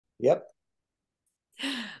Yep.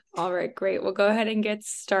 All right, great. We'll go ahead and get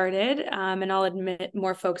started, and I'll admit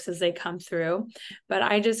more folks as they come through. But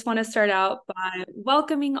I just want to start out by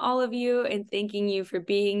welcoming all of you and thanking you for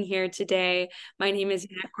being here today. My name is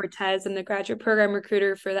Annette Cortez. I'm the graduate program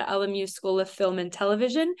recruiter for the LMU School of Film and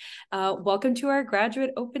Television. Welcome to our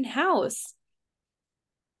graduate open house.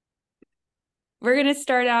 We're going to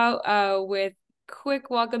start out with quick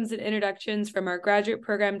welcomes and introductions from our graduate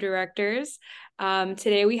program directors.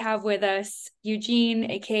 Today we have with us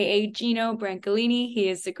Eugene, aka Gino Brancalini. He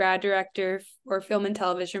is the grad director for film and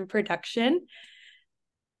television production.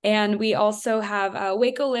 And we also have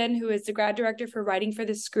Waco Lin, who is the grad director for writing for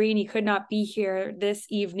the screen. He could not be here this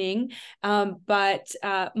evening, but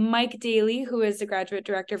Mike Daly, who is the graduate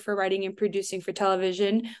director for writing and producing for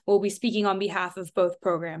television, will be speaking on behalf of both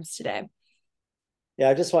programs today. Yeah,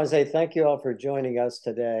 I just want to say thank you all for joining us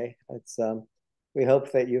today. We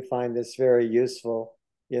hope that you find this very useful.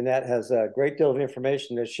 Annette has a great deal of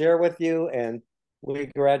information to share with you, and we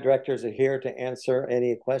grad directors are here to answer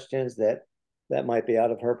any questions that might be out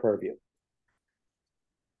of her purview.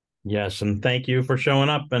 Yes, and thank you for showing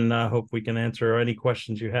up, and hope we can answer any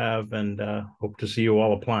questions you have, and hope to see you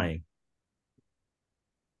all applying.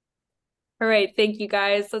 All right, thank you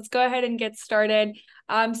guys. Let's go ahead and get started.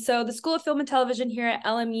 So the School of Film and Television here at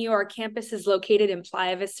LMU, our campus is located in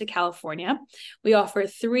Playa Vista, California. We offer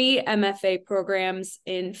 3 MFA programs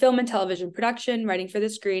in film and television production, writing for the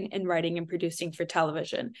screen, and writing and producing for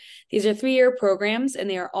television. These are 3-year programs, and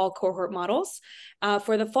they are all cohort models.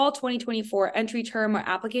 For the fall 2024 entry term, our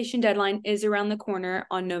application deadline is around the corner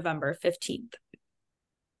on November 15th.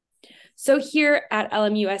 So here at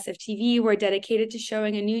LMU SFTV, we're dedicated to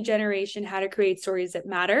showing a new generation how to create stories that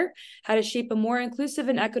matter, how to shape a more inclusive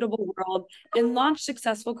and equitable world, and launch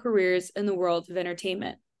successful careers in the world of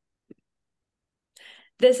entertainment.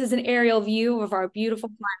 This is an aerial view of our beautiful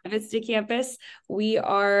Playa Vista campus.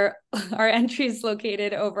 Our entry is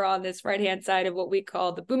located over on this right-hand side of what we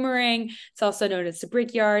call the Boomerang. It's also known as the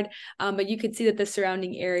Brickyard, but you can see that the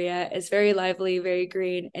surrounding area is very lively, very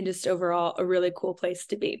green, and just overall a really cool place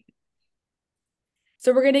to be.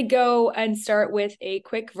 So we're going to go and start with a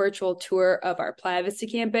quick virtual tour of our Playa Vista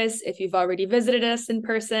campus. If you've already visited us in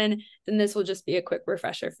person, then this will just be a quick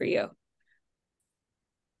refresher for you.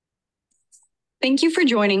 Thank you for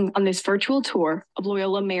joining on this virtual tour of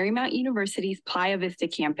Loyola Marymount University's Playa Vista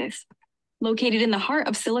campus. Located in the heart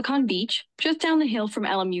of Silicon Beach, just down the hill from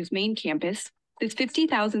LMU's main campus, this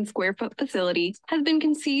 50,000 square foot facility has been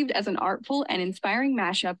conceived as an artful and inspiring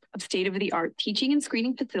mashup of state-of-the-art teaching and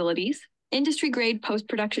screening facilities, industry-grade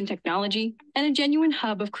post-production technology, and a genuine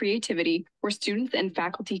hub of creativity where students and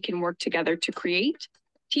faculty can work together to create,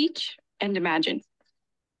 teach, and imagine.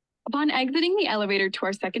 Upon exiting the elevator to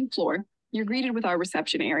our second floor, you're greeted with our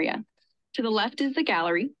reception area. To the left is the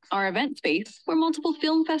gallery, our event space, where multiple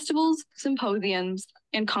film festivals, symposiums,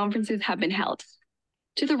 and conferences have been held.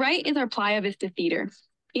 To the right is our Playa Vista Theater.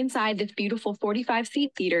 Inside this beautiful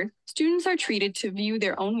 45-seat theater, students are treated to view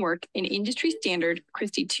their own work in industry-standard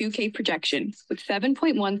Christie 2K projection with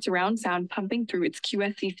 7.1 surround sound pumping through its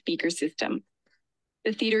QSC speaker system.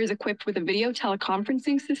 The theater is equipped with a video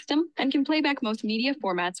teleconferencing system and can play back most media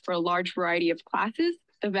formats for a large variety of classes,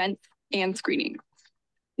 events, and screenings.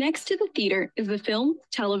 Next to the theater is the Film,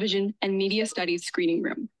 Television, and Media Studies screening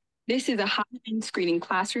room. This is a high-end screening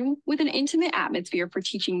classroom with an intimate atmosphere for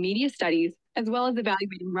teaching media studies, as well as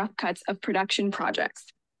evaluating rough cuts of production projects.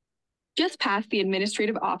 Just past the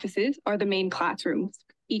administrative offices are the main classrooms.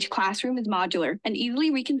 Each classroom is modular and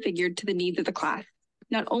easily reconfigured to the needs of the class.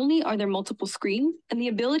 Not only are there multiple screens and the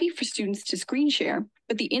ability for students to screen share,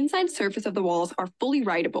 but the inside surface of the walls are fully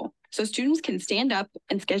writable, so students can stand up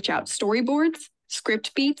and sketch out storyboards,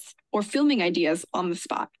 script beats, or filming ideas on the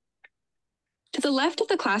spot. To the left of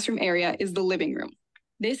the classroom area is the living room.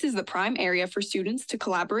 This is the prime area for students to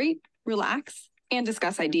collaborate, relax, and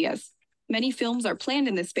discuss ideas. Many films are planned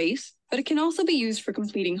in this space, but it can also be used for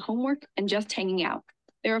completing homework and just hanging out.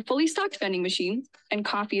 There are fully stocked vending machines, and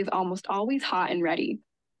coffee is almost always hot and ready.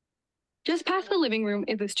 Just past the living room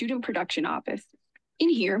is the student production office. In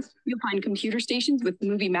here, you'll find computer stations with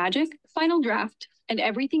movie magic, final draft, and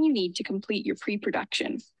everything you need to complete your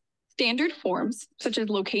pre-production. Standard forms, such as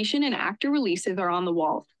location and actor releases, are on the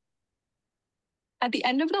walls. At the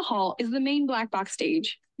end of the hall is the main black box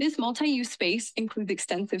stage. This multi-use space includes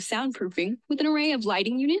extensive soundproofing with an array of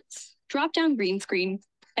lighting units, drop-down green screen,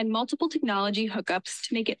 and multiple technology hookups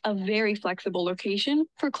to make it a very flexible location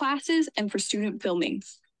for classes and for student filming.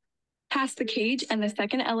 Past the cage and the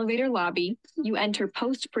second elevator lobby, you enter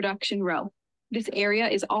post-production row. This area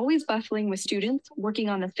is always bustling with students working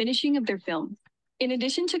on the finishing of their films. In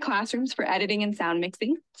addition to classrooms for editing and sound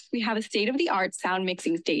mixing, we have a state-of-the-art sound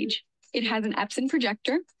mixing stage. It has an Epson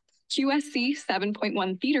projector, QSC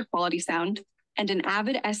 7.1 theater quality sound, and an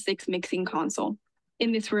Avid S6 mixing console.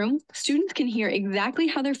 In this room, students can hear exactly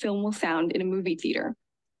how their film will sound in a movie theater.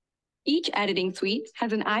 Each editing suite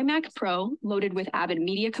has an iMac Pro loaded with Avid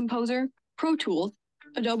Media Composer, Pro Tools,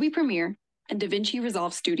 Adobe Premiere, and DaVinci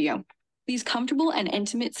Resolve Studio. These comfortable and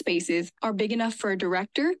intimate spaces are big enough for a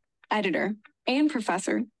director, editor, and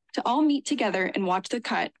professor to all meet together and watch the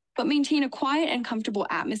cut, but maintain a quiet and comfortable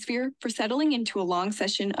atmosphere for settling into a long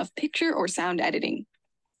session of picture or sound editing.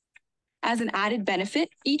 As an added benefit,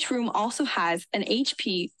 each room also has an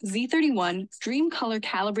HP Z31 Dream Color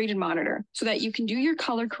calibrated monitor so that you can do your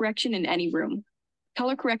color correction in any room.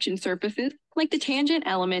 Color correction surfaces, like the Tangent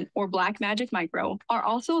Element or Blackmagic Micro, are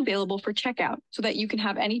also available for checkout so that you can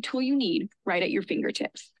have any tool you need right at your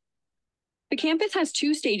fingertips. The campus has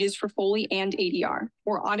 2 stages for Foley and ADR,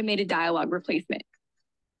 or automated dialogue replacement.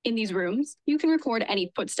 In these rooms, you can record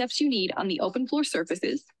any footsteps you need on the open floor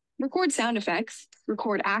surfaces, record sound effects,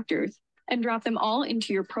 record actors, and drop them all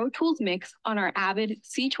into your Pro Tools mix on our Avid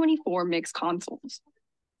C24 mix consoles.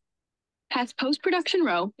 Past post-production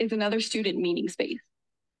row is another student meeting space.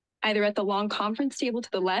 Either at the long conference table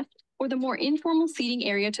to the left or the more informal seating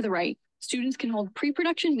area to the right, students can hold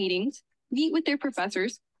pre-production meetings, meet with their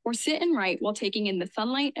professors, or sit and write while taking in the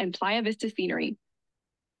sunlight and Playa Vista scenery.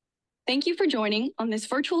 Thank you for joining on this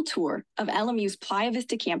virtual tour of LMU's Playa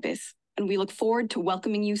Vista campus, and we look forward to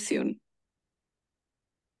welcoming you soon.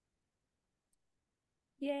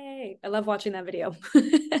 Yay. I love watching that video.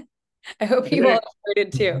 I hope you all enjoyed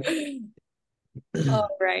it too. All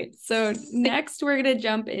right. So next we're going to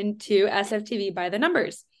jump into SFTV by the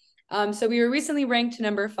numbers. So we were recently ranked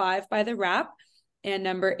number 5 by the Wrap and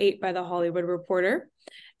number 8 by the Hollywood Reporter.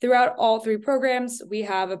 Throughout all 3 programs, we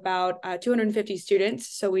have about 250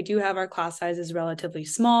 students. So we do have our class sizes relatively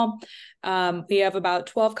small. We have about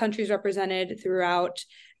 12 countries represented throughout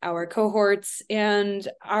our cohorts, and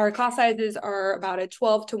our class sizes are about a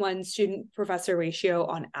 12-to-1 student-professor ratio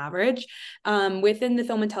on average. Within the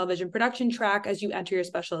film and television production track, as you enter your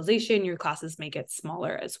specialization, your classes may get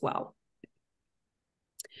smaller as well.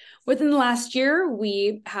 Within the last year,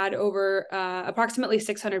 we had over approximately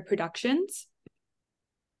 600 productions.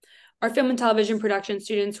 Our film and television production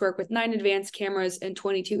students work with 9 advanced cameras and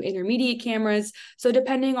 22 intermediate cameras. So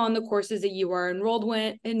depending on the courses that you are enrolled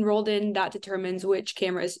in, that determines which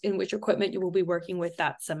cameras and which equipment you will be working with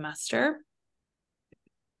that semester.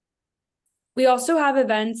 We also have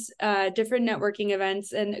events, different networking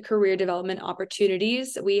events and career development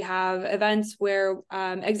opportunities. We have events where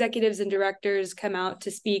executives and directors come out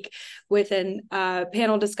to speak within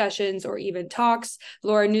panel discussions or even talks.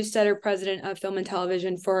 Laura Newstetter, president of Film and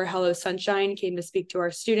Television for Hello Sunshine, came to speak to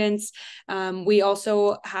our students. We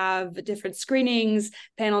also have different screenings,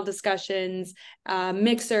 panel discussions,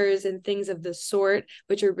 mixers, and things of the sort,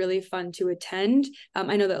 which are really fun to attend.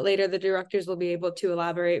 I know that later the directors will be able to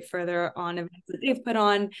elaborate further on events that they've put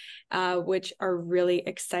on, which are really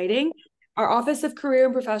exciting. Our Office of Career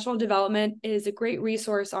and Professional Development is a great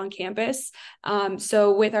resource on campus.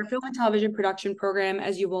 So with our film and television production program,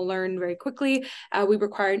 as you will learn very quickly, we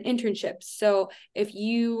require an internship. So if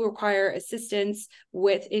you require assistance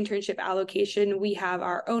with internship allocation, we have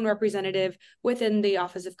our own representative within the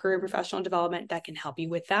Office of Career and Professional Development that can help you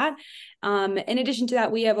with that. In addition to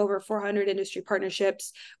that, we have over 400 industry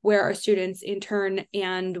partnerships where our students intern,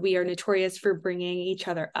 and we are notorious for bringing each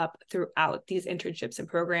other up throughout these internships and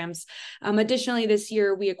programs. Additionally, this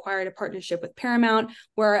year, we acquired a partnership with Marymount,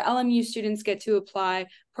 where our LMU students get to apply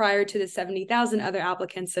prior to the 70,000 other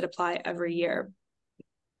applicants that apply every year.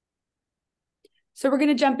 So we're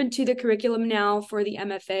going to jump into the curriculum now for the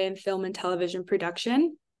MFA in Film and Television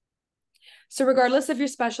Production. So regardless of your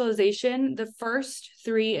specialization, the first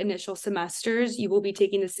 3 initial semesters, you will be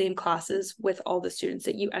taking the same classes with all the students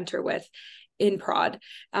that you enter with in prod.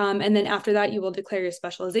 And then after that, you will declare your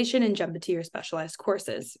specialization and jump into your specialized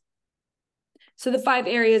courses. So the 5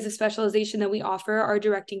 areas of specialization that we offer are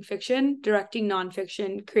directing fiction, directing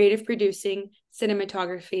nonfiction, creative producing,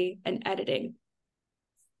 cinematography, and editing.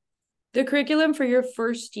 The curriculum for your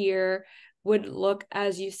first year would look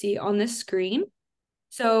as you see on this screen.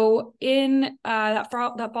 So in that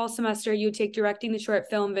fall semester, you take directing the short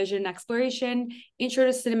film, vision and exploration, intro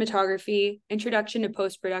to cinematography, introduction to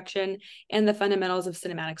post-production, and the fundamentals of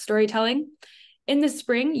cinematic storytelling. In the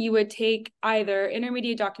spring, you would take either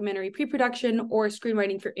intermediate documentary pre-production or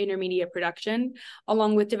screenwriting for intermediate production,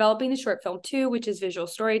 along with developing the short film 2, which is visual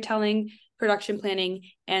storytelling, production planning,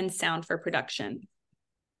 and sound for production.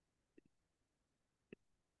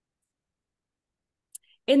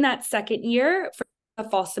 In that second year, for the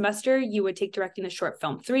fall semester, you would take directing the short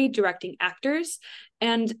film 3, directing actors,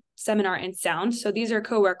 and seminar and sound. So these are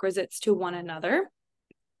co-requisites to one another.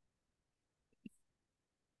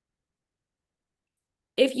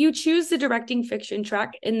 If you choose the directing fiction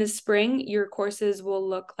track in the spring, your courses will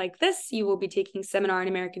look like this. You will be taking seminar in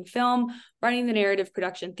American film, writing the narrative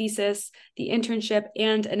production thesis, the internship,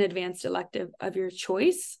 and an advanced elective of your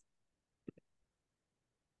choice.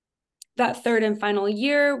 That third and final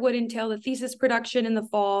year would entail the thesis production in the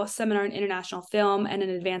fall, seminar in international film, and an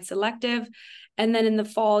advanced elective. And then in the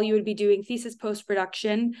fall, you would be doing thesis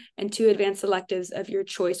post-production and 2 advanced electives of your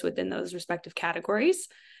choice within those respective categories.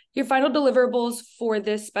 Your final deliverables for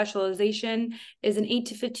this specialization is an 8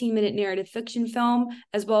 to 15-minute narrative fiction film,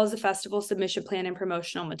 as well as a festival submission plan and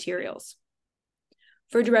promotional materials.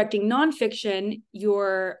 For directing nonfiction,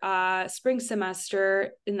 your spring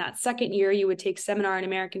semester in that second year, you would take seminar in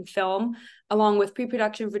American film, along with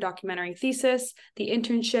pre-production for documentary thesis, the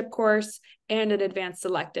internship course, and an advanced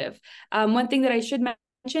elective. One thing that I should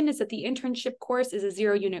mention is that the internship course is a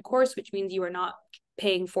 0-unit course, which means you are not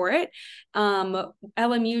paying for it.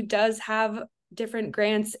 LMU does have different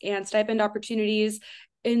grants and stipend opportunities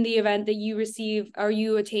in the event that you receive or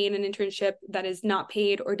you attain an internship that is not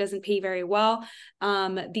paid or doesn't pay very well.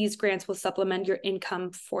 These grants will supplement your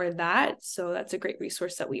income for that. So that's a great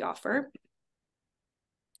resource that we offer.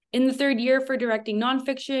 In the third year for directing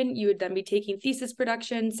nonfiction, you would then be taking thesis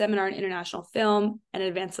production, seminar in international film, and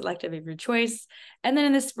advanced elective of your choice. And then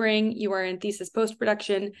in the spring, you are in thesis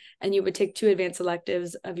post-production, and you would take 2 advanced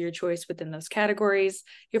electives of your choice within those categories.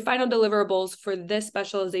 Your final deliverables for this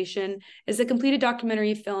specialization is a completed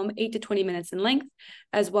documentary film, 8 to 20 minutes in length,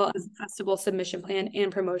 as well as a festival submission plan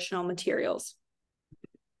and promotional materials.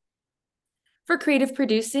 For creative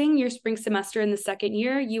producing, your spring semester in the second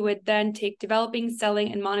year, you would then take developing,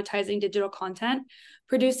 selling, and monetizing digital content,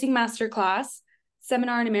 producing masterclass,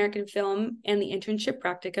 seminar in American film, and the internship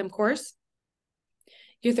practicum course.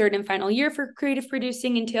 Your third and final year for creative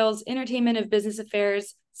producing entails entertainment of business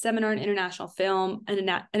affairs, seminar in international film, and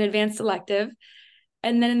an advanced elective.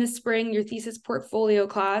 And then in the spring, your thesis portfolio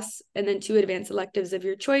class, and then 2 advanced electives of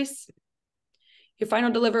your choice. Your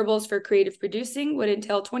final deliverables for creative producing would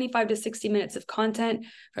entail 25 to 60 minutes of content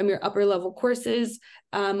from your upper level courses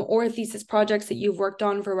or thesis projects that you've worked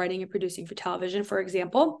on for writing and producing for television, for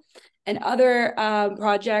example. And other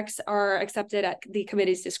projects are accepted at the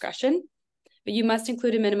committee's discretion, but you must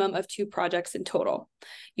include a minimum of 2 projects in total.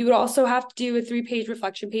 You would also have to do a 3-page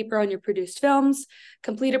reflection paper on your produced films,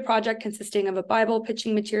 complete a project consisting of a Bible,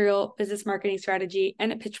 pitching material, business marketing strategy,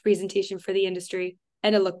 and a pitch presentation for the industry,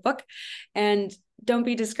 and a lookbook. And don't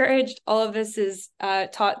be discouraged. All of this is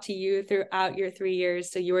taught to you throughout your 3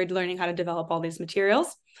 years. So you are learning how to develop all these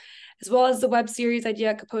materials, as well as the web series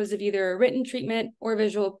idea composed of either a written treatment or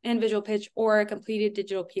visual pitch or a completed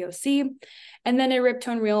digital POC, and then a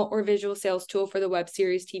riptone reel or visual sales tool for the web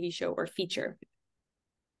series, TV show, or feature.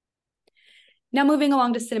 Now moving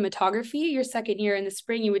along to cinematography, your second year in the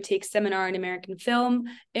spring, you would take seminar in American film,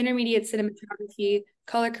 intermediate cinematography,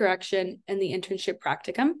 color correction, and the internship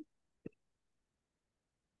practicum.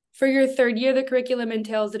 For your third year, the curriculum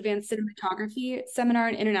entails advanced cinematography, seminar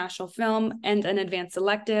in international film, and an advanced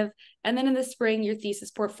elective. And then in the spring, your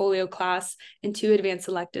thesis portfolio class and 2 advanced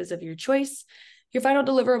electives of your choice. Your final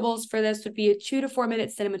deliverables for this would be a 2 to 4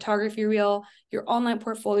 minute cinematography reel, your online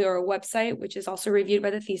portfolio or website, which is also reviewed by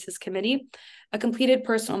the thesis committee, a completed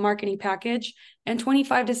personal marketing package, and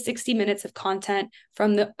 25 to 60 minutes of content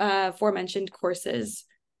from the aforementioned courses.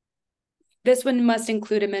 This one must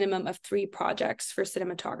include a minimum of 3 projects for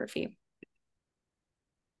cinematography.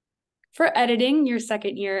 For editing, your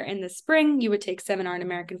second year in the spring, you would take seminar in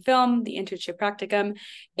American film, the internship practicum,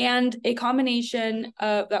 and a combination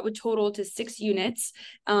of that would total to 6 units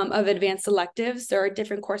of advanced electives. There are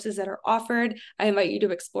different courses that are offered. I invite you to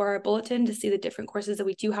explore our bulletin to see the different courses that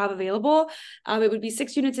we do have available. It would be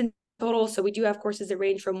 6 units in total. So we do have courses that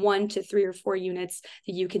range from 1 to 3 or 4 units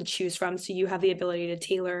that you can choose from. So you have the ability to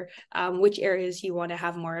tailor which areas you want to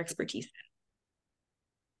have more expertise in.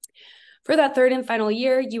 For that third and final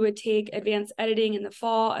year, you would take advanced editing in the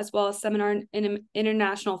fall, as well as seminar in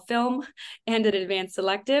international film and an advanced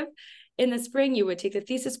elective. In the spring, you would take the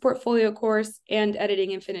thesis portfolio course and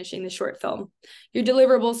editing and finishing the short film. Your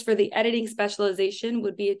deliverables for the editing specialization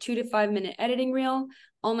would be a 2 to 5 minute editing reel,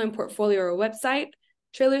 online portfolio or website,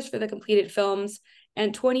 trailers for the completed films,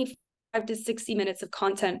 and 25 to 60 minutes of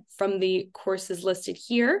content from the courses listed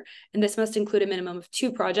here. And this must include a minimum of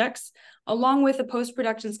 2 projects, along with the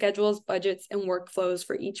post-production schedules, budgets, and workflows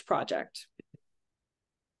for each project.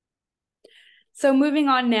 So moving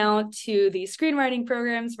on now to the screenwriting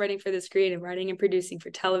programs, writing for the screen and writing and producing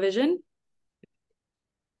for television.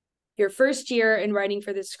 Your first year in writing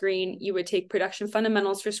for the screen, you would take production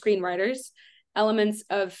fundamentals for screenwriters, elements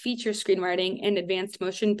of feature screenwriting, and advanced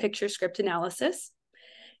motion picture script analysis.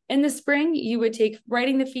 In the spring, you would take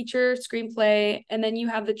writing the feature screenplay, and then you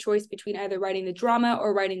have the choice between either writing the drama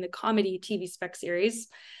or writing the comedy TV spec series,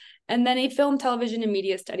 and then a film, television, and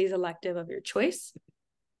media studies elective of your choice.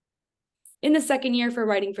 In the second year for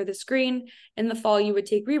writing for the screen, in the fall, you would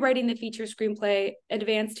take rewriting the feature screenplay,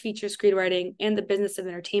 advanced feature screenwriting, and the business of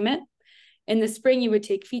entertainment. In the spring, you would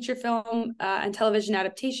take feature film and television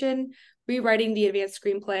adaptation, rewriting the advanced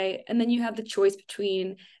screenplay, and then you have the choice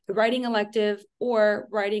between the writing elective or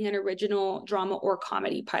writing an original drama or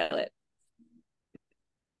comedy pilot.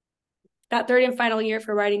 That third and final year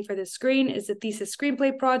for writing for the screen is the thesis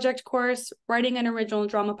screenplay project course, writing an original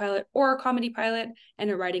drama pilot or a comedy pilot, and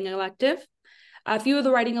a writing elective. A few of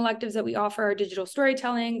the writing electives that we offer are digital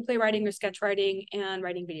storytelling, playwriting or sketch writing, and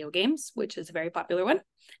writing video games, which is a very popular one,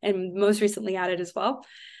 and most recently added as well.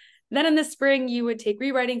 Then in the spring, you would take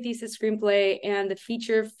rewriting thesis screenplay and the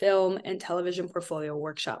feature film and television portfolio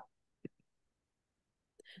workshop.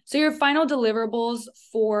 So your final deliverables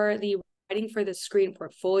for the writing for the screen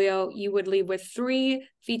portfolio, you would leave with 3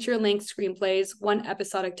 feature-length screenplays, 1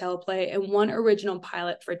 episodic teleplay, and 1 original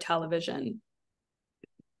pilot for television.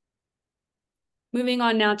 Moving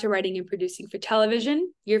on now to writing and producing for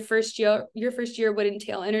television, your first year would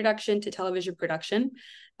entail introduction to television production,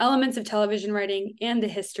 elements of television writing, and the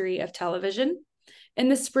history of television. In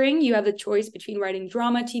the spring, you have the choice between writing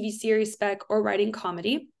drama, TV series spec, or writing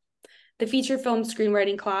comedy, the feature film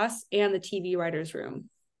screenwriting class, and the TV writer's room.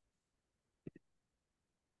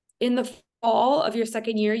 In the fall of your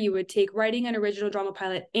second year, you would take writing an original drama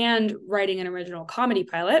pilot and writing an original comedy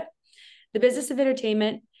pilot. The business of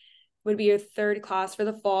entertainment would be your third class for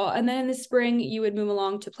the fall. And then in the spring, you would move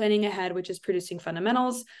along to planning ahead, which is producing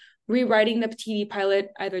fundamentals, rewriting the TV pilot,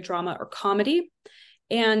 either drama or comedy,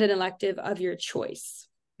 and an elective of your choice.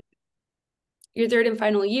 Your third and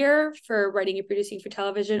final year for writing and producing for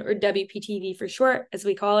television, or WPTV for short, as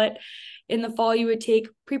we call it. In the fall, you would take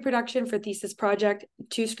pre-production for thesis project,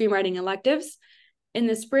 2 screenwriting electives. In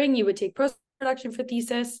the spring, you would take post-production for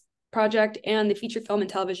thesis project and the feature film and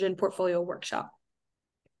television portfolio workshop.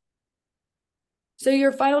 So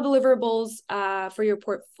your final deliverables for your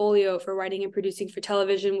portfolio for writing and producing for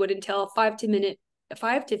television would entail a 5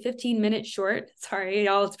 to 15 minute short. Sorry,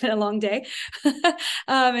 y'all, it's been a long day.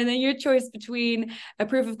 And then your choice between a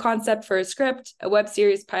proof of concept for a script, a web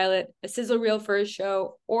series pilot, a sizzle reel for a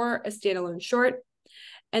show, or a standalone short.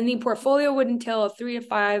 And the portfolio would entail 3 to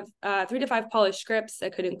 5 polished scripts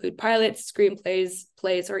that could include pilots, screenplays,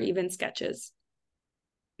 plays, or even sketches.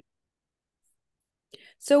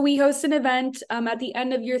 So we host an event at the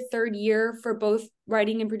end of your third year for both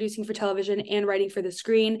writing and producing for television and writing for the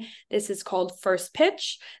screen. This is called First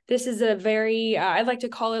Pitch. This is a very, I'd like to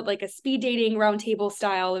call it like a speed dating roundtable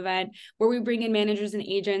style event where we bring in managers and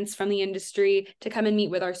agents from the industry to come and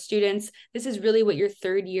meet with our students. This is really what your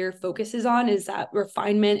third year focuses on, is that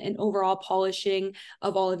refinement and overall polishing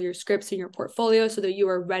of all of your scripts in your portfolio so that you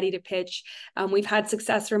are ready to pitch. We've had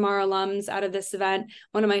success from our alums out of this event.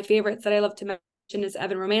 One of my favorites that I love to mention is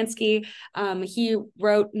Evan Romansky. He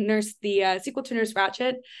wrote the sequel to Nurse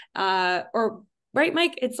Ratched, or right,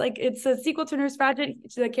 Mike? It's a sequel to Nurse Ratched.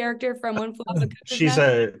 It's the character from One Flew Over the Cuckoo's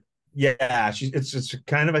Nest. It's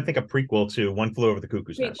kind of, I think, a prequel to One Flew Over the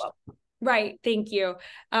Cuckoo's Nest. Right, thank you.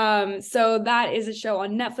 So that is a show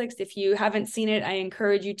on Netflix. If you haven't seen it, I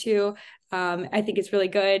encourage you to. I think it's really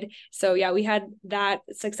good. So yeah, we had that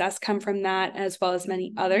success come from that, as well as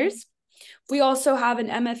many others. We also have an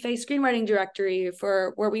MFA screenwriting directory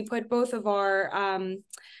where we put both of our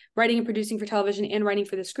writing and producing for television and writing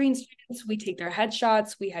for the screen students. We take their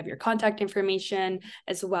headshots. We have your contact information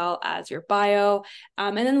as well as your bio,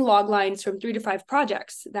 and then log lines from 3 to 5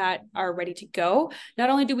 projects that are ready to go.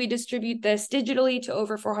 Not only do we distribute this digitally to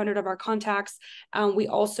over 400 of our contacts, we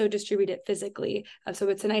also distribute it physically. So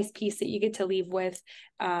it's a nice piece that you get to leave with.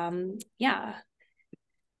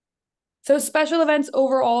 So special events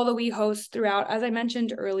overall that we host throughout, as I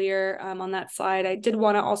mentioned earlier on that slide, I did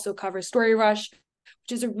want to also cover Story Rush,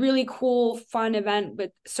 which is a really cool, fun event,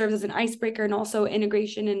 but serves as an icebreaker and also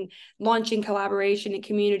integration and launching collaboration and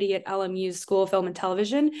community at LMU's School of Film and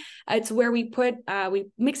Television. It's where we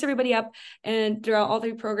mix everybody up and throughout all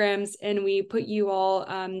 3 programs, and we put you all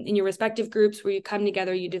in your respective groups where you come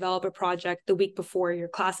together, you develop a project the week before your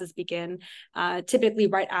classes begin, typically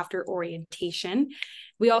right after orientation.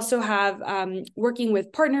 We also have working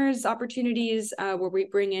with partners opportunities where we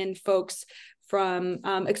bring in folks from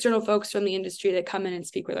external folks from the industry that come in and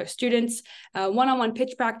speak with our students. One-on-one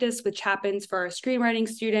pitch practice, which happens for our screenwriting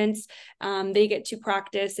students. They get to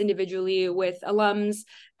practice individually with alums.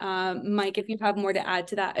 Mike, if you have more to add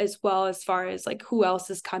to that as well, as far as like who else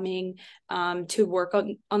is coming to work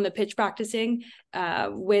on the pitch practicing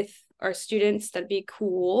with our students, that'd be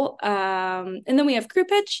cool. And then we have crew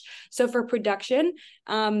pitch. So for production,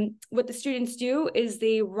 what the students do is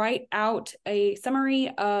they write out a summary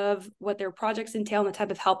of what their projects entail and the type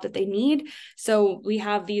of help that they need. So we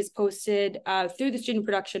have these posted through the student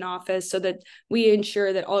production office so that we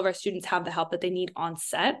ensure that all of our students have the help that they need on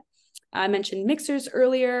set. I mentioned mixers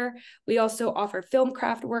earlier. We also offer film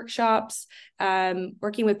craft workshops,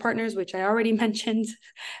 working with partners, which I already mentioned,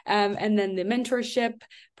 and then the mentorship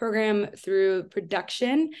program through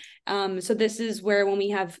production. So this is where when we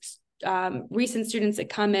have recent students that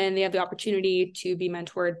come in, they have the opportunity to be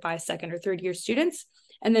mentored by second or third year students,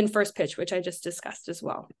 and then first pitch, which I just discussed as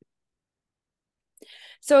well.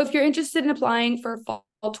 So if you're interested in applying for fall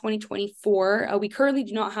 2024, we currently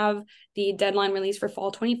do not have the deadline release for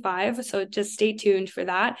fall 25, so just stay tuned for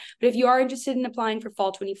that. But if you are interested in applying for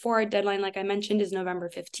fall 24, our deadline, like I mentioned, is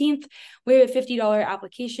November 15th. We have a $50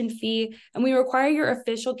 application fee, and we require your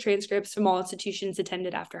official transcripts from all institutions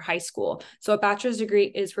attended after high school. So a bachelor's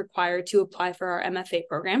degree is required to apply for our MFA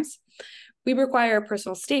programs. We require a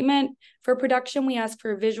personal statement. For production, we ask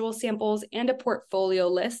for visual samples and a portfolio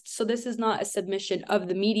list. So this is not a submission of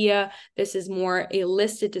the media. This is more a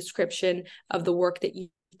listed description of the work that you've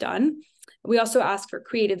done. We also ask for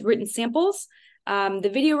creative written samples. The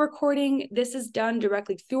video recording, this is done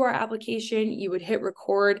directly through our application. You would hit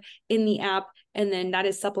record in the app, and then that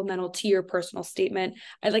is supplemental to your personal statement.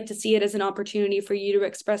 I'd like to see it as an opportunity for you to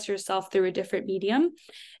express yourself through a different medium.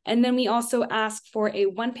 And then we also ask for a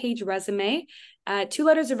one-page resume, 2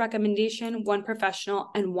 letters of recommendation, 1 professional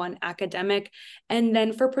and 1 academic. And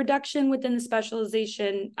then for production within the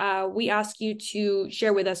specialization, we ask you to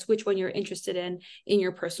share with us which one you're interested in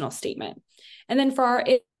your personal statement. And then for our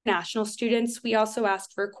international students, we also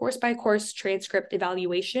ask for course-by-course transcript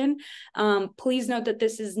evaluation. Please note that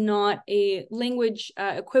this is not a language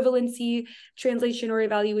equivalency translation or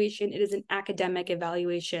evaluation. It is an academic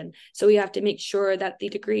evaluation. So we have to make sure that the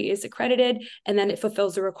degree is accredited and then it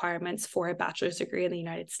fulfills the requirements for a bachelor's degree in the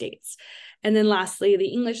United States. And then lastly, the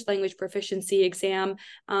English language proficiency exam.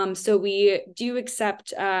 So we do accept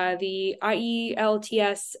the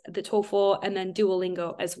IELTS, the TOEFL, and then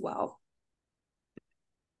Duolingo as well.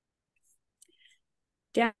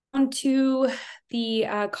 Down to the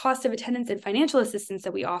cost of attendance and financial assistance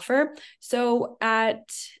that we offer. So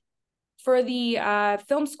for the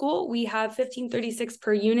film school, we have $1,536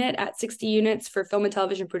 per unit at 60 units for film and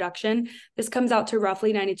television production. This comes out to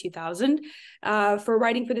roughly $92,000. For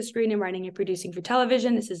writing for the screen and writing and producing for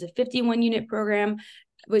television, this is a 51-unit program,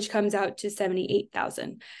 which comes out to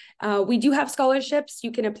 $78,000. We do have scholarships.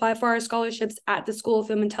 You can apply for our scholarships at the School of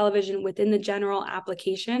Film and Television within the general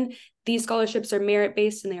application. These scholarships are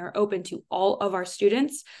merit-based and they are open to all of our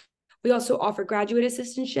students. We also offer graduate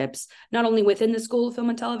assistantships, not only within the School of Film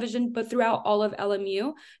and Television, but throughout all of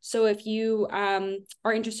LMU. So if you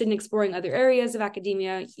are interested in exploring other areas of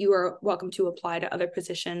academia, you are welcome to apply to other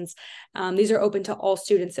positions. These are open to all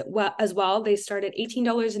students as well. They start at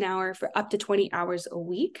 $18 an hour for up to 20 hours a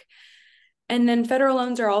week. And then federal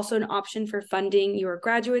loans are also an option for funding your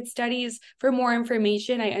graduate studies. For more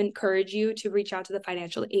information, I encourage you to reach out to the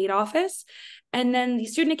financial aid office. And then the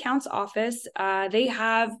student accounts office, they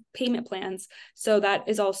have payment plans. So that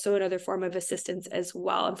is also another form of assistance as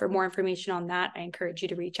well. And for more information on that, I encourage you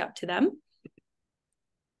to reach out to them.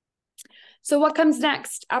 So what comes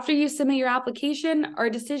next? After you submit your application, our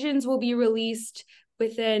decisions will be released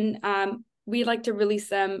within, we'd like to release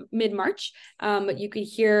them mid-March, but you could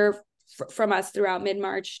hear from us throughout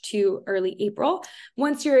mid-March to early April.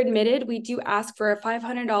 Once you're admitted, we do ask for a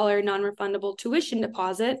 $500 non-refundable tuition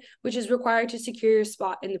deposit, which is required to secure your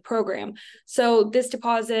spot in the program. So this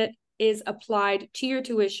deposit is applied to your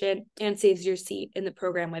tuition and saves your seat in the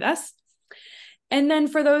program with us. And then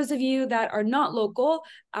for those of you that are not local,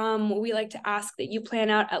 we like to ask that you plan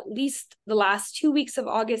out at least the last 2 weeks of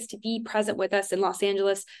August to be present with us in Los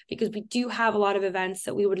Angeles, because we do have a lot of events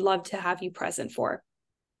that we would love to have you present for.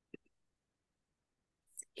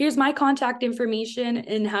 Here's my contact information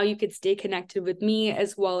and how you could stay connected with me,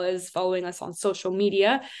 as well as following us on social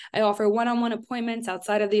media. I offer one-on-one appointments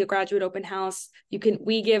outside of the graduate open house.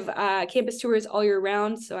 We give campus tours all year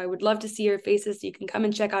round, so I would love to see your faces. So you can come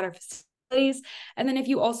and check out our And then if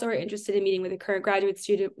you also are interested in meeting with a current graduate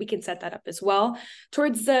student, we can set that up as well.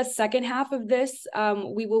 Towards the second half of this,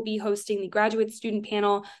 we will be hosting the graduate student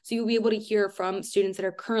panel. So you'll be able to hear from students that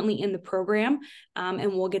are currently in the program,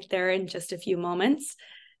 and we'll get there in just a few moments.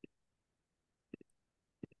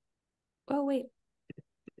 Oh, wait.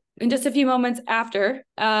 In just a few moments after,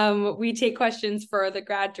 we take questions for the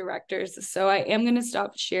grad directors. So I am going to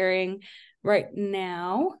stop sharing right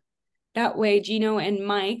now. That way, Gino and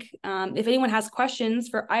Mike, if anyone has questions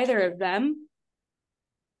for either of them,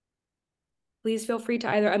 please feel free to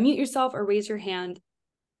either unmute yourself or raise your hand.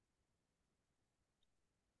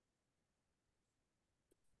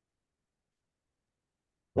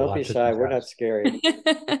 Don't be shy. We're not scary.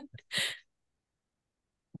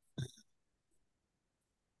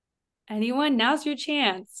 Anyone? Now's your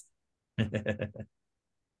chance. Hi.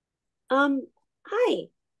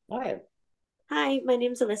 Hi. Hi, my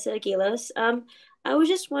name's Alyssa Aguilos. I was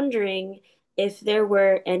just wondering if there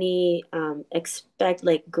were any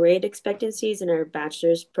grade expectancies in our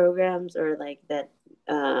bachelor's programs or like that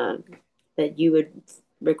you would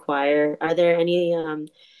require. Are there any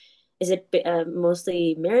is it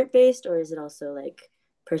mostly merit based, or is it also like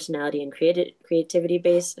personality and creativity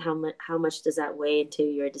based? How much does that weigh into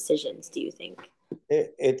your decisions, do you think?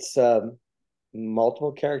 It's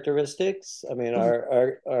multiple characteristics. I mean,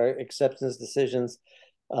 our acceptance decisions,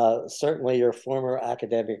 certainly your former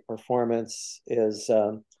academic performance is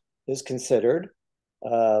considered,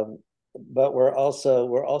 but we're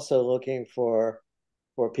also looking for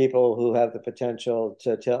people who have the potential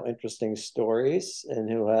to tell interesting stories and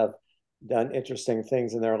who have done interesting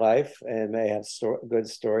things in their life and may have good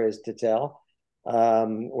stories to tell.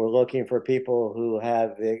 We're looking for people who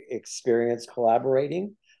have experience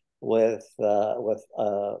collaborating with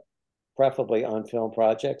preferably on film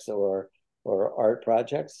projects or art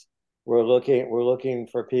projects. We're looking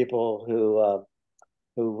for people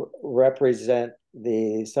who represent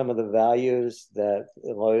some of the values that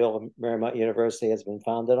Loyola Marymount University has been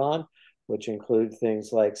founded on, which include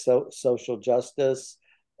things like social justice,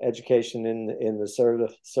 education in the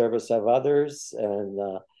service of others,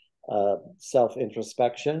 and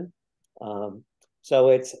self-introspection.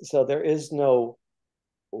 So there is no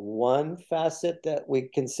one facet that we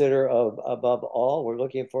consider above all. We're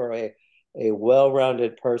looking for a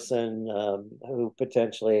well-rounded person who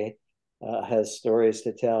potentially has stories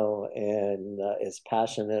to tell and is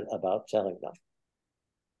passionate about telling them.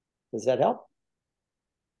 Does that help?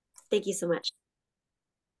 Thank you so much.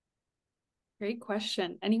 Great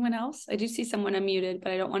question. Anyone else? I do see someone unmuted,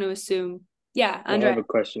 but I don't want to assume. Yeah, I Andre. have a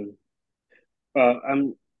question.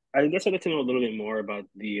 I guess I'd like to know a little bit more about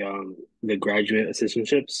the graduate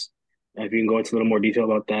assistantships. If you can go into a little more detail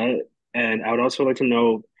about that. And I would also like to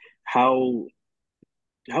know how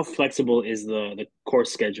flexible is the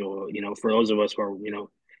course schedule, for those of us who are,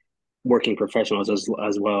 working professionals as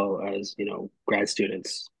well as, grad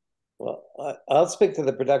students. Well, I'll speak to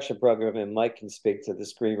the production program, and Mike can speak to the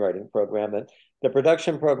screenwriting program. And the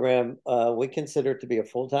production program, we consider it to be a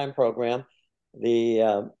full-time program.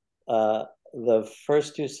 The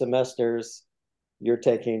first 2 semesters, you're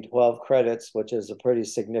taking 12 credits, which is a pretty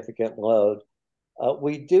significant load.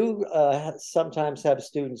 We do sometimes have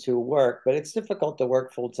students who work, but it's difficult to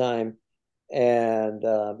work full-time and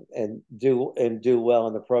do well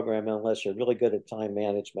in the program unless you're really good at time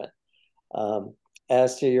management.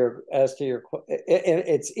 It's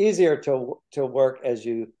easier to work as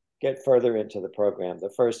you get further into the program.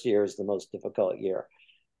 The first year is the most difficult year.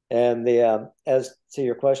 And as to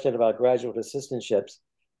your question about graduate assistantships,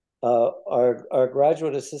 our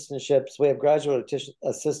graduate assistantships, we have graduate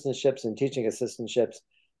assistantships and teaching assistantships.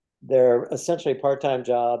 They're essentially part-time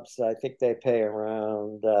jobs. I think they pay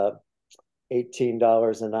around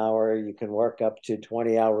 $18 an hour. You can work up to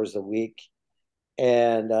 20 hours a week.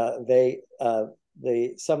 And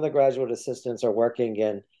some of the graduate assistants are working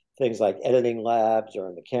in things like editing labs or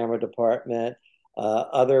in the camera department.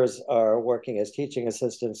 Others are working as teaching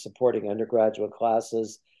assistants supporting undergraduate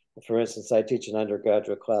classes. For instance, I teach an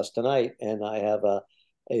undergraduate class tonight, and I have a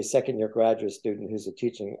second-year graduate student who's a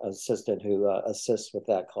teaching assistant who assists with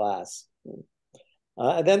that class.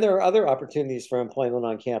 And then there are other opportunities for employment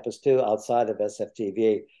on campus too, outside of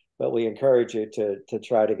SFTV, but we encourage you to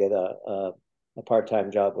try to get a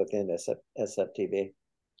part-time job within SFTV.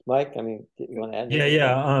 Mike, I mean, do you want to add anything?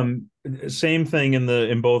 Yeah. Same thing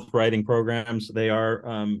in both writing programs. They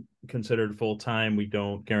are considered full-time. We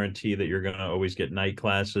don't guarantee that you're going to always get night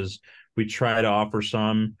classes. We try to offer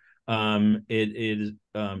some.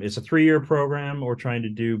 It's a 3-year program. We're trying to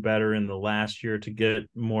do better in the last year to get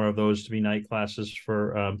more of those to be night classes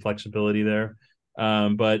for flexibility there.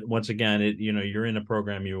 But once again, you're in a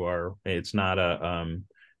program. It's not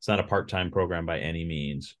a part-time program by any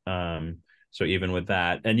means. So even with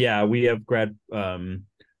that, and yeah, we have grad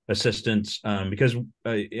assistants because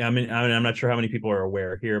I'm not sure how many people are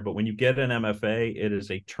aware here, but when you get an MFA, it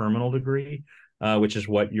is a terminal degree, which is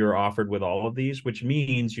what you're offered with all of these, which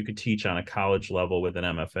means you could teach on a college level with an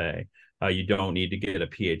MFA. You don't need to get a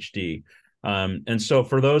PhD. And so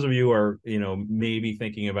for those of you who are, maybe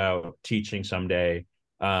thinking about teaching someday,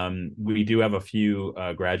 we do have a few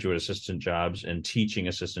graduate assistant jobs and teaching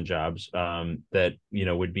assistant jobs that,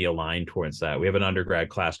 would be aligned towards that. We have an undergrad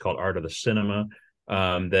class called Art of the Cinema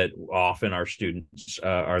that often our students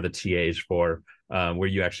are the TAs for, where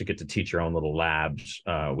you actually get to teach your own little labs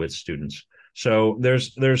with students. So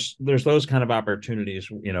there's those kind of opportunities,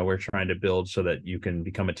 we're trying to build so that you can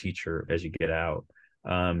become a teacher as you get out.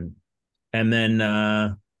 And then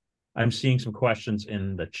I'm seeing some questions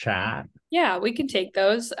in the chat. Yeah, we can take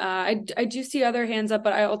those. I do see other hands up,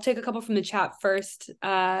 but I'll take a couple from the chat first.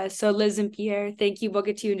 So Liz and Pierre, thank you. We'll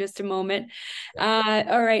get to you in just a moment.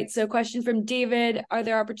 All right, so question from David. Are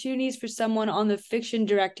there opportunities for someone on the fiction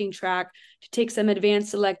directing track to take some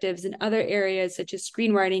advanced electives in other areas such as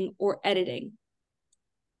screenwriting or editing?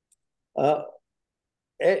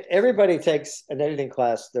 Everybody takes an editing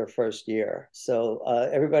class their first year. So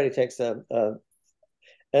everybody takes a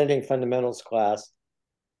editing fundamentals class.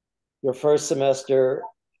 Your first semester,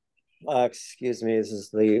 excuse me, this is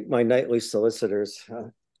my nightly solicitors.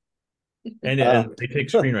 And they take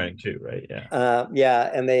screenwriting too, right? Yeah. Yeah,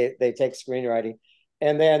 and they take screenwriting,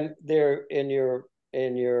 and then they're in your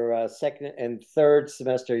second and third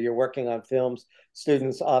semester, you're working on films.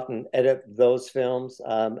 Students often edit those films.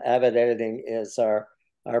 Avid Editing is our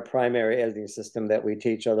primary editing system that we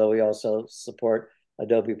teach, although we also support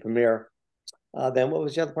Adobe Premiere. Then what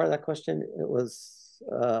was the other part of that question? It was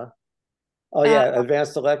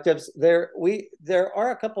advanced electives. There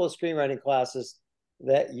are a couple of screenwriting classes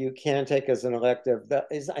that you can take as an elective.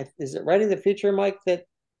 Is it writing the feature, Mike, that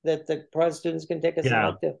the private students can take as an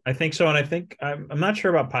elective? I think so, and I think I'm not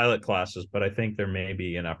sure about pilot classes, but I think there may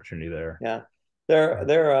be an opportunity there. Yeah.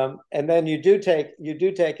 And then you do take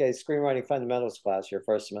a screenwriting fundamentals class your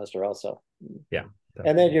first semester also. Yeah. Definitely.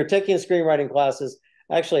 And then you're taking screenwriting classes.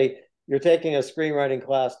 Actually, you're taking a screenwriting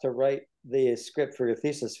class to write the script for your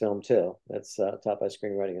thesis film too. That's taught by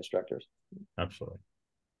screenwriting instructors. Absolutely.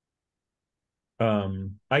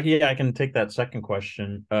 I can take that second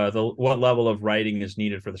question. What level of writing is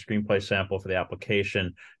needed for the screenplay sample for the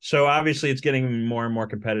application? So obviously it's getting more and more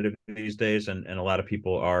competitive these days, and a lot of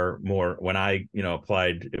people are more. When I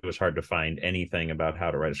applied, it was hard to find anything about how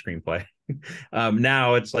to write a screenplay.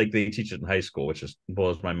 Now it's like they teach it in high school, which just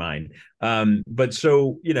blows my mind. But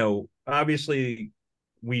so obviously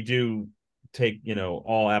we do take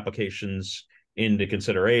all applications into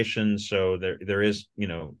consideration. So there is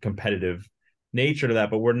competitive nature to that,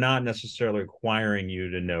 but we're not necessarily requiring you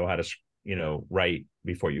to know how to write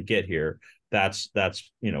before you get here. That's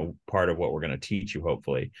part of what we're going to teach you,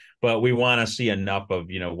 hopefully. But we want to see enough of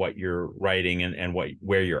what you're writing and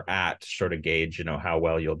where you're at to sort of gauge how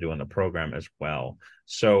well you'll do in the program as well.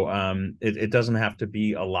 So it doesn't have to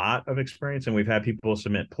be a lot of experience, and we've had people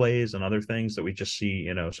submit plays and other things that we just see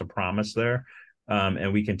some promise there.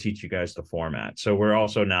 And we can teach you guys the format. So we're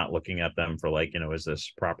also not looking at them for is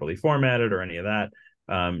this properly formatted or any of that.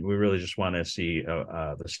 We really just want to see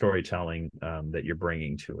the storytelling that you're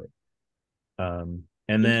bringing to it.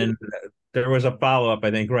 And then there was a follow-up,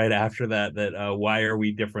 I think, right after that why are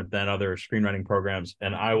we different than other screenwriting programs?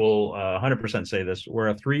 And I will 100% say this. We're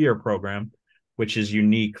a 3-year program, which is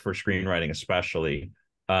unique for screenwriting especially.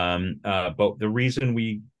 But the reason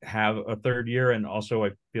we have a 3rd year, and also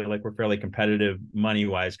I feel like we're fairly competitive money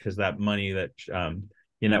wise, because that money that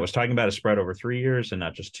was talking about is spread over 3 years and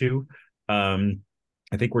not just 2.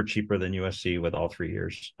 I think we're cheaper than USC with all 3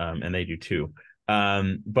 years, and they do 2.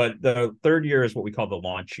 But the 3rd year is what we call the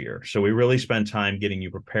launch year. So we really spend time getting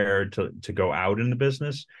you prepared to go out in the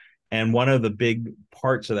business. And one of the big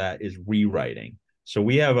parts of that is rewriting. So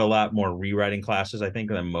we have a lot more rewriting classes, I think,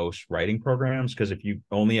 than most writing programs, because if you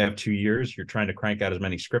only have 2 years, you're trying to crank out as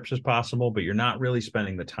many scripts as possible, but you're not really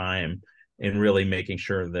spending the time in really making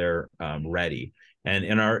sure they're ready. And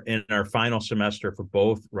in our final semester for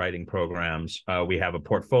both writing programs, we have a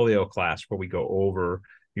portfolio class where we go over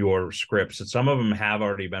your scripts. And some of them have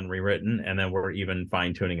already been rewritten, and then we're even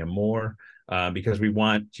fine-tuning them more because we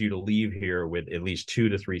want you to leave here with at least 2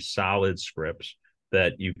 to 3 solid scripts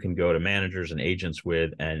that you can go to managers and agents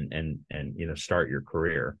with and start your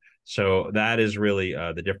career. So that is really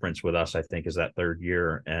the difference with us, I think, is that 3rd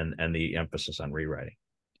year and the emphasis on rewriting.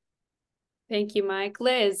 Thank you, Mike.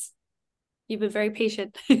 Liz, You've been very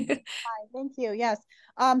patient. Hi, thank you. Yes.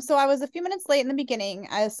 So I was a few minutes late in the beginning,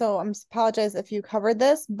 so I'm apologize if you covered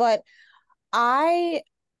this, but I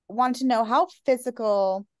want to know how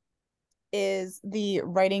physical is the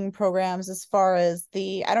writing programs as far as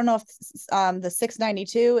I don't know if the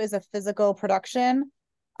 692 is a physical production.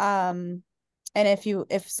 And if you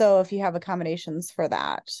have accommodations for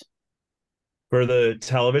that. For the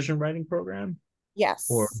television writing program?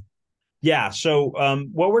 Or Yes. yeah, so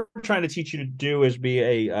what we're trying to teach you to do is be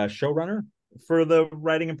a showrunner for the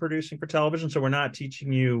writing and producing for television. So we're not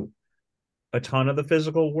teaching you a ton of the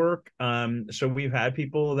physical work. So we've had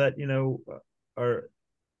people that are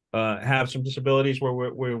have some disabilities where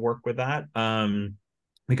we work with that.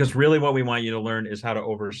 Because really what we want you to learn is how to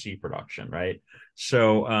oversee production, right?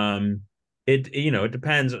 So it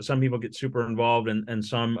depends. Some people get super involved, and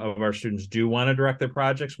some of our students do want to direct their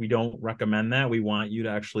projects. We don't recommend that. We want you to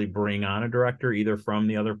actually bring on a director, either from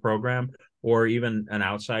the other program or even an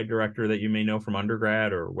outside director that you may know from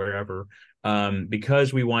undergrad or wherever,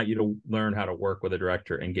 because we want you to learn how to work with a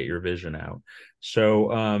director and get your vision out.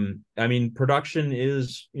 So I mean, production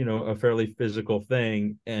is a fairly physical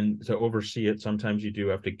thing, and to oversee it sometimes you do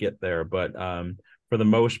have to get there, but for the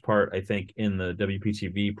most part, I think in the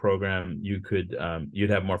WPTV program, you'd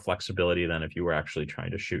have more flexibility than if you were actually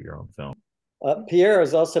trying to shoot your own film. Pierre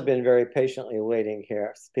has also been very patiently waiting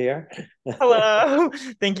here. Pierre? Hello.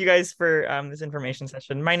 Thank you guys for this information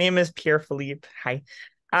session. My name is Pierre Philippe. Hi.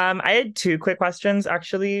 I had two quick questions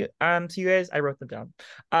actually to you guys. I wrote them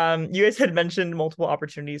down. You guys had mentioned multiple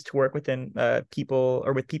opportunities to work within people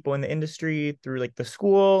or with people in the industry through like the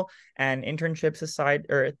school and internships aside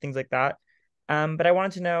or things like that. But I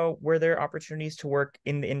wanted to know, were there opportunities to work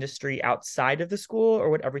in the industry outside of the school,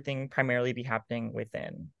 or would everything primarily be happening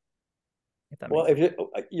within? Well, if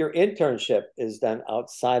your internship is done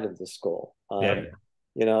outside of the school, Yeah.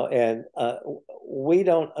 and we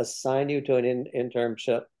don't assign you to an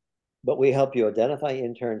internship, but we help you identify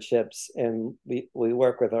internships, and we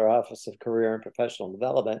work with our Office of Career and Professional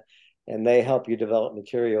Development, and they help you develop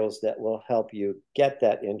materials that will help you get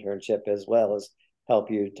that internship, as well as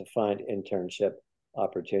help you to find internship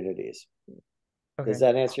opportunities. Okay. Does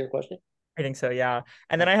that answer your question? I think so, yeah.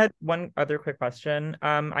 And then I had one other quick question.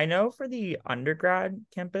 I know for the undergrad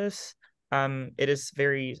campus, it is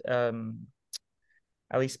very at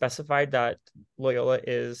least specified that Loyola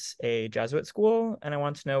is a Jesuit school, and I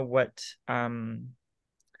want to know what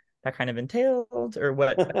that kind of entailed, or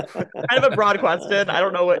what kind of a broad question. I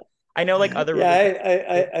don't know what I know, like other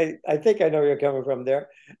I think I know where you're coming from there.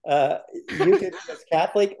 You can be as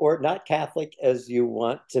Catholic or not Catholic as you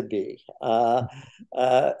want to be. The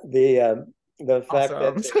fact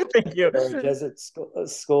awesome. that Thank you. our Jesuit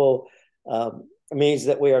school means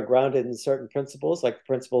that we are grounded in certain principles, like the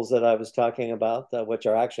principles that I was talking about, which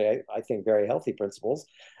are actually, I think, very healthy principles.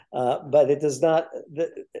 But it does not.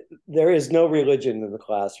 There is no religion in the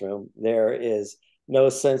classroom. There is no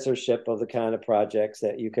censorship of the kind of projects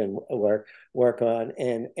that you can work on,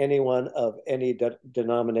 and anyone of any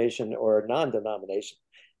denomination or non-denomination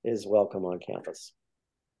is welcome on campus.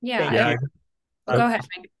 Yeah. Go ahead,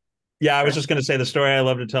 Mike. Yeah, I was just going to say the story I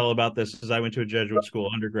love to tell about this is I went to a Jesuit school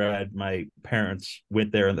undergrad. My parents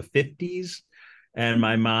went there in the 50s, and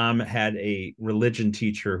my mom had a religion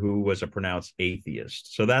teacher who was a pronounced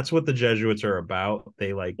atheist. So that's what the Jesuits are about.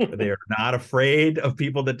 They are not afraid of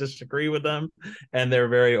people that disagree with them, and they're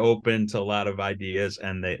very open to a lot of ideas,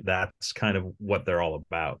 and that's kind of what they're all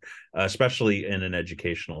about, especially in an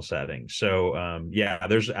educational setting. So yeah,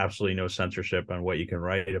 there's absolutely no censorship on what you can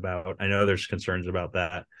write about. I know there's concerns about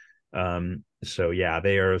that. So yeah,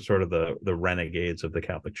 they are sort of the renegades of the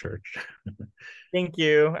Catholic Church. Thank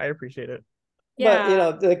you. I appreciate it.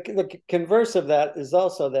 Yeah. But the converse of that is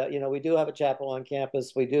also that we do have a chapel on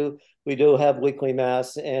campus. We do have weekly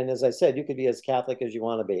mass, and as I said, you could be as Catholic as you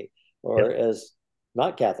want to be, or as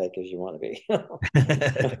not Catholic as you want to be.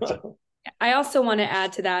 I also want to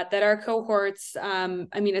add to that our cohorts,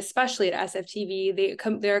 especially at SFTV,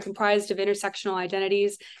 they're comprised of intersectional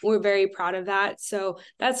identities. We're very proud of that. So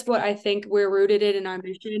that's what I think we're rooted in our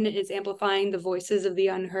mission, is amplifying the voices of the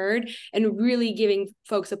unheard and really giving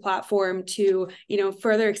folks a platform to,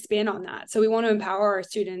 further expand on that. So we want to empower our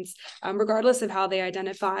students, regardless of how they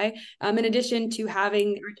identify. In addition to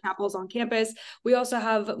having our chapels on campus, we also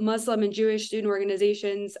have Muslim and Jewish student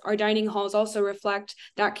organizations. Our dining halls also reflect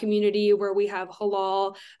that community, where we have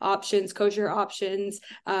halal options, kosher options,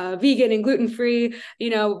 vegan and gluten-free.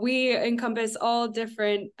 We encompass all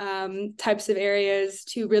different types of areas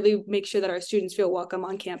to really make sure that our students feel welcome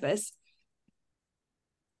on campus.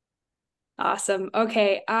 Awesome.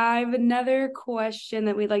 Okay, I have another question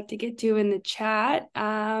that we'd like to get to in the chat.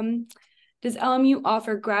 Does LMU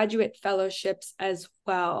offer graduate fellowships as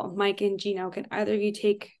well? Mike and Gino, can either of you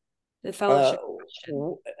take the fellowship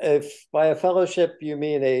question? If by a fellowship you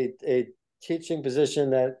mean a teaching position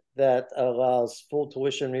that allows full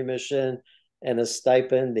tuition remission and a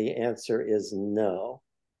stipend, the answer is no.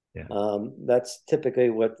 Yeah. That's typically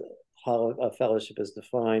how a fellowship is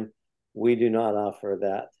defined. We do not offer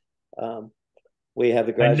that. We have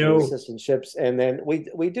the graduate assistantships, and then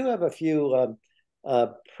we do have a few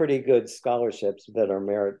pretty good scholarships that are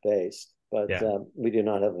merit-based, but we do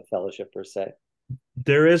not have a fellowship per se.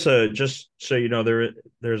 There is just so you know,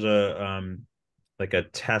 there's a like a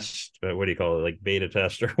test, what do you call it, like beta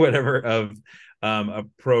test or whatever, of a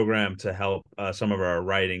program to help some of our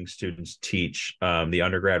writing students teach the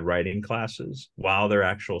undergrad writing classes while they're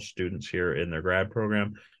actual students here in their grad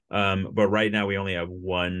program. But right now we only have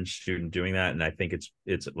one student doing that, and I think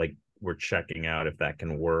it's like we're checking out if that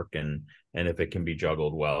can work and if it can be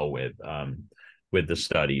juggled well with the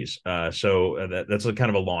studies. So that's a kind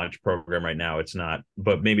of a launch program right now. It's not,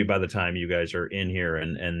 but maybe by the time you guys are in here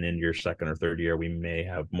and in your second or third year, we may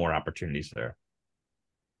have more opportunities there.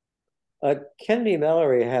 Kennedy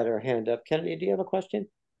Mallory had her hand up. Kennedy, do you have a question?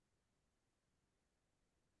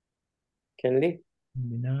 Kennedy?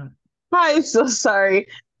 Maybe not. Hi, so sorry.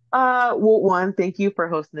 Well, one, thank you for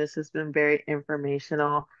hosting this. It's been very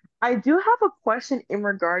informational. I do have a question in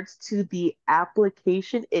regards to the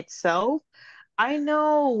application itself. I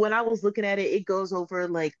know when I was looking at it, it goes over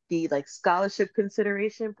like the scholarship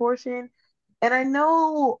consideration portion. And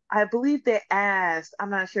I believe they asked,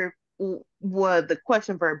 I'm not sure what the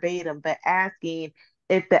question verbatim, but asking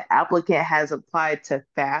if the applicant has applied to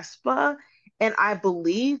FAFSA. And I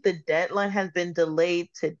believe the deadline has been delayed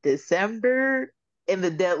to December, and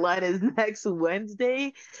the deadline is next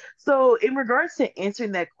Wednesday. So, in regards to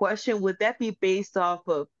answering that question, would that be based off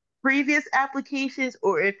of previous applications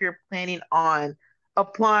or if you're planning on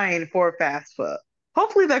applying for FAFSA?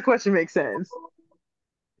 Hopefully, that question makes sense.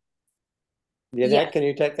 Jeanette, can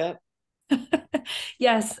you take that?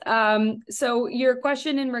 Yes. So your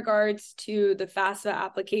question in regards to the FAFSA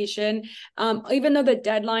application, even though the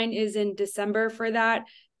deadline is in December for that,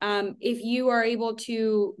 if you are able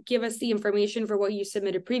to give us the information for what you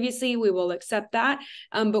submitted previously, we will accept that.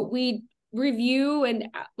 But we review and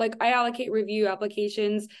I allocate review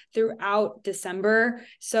applications throughout December.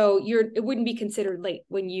 So it wouldn't be considered late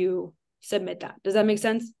when you submit that. Does that make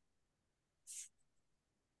sense?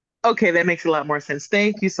 Okay, that makes a lot more sense.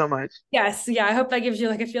 Thank you so much. Yes, yeah, I hope that gives you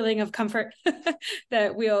like a feeling of comfort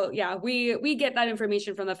that we get that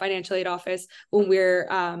information from the financial aid office when we're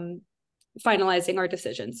finalizing our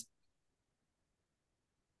decisions.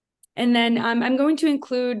 And then I'm going to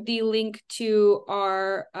include the link to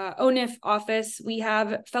our ONIF office. We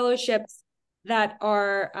have fellowships that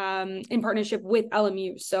are in partnership with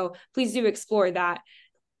LMU. So please do explore that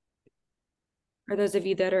for those of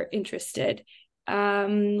you that are interested.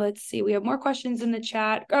 Let's see, we have more questions in the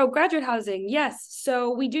chat. Oh, graduate housing. Yes.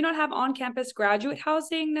 So we do not have on-campus graduate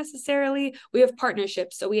housing necessarily. We have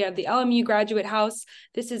partnerships. So we have the LMU graduate house.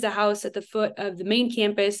 This is a house at the foot of the main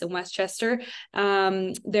campus in Westchester.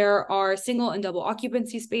 There are single and double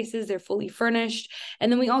occupancy spaces. They're fully furnished.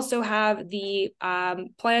 And then we also have the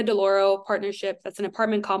Playa del Oro partnership. That's an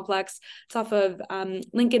apartment complex. It's off of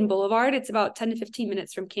Lincoln Boulevard. It's about 10 to 15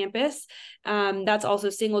 minutes from campus. That's also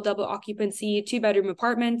single, double occupancy, 2-bedroom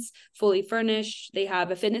apartments, fully furnished. They have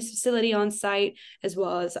a fitness facility on site, as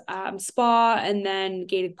well as spa and then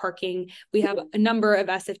gated parking. We have a number of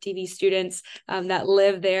SFTV students that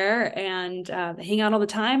live there and they hang out all the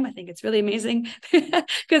time. I think it's really amazing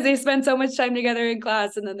because they spend so much time together in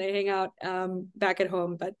class and then they hang out back at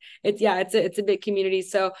home. But it's a big community.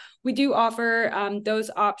 So we do offer those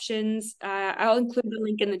options. I'll include the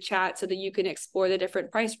link in the chat so that you can explore the different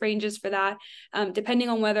price ranges for that. Depending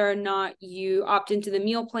on whether or not you opt into the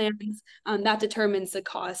meal plans, that determines the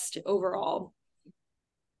cost overall.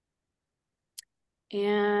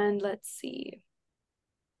 And let's see.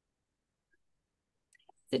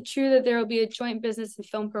 Is it true that there will be a joint business and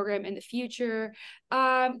film program in the future?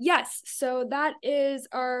 Yes. So that is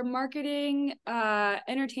our marketing,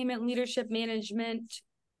 entertainment leadership management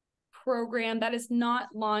program that is not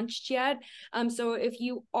launched yet. So if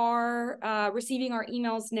you are receiving our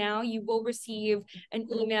emails now, you will receive an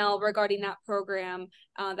email regarding that program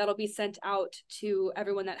that'll be sent out to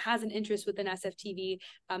everyone that has an interest within SFTV.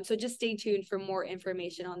 So just stay tuned for more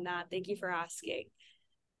information on that. Thank you for asking.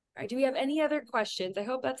 All right, do we have any other questions? I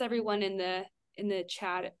hope that's everyone in the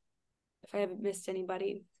chat, if I haven't missed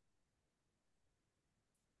anybody.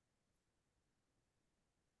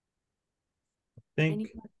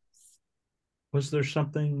 Was there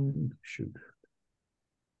something? Shoot.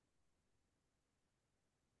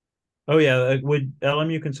 Oh yeah, would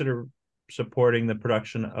LMU consider supporting the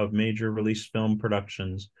production of major release film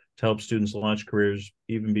productions to help students launch careers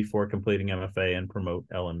even before completing MFA and promote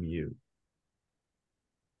LMU?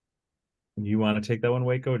 Do you want to take that one,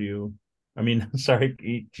 Waco? Do you? I mean,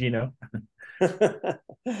 sorry, Gino.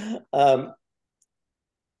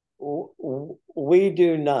 We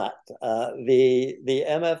do not. The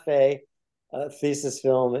MFA thesis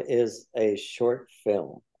film is a short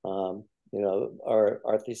film.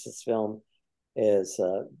 Our thesis film is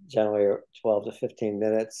generally 12 to 15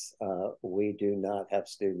 minutes. We do not have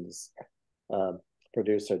students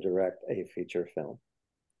produce or direct a feature film.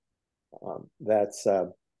 That's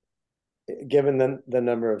given the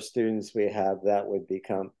number of students we have, that would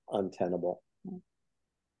become untenable.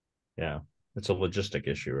 Yeah, it's a logistic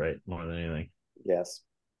issue, right? More than anything. Yes.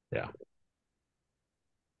 Yeah.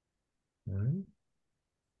 All right.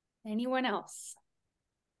 Anyone else?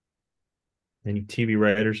 Any TV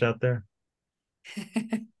writers out there?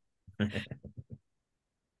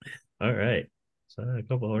 All right. So a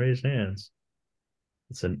couple of raised hands.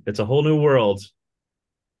 It's a whole new world.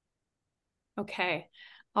 Okay.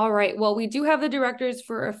 All right. Well, we do have the directors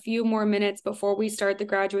for a few more minutes before we start the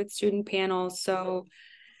graduate student panel. So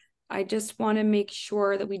I just want to make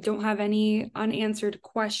sure that we don't have any unanswered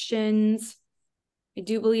questions. I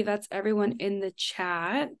do believe that's everyone in the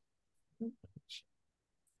chat.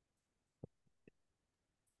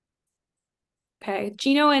 Okay,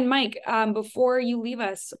 Gino and Mike, before you leave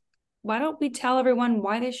us, why don't we tell everyone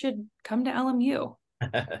why they should come to LMU?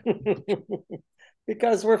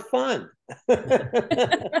 Because we're fun.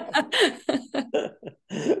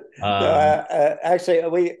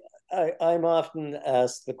 Actually, I'm often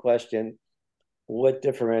asked the question, what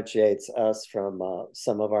differentiates us from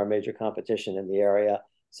some of our major competition in the area,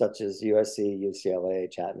 such as USC,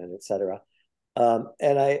 UCLA, Chapman, et cetera.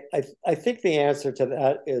 And I think the answer to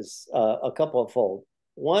that is a couple of fold.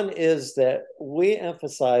 One is that we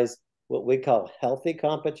emphasize what we call healthy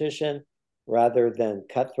competition rather than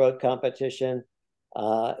cutthroat competition.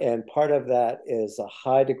 And part of that is a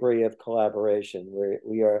high degree of collaboration.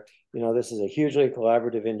 We are, this is a hugely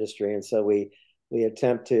collaborative industry. And so we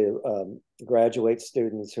attempt to graduate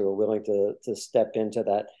students who are willing to step into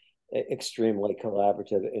that extremely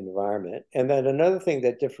collaborative environment. And then another thing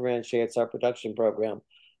that differentiates our production program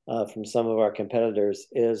from some of our competitors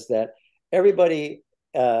is that everybody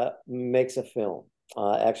makes a film.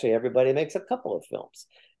 Actually, everybody makes a couple of films.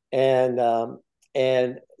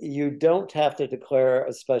 And you don't have to declare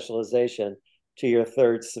a specialization to your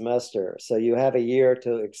third semester. So you have a year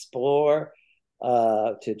to explore,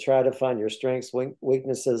 to try to find your strengths,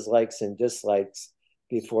 weaknesses, likes, and dislikes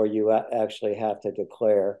before you actually have to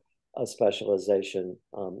declare a specialization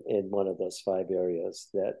in one of those 5 areas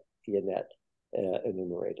that Yannette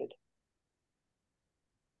enumerated.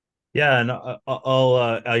 Yeah, and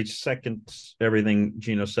I second everything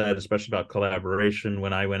Gino said, especially about collaboration.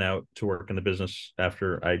 When I went out to work in the business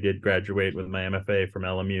after I did graduate with my MFA from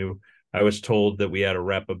LMU, I was told that we had a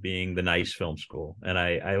rep of being the nice film school, and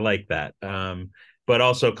I like that. But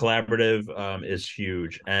also collaborative is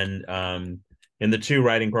huge, and in the 2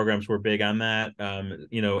 writing programs, we're big on that.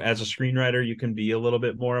 As a screenwriter, you can be a little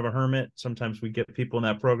bit more of a hermit. Sometimes we get people in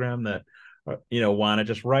that program that want to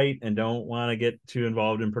just write and don't want to get too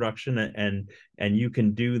involved in production, and you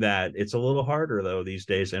can do that. It's a little harder though these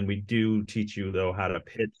days, and we do teach you though how to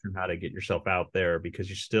pitch and how to get yourself out there, because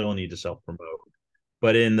you still need to self-promote.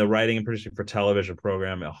 But in the writing and producing for television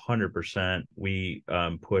program, 100%, we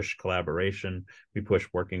push collaboration. We push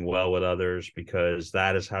working well with others, because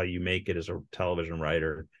that is how you make it as a television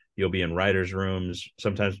writer. You'll be in writers' rooms,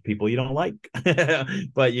 sometimes people you don't like,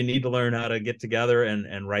 but you need to learn how to get together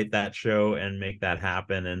and write that show and make that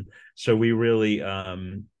happen. And so we really,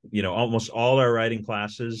 almost all our writing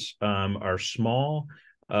classes are small.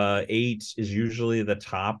 8 is usually the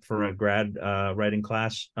top for a grad writing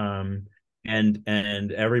class. And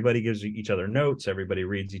everybody gives each other notes, everybody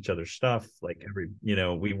reads each other's stuff, like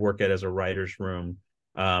we work it as a writer's room.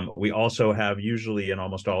 We also have, usually in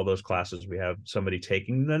almost all those classes, we have somebody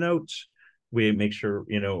taking the notes. We make sure,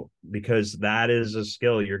 because that is a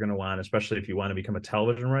skill you're going to want, especially if you want to become a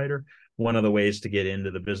television writer. One of the ways to get into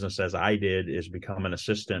the business, as I did, is become an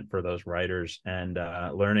assistant for those writers, and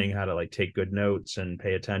learning how to take good notes and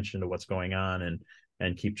pay attention to what's going on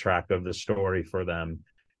and keep track of the story for them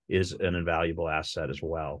is an invaluable asset as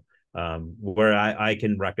well. Where I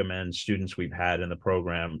can recommend students we've had in the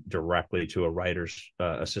program directly to a writer's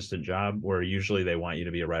assistant job, where usually they want you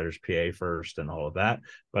to be a writer's PA first and all of that.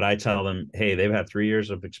 But I tell them, hey, they've had 3 years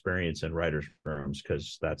of experience in writers' rooms,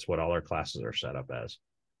 because that's what all our classes are set up as.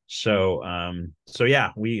 So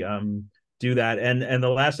yeah, we do that. And the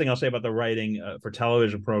last thing I'll say about the writing for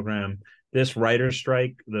television program, this writer's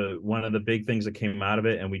strike, the one of the big things that came out of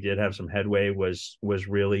it, and we did have some headway, was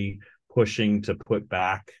really pushing to put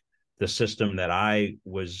back the system that I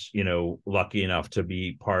was, lucky enough to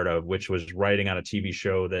be part of, which was writing on a TV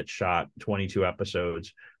show that shot 22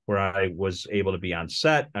 episodes, where I was able to be on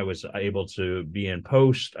set, I was able to be in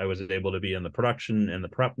post, I was able to be in the production and the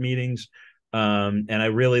prep meetings. And I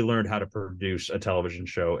really learned how to produce a television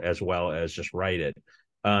show as well as just write it.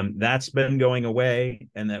 That's been going away,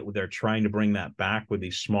 and that they're trying to bring that back with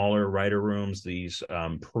these smaller writer rooms, these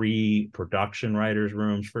pre-production writers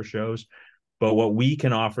rooms for shows. But what we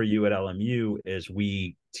can offer you at LMU is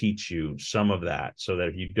we teach you some of that, so that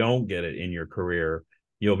if you don't get it in your career,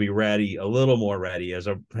 you'll be ready, a little more ready as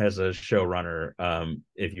a showrunner,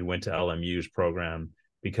 if you went to LMU's program,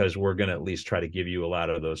 because we're going to at least try to give you a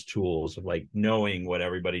lot of those tools of like knowing what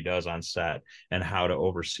everybody does on set and how to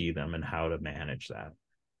oversee them and how to manage that.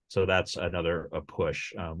 So that's another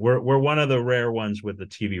push. We're one of the rare ones with the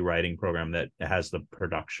TV writing program that has the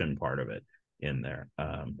production part of it in there,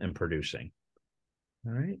 and producing.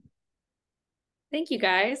 All right. Thank you,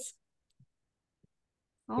 guys.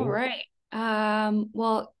 All Cool. right.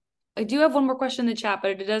 Well, I do have one more question in the chat,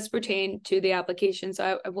 but it does pertain to the application,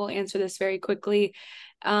 so I will answer this very quickly.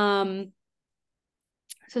 So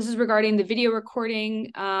this is regarding the video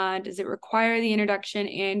recording. Does it require the introduction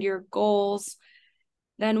and your goals?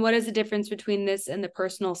 Then what is the difference between this and the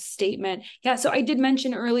personal statement? Yeah, so I did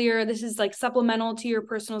mention earlier, this is like supplemental to your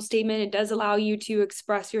personal statement. It does allow you to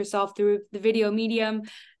express yourself through the video medium.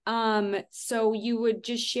 So you would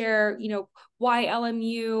just share, why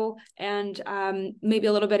LMU, and maybe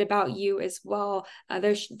a little bit about you as well.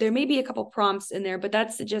 There may be a couple prompts in there, but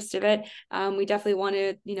that's the gist of it. We definitely want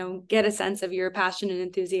to, get a sense of your passion and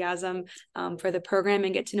enthusiasm for the program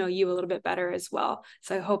and get to know you a little bit better as well.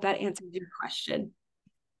 So I hope that answers your question.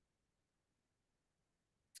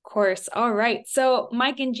 Course. All right. So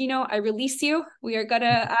Mike and Gino, I release you. We are going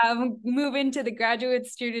to move into the graduate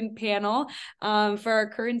student panel. For our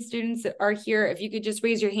current students that are here, if you could just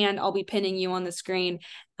raise your hand, I'll be pinning you on the screen.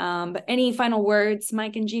 But any final words,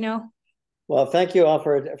 Mike and Gino? Well, thank you all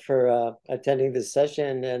for attending this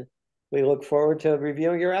session, and we look forward to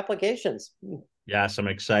reviewing your applications. Yes, I'm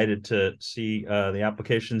excited to see the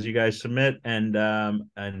applications you guys submit, and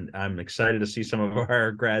I'm excited to see some of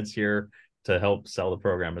our grads here to help sell the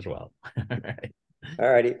program as well. All right. All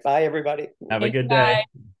righty. Bye, everybody. Have a good day.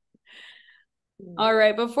 All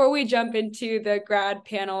right. Before we jump into the grad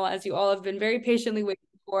panel, as you all have been very patiently waiting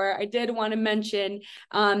for, I did want to mention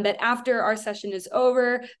that after our session is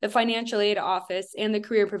over, the Financial Aid Office and the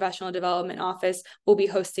Career Professional Development Office will be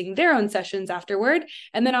hosting their own sessions afterward.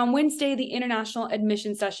 And then on Wednesday, the International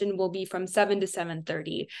Admission session will be from 7 to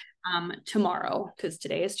 7:30 tomorrow, because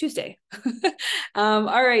today is Tuesday. All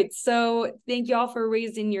right. So thank you all for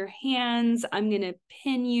raising your hands. I'm going to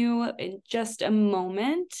pin you in just a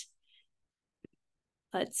moment.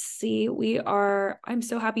 Let's see, I'm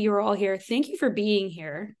so happy you're all here. Thank you for being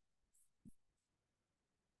here.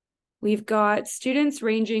 We've got students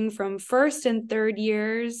ranging from first and third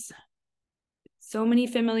years. So many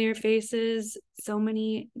familiar faces, so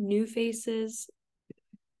many new faces.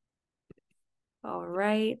 All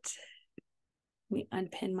right. Let me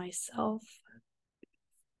unpin myself.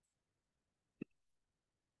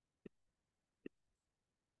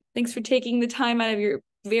 Thanks for taking the time out of your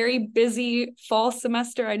very busy fall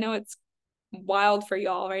semester. I know it's wild for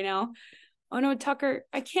y'all right now. Oh no, Tucker,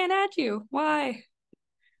 I can't add you. Why?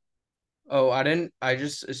 Oh, I didn't. I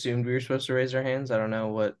just assumed we were supposed to raise our hands. I don't know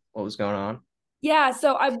what was going on. Yeah,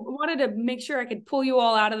 so I wanted to make sure I could pull you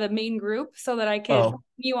all out of the main group so that I could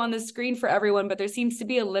you on the screen for everyone, but there seems to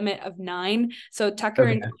be a limit of 9. So Tucker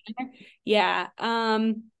and Connor, yeah.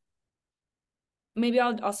 Maybe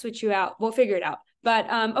I'll switch you out. We'll figure it out.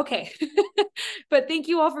 But okay. But thank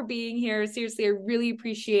you all for being here. Seriously, I really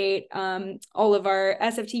appreciate all of our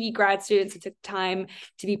SFTV grad students who took time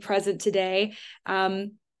to be present today. I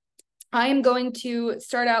am going to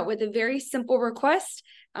start out with a very simple request.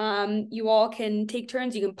 You all can take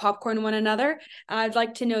turns. You can popcorn one another. I'd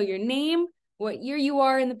like to know your name, what year you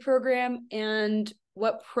are in the program, and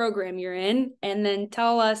what program you're in, and then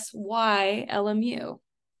tell us why LMU.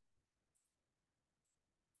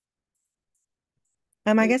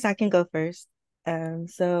 I guess I can go first.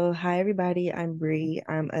 So hi everybody, I'm Bree.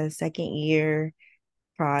 I'm a second year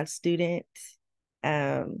prod student.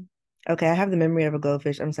 Okay, I have the memory of a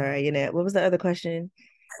goldfish. I'm sorry, Yannette. What was the other question?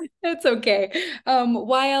 That's okay.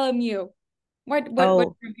 Why LMU? What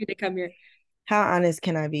drove you to come here? How honest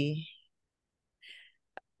can I be?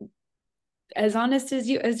 As honest as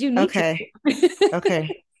you need to.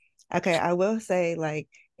 Okay. Okay, I will say, like,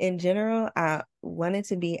 in general, I wanted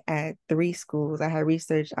to be at three schools. I had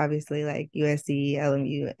researched, obviously, like USC,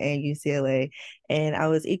 LMU, and UCLA, and I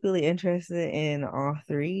was equally interested in all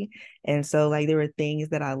three. And so, like, there were things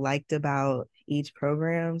that I liked about each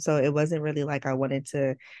program. So it wasn't really like I wanted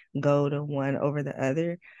to go to one over the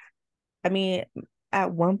other. I mean,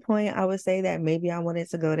 at one point, I would say that maybe I wanted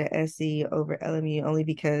to go to SC over LMU only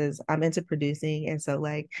because I'm into producing. And so,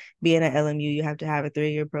 like, being at LMU, you have to have a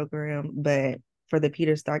 3-year program. But for the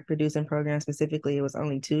Peter Stark producing program specifically, it was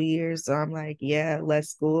only 2 years. So I'm like, yeah, less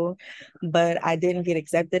school. But I didn't get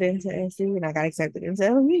accepted into SC and I got accepted into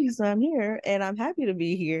LMU. So I'm here and I'm happy to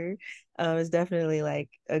be here. It's definitely like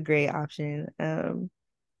a great option.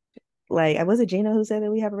 Like I was it Gina who said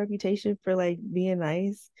that we have a reputation for like being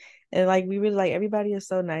nice, and like we really like everybody is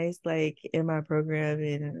so nice like in my program,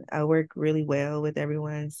 and I work really well with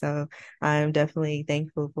everyone, so I'm definitely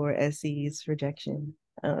thankful for SC's rejection,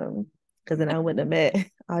 because then I wouldn't have met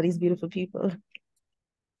all these beautiful people.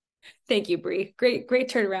 Thank you, Bree. Great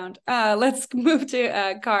turnaround. Let's move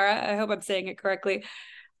to Kara. I hope I'm saying it correctly.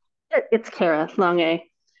 It's Kara, long A.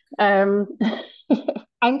 Um,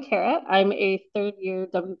 I'm Kara. I'm a third year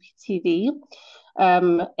WPTV.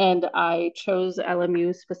 And I chose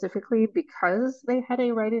LMU specifically because they had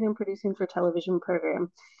a writing and producing for television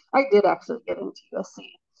program. I did actually get into USC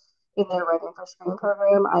in their writing for screen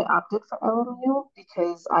program. I opted for LMU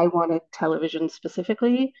because I wanted television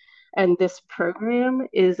specifically. And this program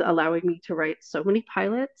is allowing me to write so many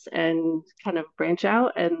pilots and kind of branch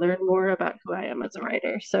out and learn more about who I am as a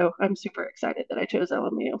writer. So I'm super excited that I chose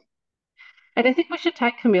LMU. And I think we should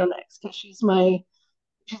tag Camille next because she's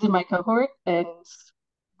in my cohort and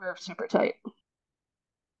we're super tight.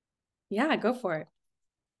 Yeah, go for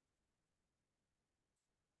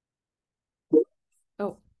it.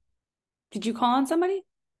 Oh, did you call on somebody?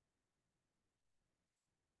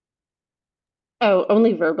 Oh,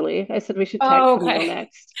 only verbally. I said we should tag Camille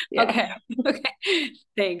next. Yeah. Okay. Okay.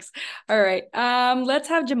 Thanks. All right. Let's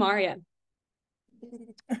have Jamaria.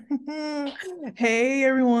 Hey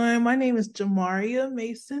everyone, my name is Jamaria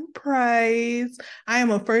Mason Price. I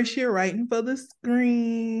am a first year writing for the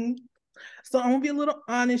screen. So I'm gonna be a little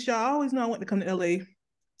honest, y'all. I always know I want to come to LA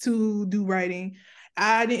to do writing.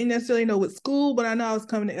 I didn't necessarily know what school, but I know I was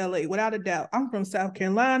coming to LA without a doubt. I'm from South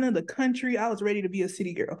Carolina, the country. I was ready to be a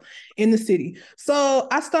city girl in the city. So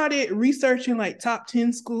I started researching like top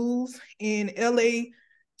 10 schools, and LA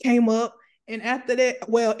came up. And after that,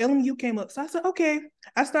 well, LMU came up. So I said, okay.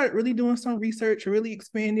 I started really doing some research, really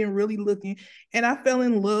expanding, really looking, and I fell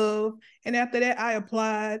in love. And after that, I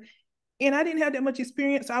applied, and I didn't have that much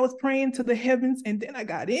experience. So I was praying to the heavens, and then I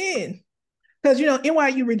got in. Because,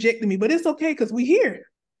 NYU rejected me, but it's okay because we here.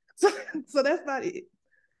 So that's about it.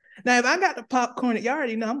 Now, if I got the popcorn, y'all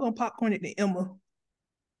already know I'm going to popcorn it to Emma.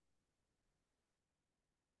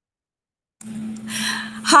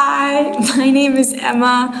 Hi, my name is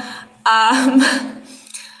Emma. I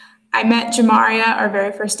met Jamaria our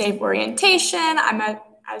very first day of orientation. I met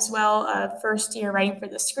as well a first year writing for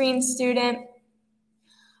the screen student.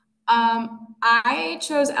 I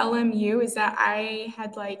chose LMU is that I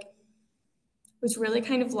had was really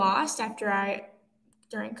kind of lost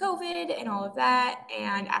during COVID and all of that.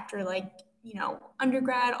 And after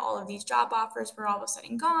undergrad, all of these job offers were all of a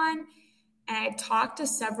sudden gone. And I talked to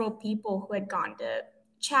several people who had gone to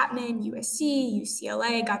Chapman, USC,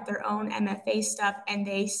 UCLA, got their own MFA stuff. And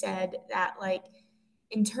they said that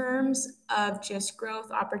in terms of just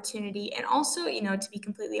growth opportunity and also, to be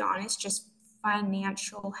completely honest, just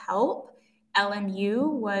financial help,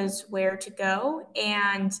 LMU was where to go.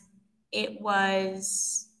 And it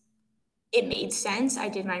made sense. I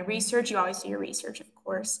did my research. You always do your research, of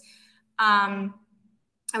course. I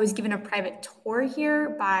was given a private tour here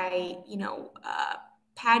by,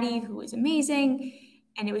 Patty, who was amazing.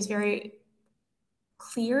 And it was very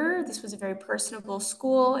clear. This was a very personable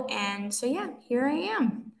school. And so, yeah, here I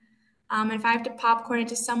am. And if I have to popcorn it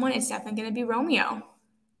to someone, it's definitely going to be Romeo.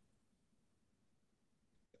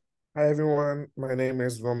 Hi everyone, my name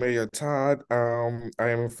is Romeo Todd. I am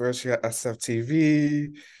a first year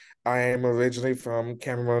SFTV. I am originally from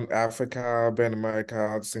Cameroon, Africa, been in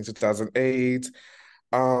America since 2008.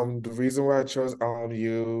 The reason why I chose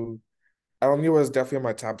LMU was definitely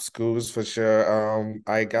my top schools for sure.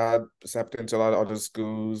 I got accepted into a lot of other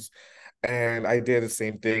schools, and I did the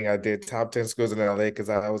same thing. I did top 10 schools in LA because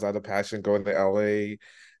I was out of passion going to LA,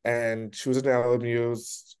 and choosing LMU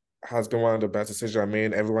has been one of the best decisions I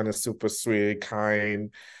made. Everyone is super sweet,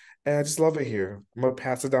 kind, and I just love it here. I'm gonna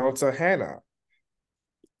pass it down to Hannah.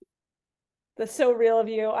 That's so real of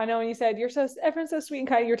you. I know when you said everyone's so sweet and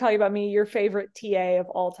kind, you're talking about me, your favorite TA of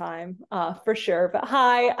all time, for sure. But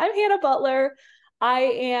hi, I'm Hannah Butler. I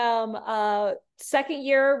am a second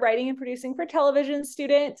year writing and producing for television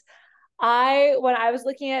student. When I was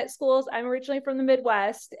looking at schools, I'm originally from the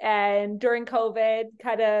Midwest, and during COVID,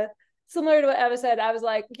 kind of similar to what Eva said, I was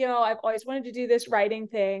like, I've always wanted to do this writing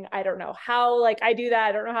thing. I don't know how, I do that.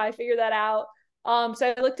 I don't know how I figure that out.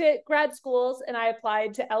 So I looked at grad schools and I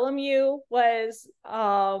applied to LMU was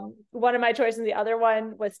one of my choices, and the other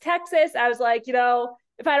one was Texas. I was like, if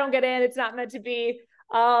I don't get in, it's not meant to be.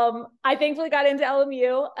 I thankfully got into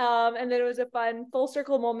LMU, and then it was a fun full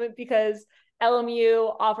circle moment because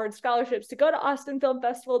LMU offered scholarships to go to Austin Film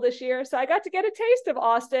Festival this year. So I got to get a taste of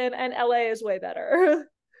Austin, and LA is way better.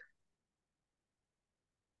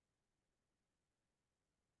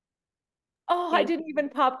 Oh, I didn't even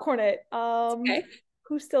popcorn it. Okay.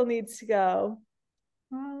 Who still needs to go?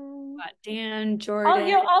 Dan, Jordan.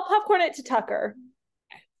 I'll popcorn it to Tucker.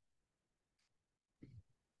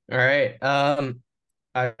 All right.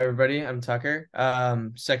 Hi everybody, I'm Tucker.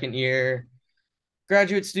 Second year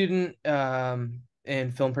graduate student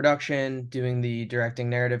in film production, doing the directing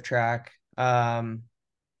narrative track.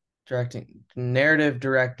 Directing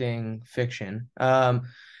fiction.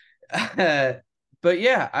 But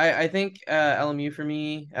yeah, I think LMU for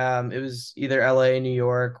me, it was either LA, New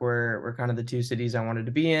York, were kind of the two cities I wanted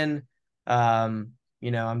to be in. I'm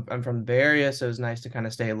from the Bay Area, so it was nice to kind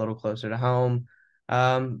of stay a little closer to home.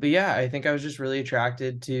 But yeah, I think I was just really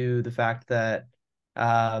attracted to the fact that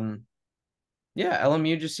LMU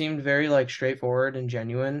just seemed very straightforward and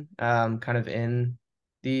genuine, kind of in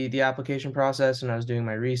the application process, and I was doing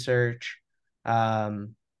my research.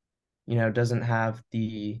 Doesn't have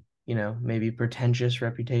the maybe pretentious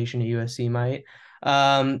reputation a USC might.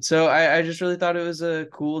 So I just really thought it was a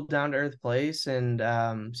cool, down to earth place, and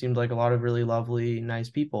seemed like a lot of really lovely, nice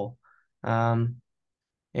people, and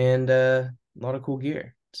a lot of cool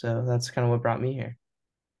gear. So that's kind of what brought me here.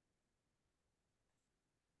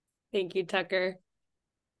 Thank you, Tucker.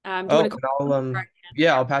 I'll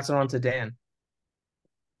pass it on to Dan.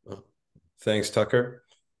 Thanks, Tucker.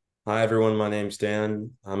 Hi, everyone. My name's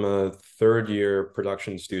Dan. I'm a third year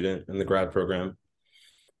production student in the grad program.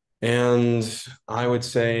 And I would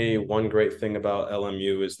say one great thing about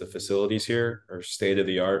LMU is the facilities here are state of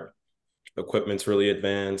the art. Equipment's really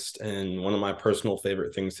advanced. And one of my personal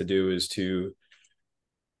favorite things to do is to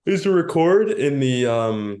record in the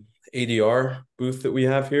ADR booth that we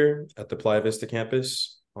have here at the Playa Vista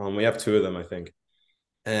campus. We have two of them, I think.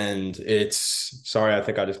 And sorry, I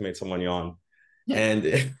think I just made someone yawn.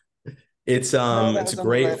 And it's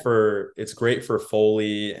great for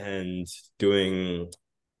Foley and doing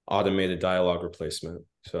automated dialogue replacement.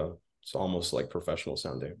 So it's almost like professional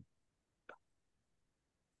sounding.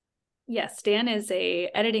 Yes, Dan is a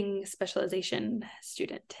editing specialization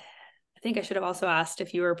student. I think I should have also asked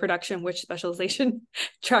if you were production, which specialization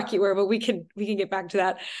track you were, but we can get back to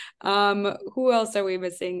that. Who else are we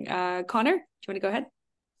missing? Connor, do you want to go ahead?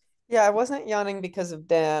 Yeah, I wasn't yawning because of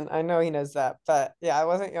Dan. I know he knows that, but yeah, I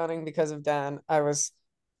wasn't yawning because of Dan.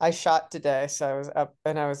 I shot today, so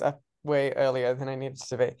I was up way earlier than I needed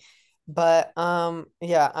to be. But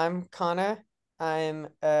yeah, I'm Connor. I'm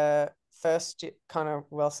Connor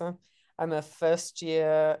Wilson. I'm a first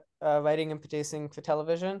year writing and producing for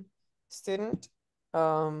television student.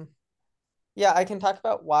 Yeah, I can talk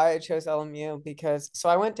about why I chose LMU because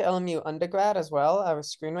I went to LMU undergrad as well. I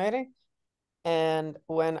was screenwriting. And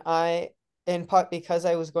in part because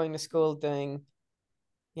I was going to school during,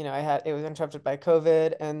 it was interrupted by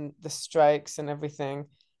COVID and the strikes and everything.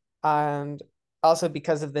 And also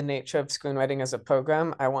because of the nature of screenwriting as a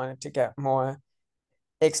program, I wanted to get more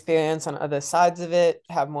experience on other sides of it,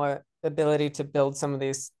 have more ability to build some of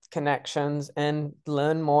these connections and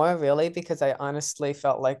learn more, really, because I honestly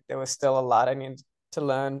felt like there was still a lot I needed to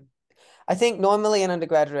learn. I think normally an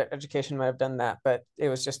undergraduate education might have done that, but it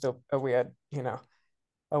was just a weird,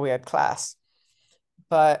 a weird class.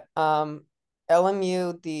 But LMU,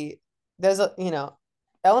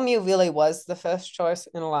 LMU really was the first choice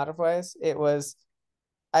in a lot of ways.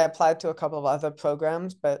 I applied to a couple of other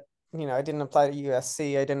programs, but I didn't apply to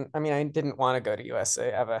USC. I didn't want to go to USC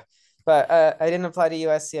ever, but I didn't apply to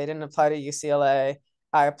USC. I didn't apply to UCLA.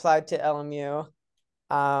 I applied to LMU.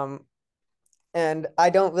 And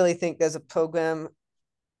I don't really think there's a program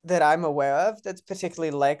that I'm aware of that's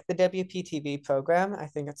particularly like the WPTV program. I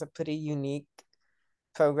think it's a pretty unique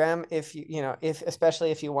program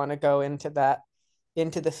especially if you want to go into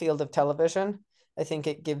the field of television. I think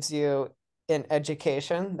it gives you an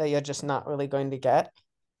education that you're just not really going to get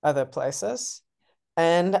other places.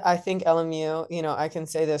 And I think LMU, I can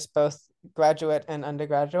say this both graduate and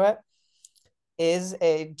undergraduate is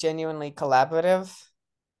a genuinely collaborative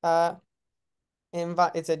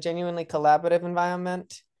it's a genuinely collaborative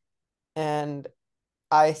environment, and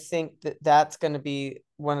I think that that's going to be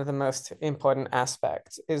one of the most important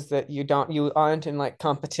aspects, is that you aren't in like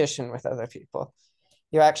competition with other people.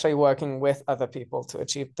 You're actually working with other people to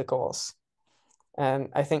achieve the goals. And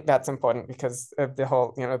I think that's important because of the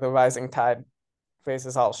whole, the rising tide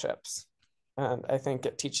raises all ships. And I think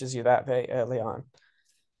it teaches you that very early on.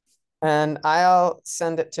 And I'll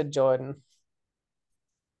send it to Jordan.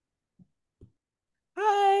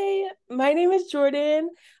 Hi, my name is Jordan.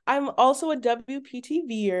 I'm also a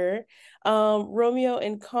WPTVer. Romeo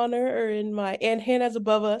and Connor are in my, and Hannah's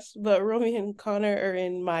above us, but Romeo and Connor are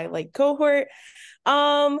in my like cohort.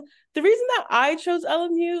 The reason that I chose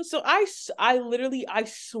LMU, so I literally I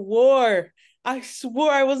swore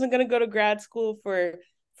I wasn't gonna go to grad school for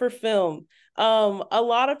film. A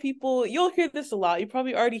lot of people, you'll hear this a lot. You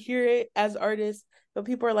probably already hear it as artists, but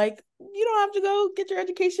people are like, you don't have to go get your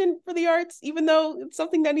education for the arts, even though it's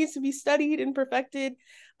something that needs to be studied and perfected.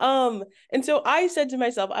 And so I said to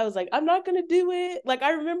myself, I was like, I'm not gonna do it. Like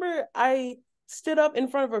I remember I stood up in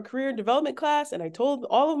front of a career development class and I told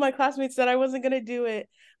all of my classmates that I wasn't gonna do it.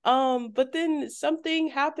 But then something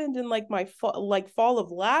happened in like my fall of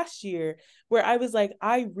last year where I was like,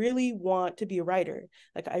 I really want to be a writer.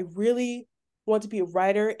 Like I really want to be a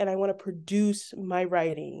writer and I want to produce my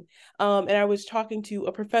writing. And I was talking to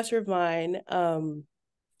a professor of mine,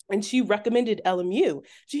 and she recommended LMU.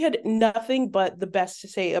 She had nothing but the best to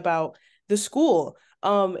say about the school.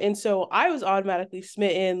 And so I was automatically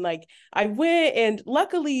smitten. Like I went, and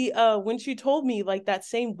luckily, when she told me like that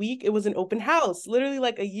same week, it was an open house, literally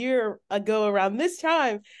like a year ago around this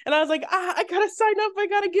time. And I was like, I gotta sign up, I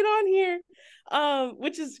gotta get on here.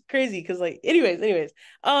 Which is crazy because like, anyways.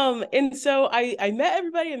 And so I met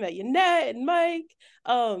everybody, I met Yannette and Mike.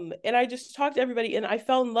 And I just talked to everybody and I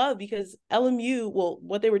fell in love because LMU, well,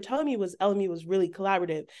 what they were telling me was LMU was really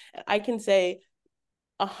collaborative. I can say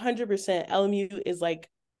 100% LMU is like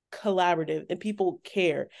collaborative and people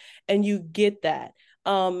care and you get that.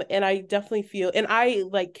 And I definitely feel, and I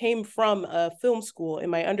like came from a film school in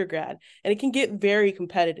my undergrad and it can get very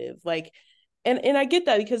competitive. Like, and I get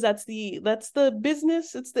that because that's the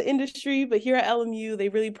business, it's the industry, but here at LMU they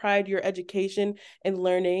really pride your education and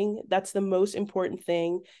learning. That's the most important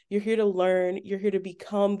thing. You're here to learn, you're here to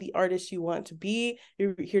become the artist you want to be,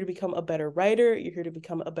 you're here to become a better writer, you're here to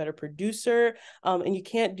become a better producer, and you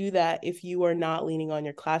can't do that if you are not leaning on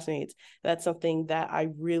your classmates. That's something that I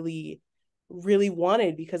really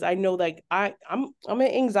wanted because I know like I'm an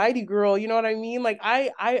anxiety girl, you know what I mean? Like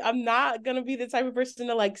I'm not gonna be the type of person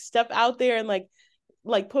to like step out there and like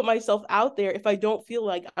put myself out there if I don't feel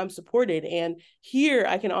like I'm supported. And here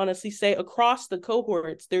I can honestly say across the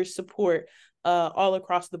cohorts there's support all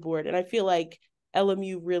across the board. And I feel like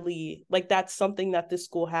LMU really, like, that's something that this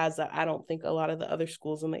school has that I don't think a lot of the other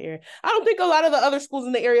schools in the area, I don't think a lot of the other schools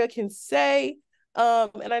in the area can say.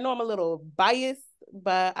 And I know I'm a little biased,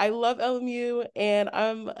 but I love LMU and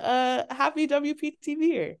I'm a happy WPTV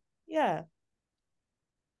here. Yeah.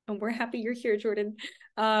 And we're happy you're here, Jordan.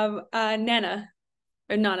 Nana,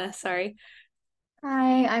 sorry.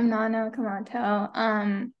 Hi, I'm Nana Kamato.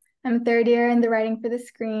 I'm a third year in the writing for the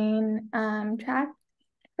screen track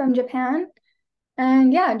from Japan.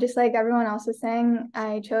 And yeah, just like everyone else was saying,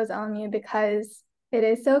 I chose LMU because it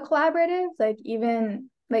is so collaborative. Like even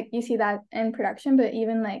like you see that in production, but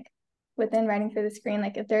even like within writing for the screen,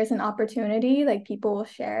 like if there's an opportunity, like people will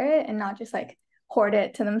share it and not just like hoard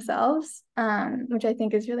it to themselves, which I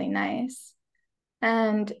think is really nice.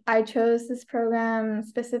 And I chose this program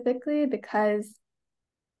specifically because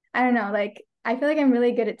I don't know, like I feel like I'm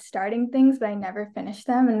really good at starting things, but I never finish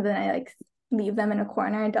them. And then I like leave them in a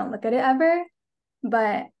corner and don't look at it ever.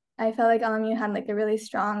 But I felt like LMU had like a really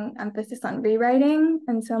strong emphasis on rewriting,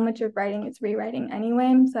 and so much of writing is rewriting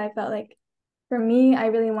anyway. So I felt like for me, I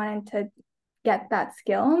really wanted to get that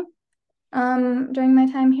skill during my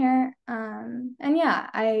time here. And yeah,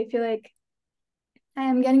 I feel like I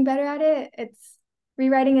am getting better at it. It's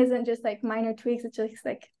rewriting isn't just like minor tweaks, it's just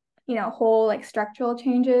like, whole like structural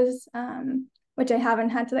changes, which I haven't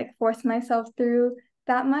had to like force myself through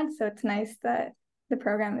that much. So it's nice that the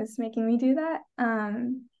program is making me do that.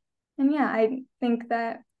 And yeah, I think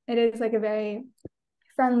that it is like a very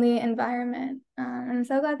friendly environment. And I'm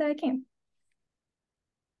so glad that I came.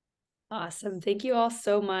 Awesome. Thank you all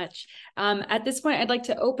so much. At this point, I'd like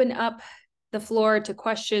to open up the floor to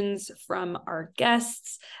questions from our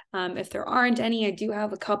guests. If there aren't any, I do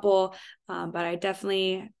have a couple, but I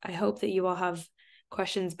hope that you all have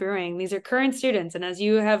questions brewing. These are current students, and as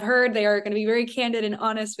you have heard, they are going to be very candid and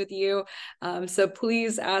honest with you. So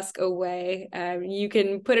please ask away. You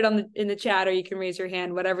can put it in the chat, or you can raise your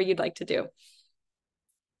hand, whatever you'd like to do.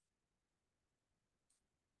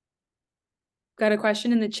 Got a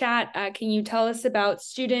question in the chat. Can you tell us about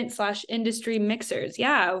student/industry mixers?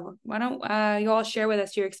 Yeah, why don't you all share with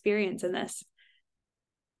us your experience in this?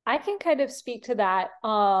 I can kind of speak to that.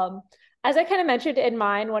 As I kind of mentioned in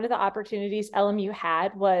mine, one of the opportunities LMU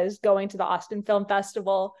had was going to the Austin Film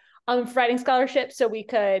Festival for writing scholarships, so we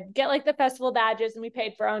could get like the festival badges, and we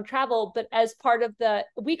paid for our own travel. But as part of the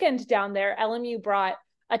weekend down there, LMU brought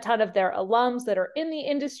a ton of their alums that are in the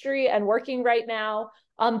industry and working right now.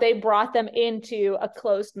 They brought them into a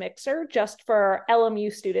closed mixer just for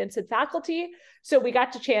LMU students and faculty. So we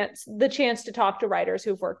got the chance to talk to writers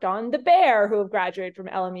who've worked on The Bear, who have graduated from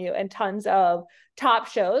LMU, and tons of top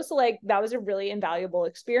shows. Like, that was a really invaluable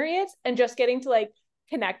experience, and just getting to like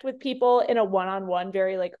connect with people in a one-on-one,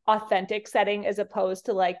 very like authentic setting, as opposed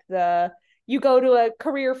to like you go to a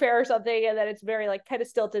career fair or something and then it's very like kind of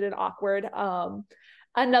stilted and awkward.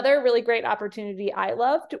 Another really great opportunity I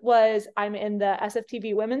loved was I'm in the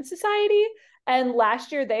SFTV Women's Society, and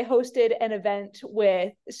last year they hosted an event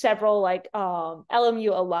with several like LMU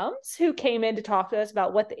alums who came in to talk to us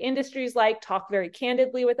about what the industry is like, talk very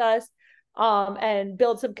candidly with us, and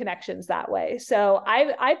build some connections that way. So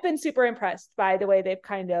I've been super impressed by the way they've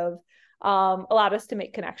kind of allowed us to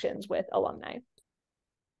make connections with alumni.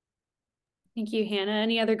 Thank you, Hannah.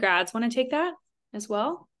 Any other grads want to take that as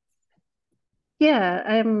well? Yeah,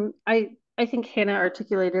 I think Hannah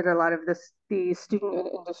articulated a lot of the student and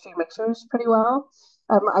industry mixers pretty well.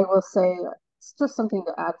 I will say it's just something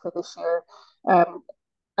to add for this year.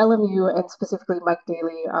 LMU and specifically Mike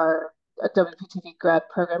Daly, our WPTV grad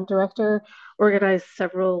program director, organized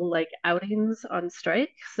several like outings on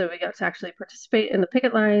strike. So we got to actually participate in the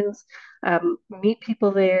picket lines, meet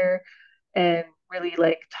people there, and really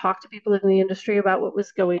like talk to people in the industry about what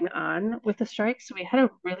was going on with the strike. So we had a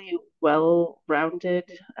really well-rounded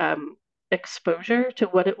exposure to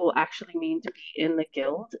what it will actually mean to be in the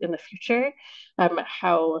guild in the future,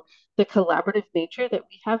 how the collaborative nature that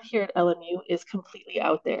we have here at LMU is completely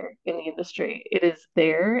out there in the industry. It is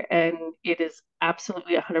there, and it is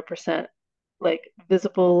absolutely 100% like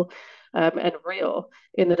visible and real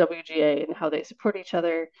in the WGA and how they support each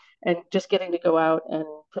other, and just getting to go out and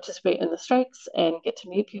participate in the strikes and get to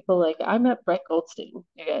meet people. Like, I met Brett Goldstein,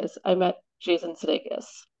 you guys. I met Jason Sudeikis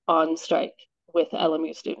on strike with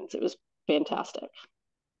LMU students. It was fantastic.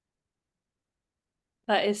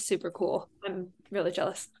 That is super cool. I'm really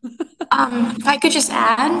jealous. If I could just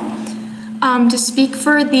add, to speak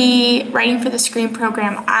for the Writing for the Screen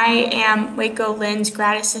program, I am Waco Lynn's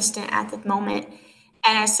grad assistant at the moment.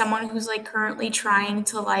 And as someone who's like currently trying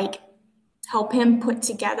to like help him put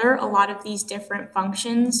together a lot of these different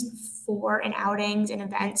functions for and outings and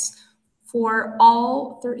events for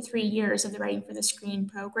all 3 years of the Writing for the Screen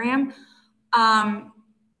program,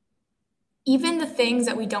 even the things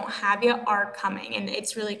that we don't have yet are coming. And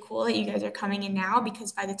it's really cool that you guys are coming in now,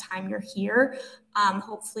 because by the time you're here,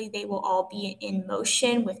 hopefully they will all be in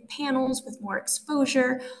motion with panels, with more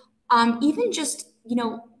exposure, even just,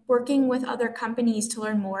 working with other companies to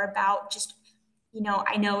learn more about just,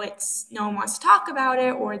 I know no one wants to talk about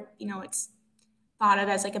it, or, it's thought of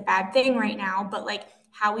as like a bad thing right now, but like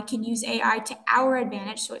how we can use AI to our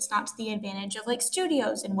advantage, so it's not to the advantage of like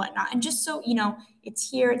studios and whatnot. And just so, it's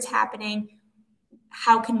here, it's happening.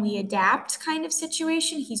 How can we adapt kind of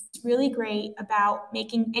situation? He's really great about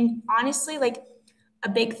making, and honestly, like a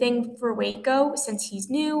big thing for Waco, since he's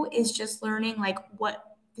new, is just learning like what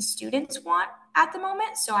the students want at the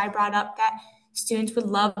moment. So I brought up that students would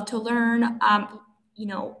love to learn,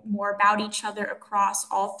 more about each other across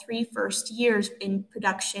all 3 first years in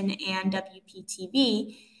production and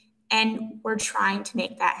WPTV. And we're trying to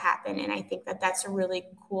make that happen. And I think that that's a really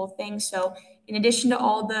cool thing. So in addition to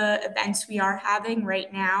all the events we are having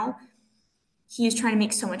right now, he is trying to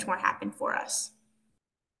make so much more happen for us.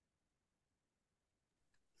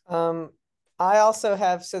 I also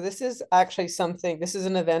have, so this is actually this is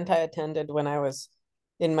an event I attended when I was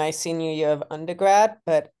in my senior year of undergrad,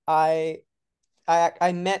 but I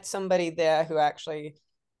met somebody there who actually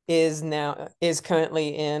is currently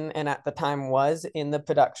in, and at the time was in, the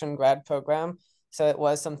production grad program. So it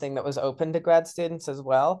was something that was open to grad students as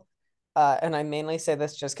well. And I mainly say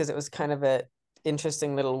this just because it was kind of a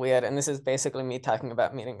interesting little weird, and this is basically me talking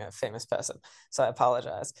about meeting a famous person, so I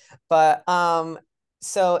apologize. But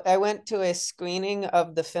so I went to a screening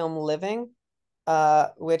of the film Living,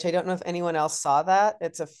 which I don't know if anyone else saw that.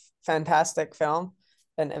 It's a fantastic film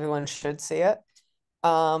and everyone should see it.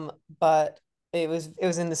 But it was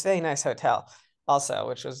in this very nice hotel also,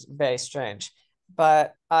 which was very strange.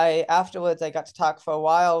 But afterwards I got to talk for a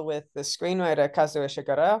while with the screenwriter Kazuo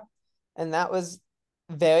Ishiguro, and that was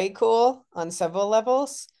very cool on several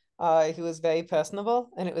levels. He was very personable,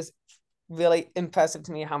 and it was really impressive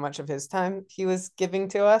to me how much of his time he was giving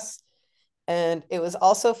to us. And it was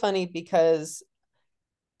also funny because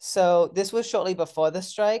this was shortly before the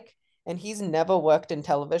strike, and he's never worked in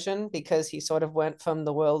television because he sort of went from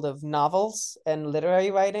the world of novels and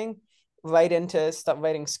literary writing right into start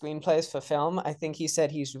writing screenplays for film. I think he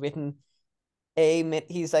said he's written a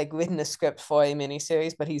script for a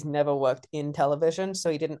miniseries, but he's never worked in television, so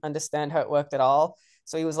he didn't understand how it worked at all.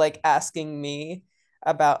 So he was like asking me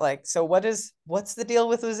about like, so what's the deal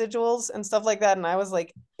with residuals and stuff like that, and I was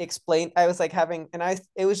like having, and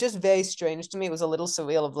it was just very strange to me. It was a little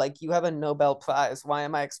surreal of like, you have a Nobel Prize, why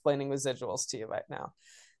am I explaining residuals to you right now?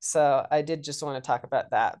 So I did just want to talk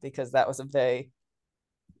about that because that was a very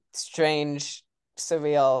strange,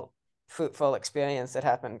 surreal, fruitful experience that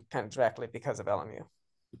happened kind of directly because of LMU.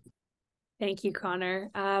 Thank you, Connor.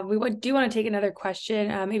 Do want to take another question.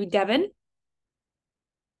 Maybe Devin?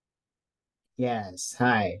 Yes.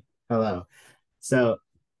 Hi. Hello. So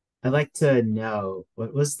I'd like to know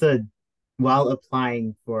while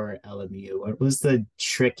applying for LMU, what was the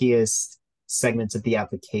trickiest segments of the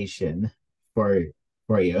application for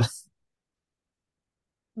you?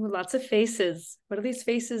 Ooh, lots of faces. What do these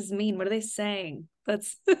faces mean? What are they saying?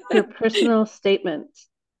 That's Your personal statement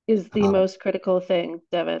is the most critical thing,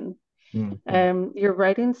 Devin. Your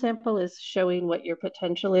writing sample is showing what your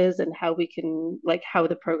potential is and how how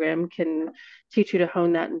the program can teach you to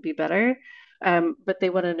hone that and be better. But they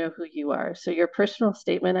want to know who you are. So your personal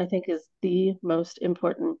statement, I think, is the most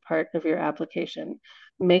important part of your application.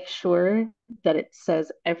 Make sure that it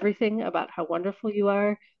says everything about how wonderful you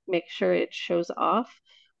are. Make sure it shows off,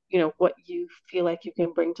 what you feel like you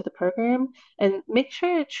can bring to the program, and make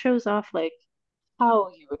sure it shows off like how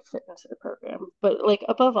you would fit into the program. But like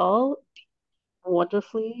above all,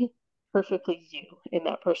 wonderfully, perfectly you in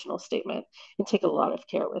that personal statement, and take a lot of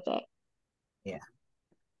care with it. Yeah.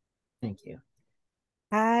 Thank you.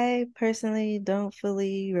 I personally don't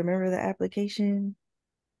fully remember the application.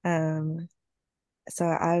 So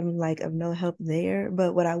I'm like of no help there.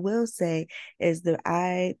 But what I will say is that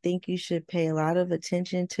I think you should pay a lot of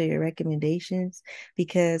attention to your recommendations,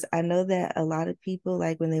 because I know that a lot of people,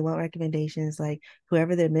 like when they want recommendations, like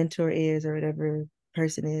whoever their mentor is or whatever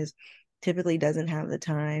person is, typically doesn't have the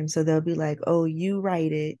time. So they'll be like, oh, you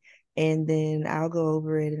write it, and then I'll go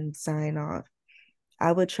over it and sign off.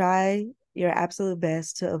 I would try your absolute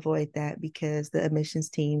best to avoid that, because the admissions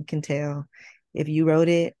team can tell if you wrote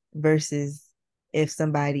it versus if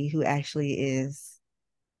somebody who actually is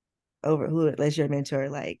who is your mentor,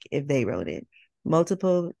 like if they wrote it.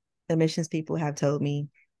 Multiple admissions people have told me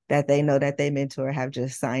that they know that their mentor have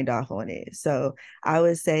just signed off on it. So I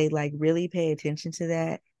would say like really pay attention to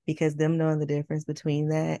that, because them knowing the difference between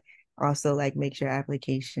that also like makes your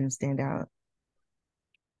application stand out.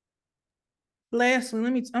 Lastly,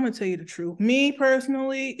 I'm gonna tell you the truth. Me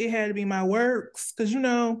personally, it had to be my works, because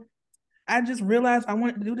I just realized I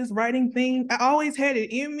wanted to do this writing thing. I always had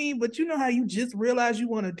it in me, but you know how you just realize you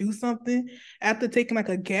want to do something after taking like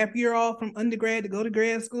a gap year off from undergrad to go to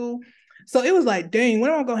grad school. So it was like, dang,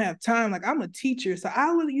 when am I gonna have time? Like, I'm a teacher, so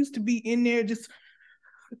I was used to be in there just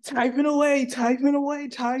typing away, typing away,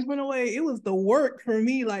 typing away. It was the work for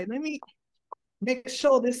me. Like, let me make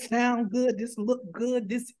sure this sound good, this look good,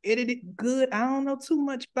 this edited good. I don't know too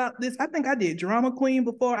much about this. I think I did drama queen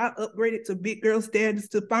before I upgraded to big girl status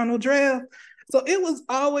to final draft. So it was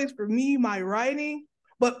always for me my writing.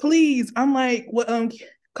 But please, I'm like what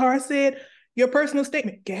Carr said, your personal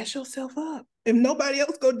statement, gas yourself up. If nobody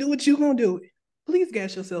else go do it, you gonna do it. Please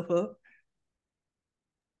gas yourself up.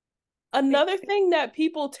 Another thing that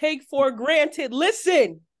people take for granted.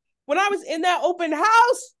 Listen, when I was in that open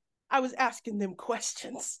house, I was asking them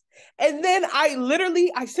questions. And then I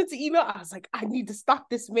sent an email. I was like, I need to stop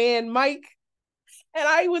this man, Mike. And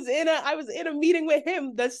I was in a meeting with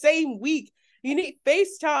him the same week. You need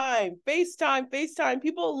FaceTime, FaceTime, FaceTime.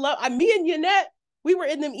 People love me and Yannette, we were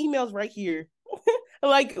in them emails right here.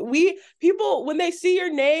 Like people, when they see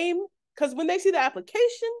your name, because when they see the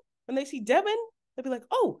application, when they see Devin, they'll be like,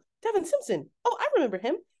 oh, Devin Simpson. Oh, I remember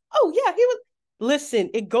him. Oh, yeah, he was. Listen,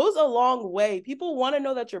 it goes a long way. People want to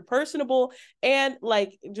know that you're personable, and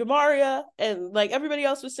like Jamaria and like everybody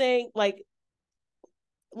else was saying, like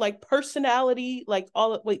personality, like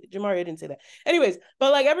all. Wait, Jamaria didn't say that. Anyways,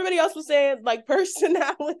 but like everybody else was saying, like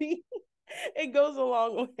personality, it goes a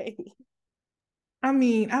long way. I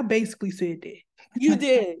mean, I basically said that. You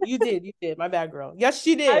did. My bad, girl. Yes,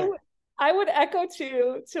 she did. I would echo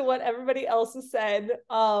to what everybody else has said.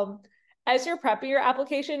 As you're prepping your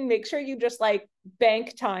application, make sure you just like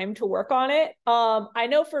bank time to work on it. I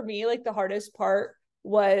know for me, like the hardest part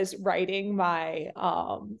was writing my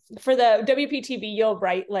for the WPTV, you'll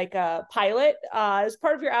write like a pilot as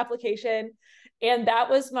part of your application. And that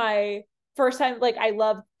was my first time. Like I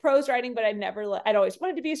loved prose writing, but I'd always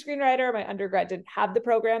wanted to be a screenwriter. My undergrad didn't have the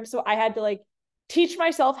program. So I had to like teach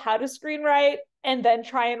myself how to screenwrite and then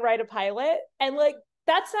try and write a pilot. And like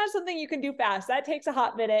that's not something you can do fast. That takes a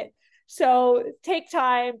hot minute. So take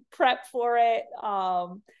time, prep for it.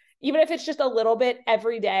 Even if it's just a little bit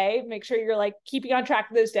every day, make sure you're like keeping on track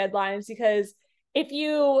of those deadlines, because if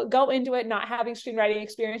you go into it not having screenwriting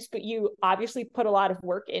experience, but you obviously put a lot of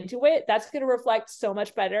work into it, that's going to reflect so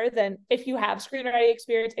much better than if you have screenwriting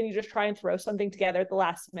experience and you just try and throw something together at the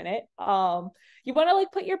last minute. You want to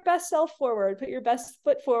like put your best self forward, put your best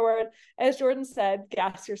foot forward. As Jordan said,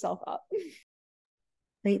 gas yourself up.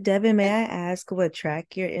 Wait, Devin, may I ask what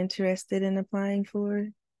track you're interested in applying for?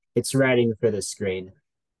 It's writing for the screen.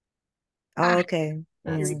 Oh, okay.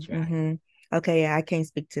 That's the track. Mm-hmm. Okay, yeah, I can't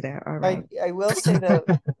speak to that. All right. I will say though,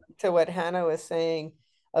 to what Hannah was saying,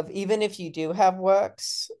 of even if you do have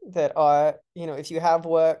works that are, if you have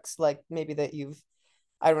works like maybe that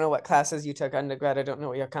I don't know what classes you took undergrad. I don't know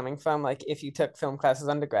where you're coming from. Like if you took film classes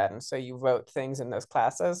undergrad and so you wrote things in those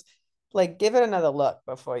classes, like give it another look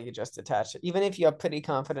before you just attach it. Even if you're pretty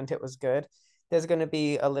confident it was good, there's going to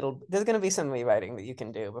be some rewriting that you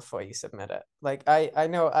can do before you submit it. Like I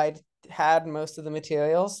know I had most of the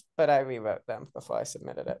materials, but I rewrote them before I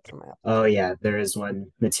submitted it for my application. Oh yeah, there is one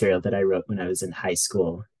material that I wrote when I was in high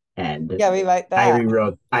school, and Yeah, rewrite that. I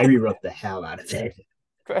rewrote the hell out of it.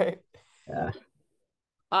 Great. Yeah.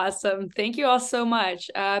 Awesome. Thank you all so much.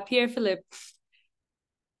 Pierre Philippe.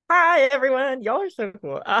 Hi everyone, y'all are so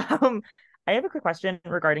cool. I have a quick question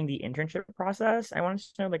regarding the internship process. I wanted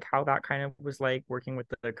to know like how that kind of was like working with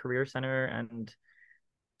the career center, and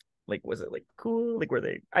like was it like cool? Like were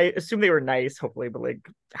they, I assume they were nice, hopefully, but like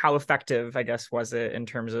how effective, I guess, was it in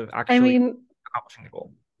terms of I actually mean, accomplishing the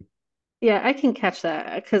goal? yeah, I can catch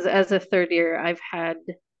that because as a third year,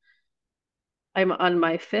 I'm on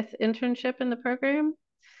my fifth internship in the program.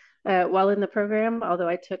 While in the program,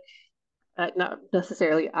 although not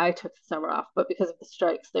necessarily I took the summer off, but because of the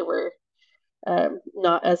strikes, there were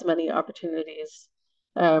not as many opportunities.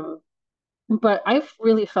 Um, but I've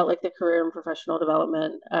really felt like the career and professional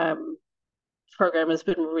development program has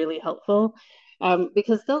been really helpful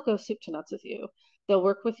because they'll go soup to nuts with you. They'll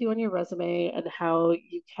work with you on your resume and how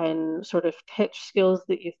you can sort of pitch skills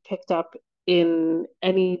that you've picked up in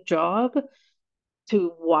any job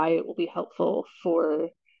to why it will be helpful for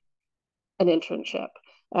an internship.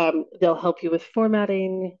 They'll help you with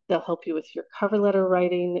formatting, they'll help you with your cover letter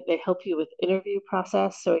writing, they help you with interview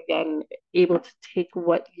process. So again, able to take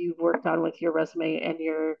what you've worked on with your resume and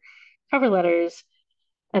your cover letters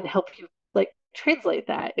and help you like translate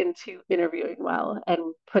that into interviewing well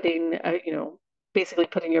and basically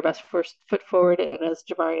putting your best first foot forward. And as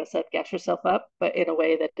Jamaria said, gas yourself up, but in a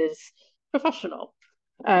way that is professional.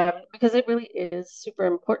 Because it really is super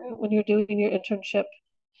important when you're doing your internship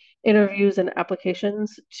interviews and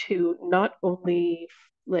applications to not only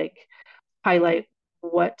like highlight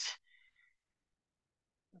what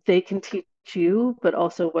they can teach you, but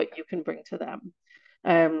also what you can bring to them.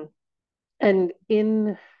 Um, and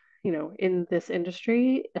in this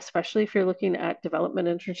industry, especially if you're looking at development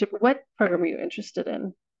internship, what program are you interested in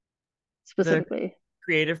The specifically?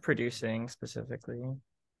 creative producing specifically.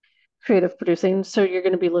 Creative producing. So you're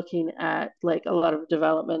going to be looking at like a lot of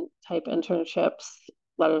development type internships,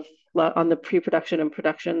 lot on the pre-production and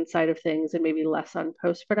production side of things, and maybe less on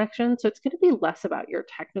post-production. So it's going to be less about your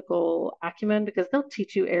technical acumen because they'll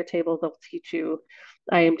teach you Airtable, they'll teach you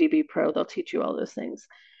IMDb Pro, they'll teach you all those things,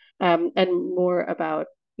 and more about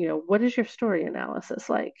what is your story analysis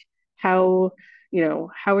like? How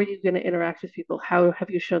are you going to interact with people? How have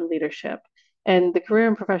you shown leadership? And the career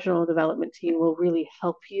and professional development team will really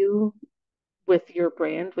help you with your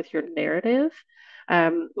brand, with your narrative,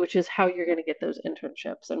 which is how you're going to get those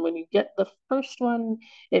internships. And when you get the first one,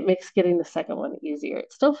 it makes getting the second one easier.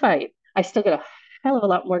 It's still fight. I still get a hell of a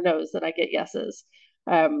lot more no's than I get yeses.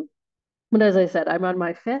 But as I said, I'm on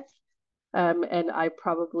my fifth. And I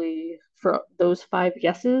probably, for those 5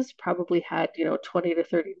 yeses, probably had, 20 to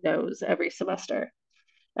 30 no's every semester.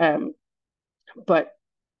 But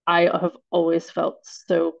I have always felt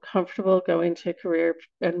so comfortable going to career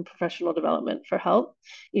and professional development for help.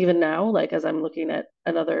 Even now, like as I'm looking at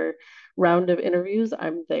another round of interviews,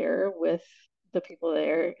 I'm there with the people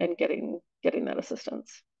there and getting that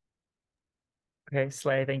assistance. Okay,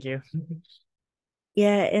 Slay, thank you.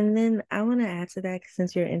 Yeah, and then I want to add to that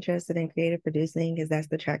since you're interested in creative producing, because that's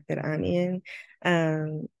the track that I'm in.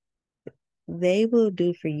 Um, they will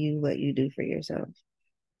do for you what you do for yourself.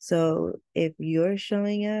 So if you're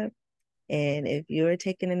showing up and if you're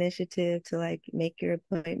taking initiative to like make your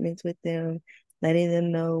appointments with them, letting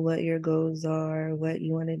them know what your goals are, what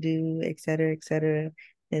you want to do, et cetera,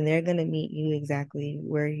 then they're gonna meet you exactly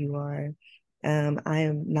where you are. I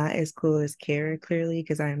am not as cool as Kara clearly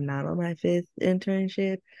because I am not on my fifth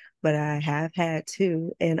internship, but I have had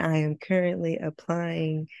two, and I am currently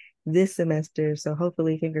applying this semester. So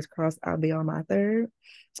hopefully, fingers crossed, I'll be on my third.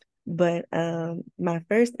 But my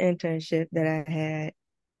first internship that I had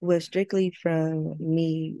was strictly from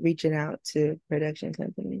me reaching out to production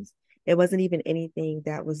companies. It wasn't even anything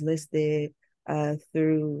that was listed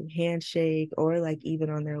through Handshake or like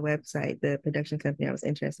even on their website, the production company I was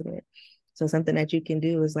interested in. So something that you can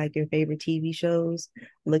do is like your favorite TV shows,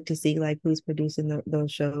 look to see like who's producing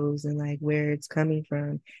those shows and like where it's coming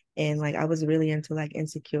from. And like I was really into like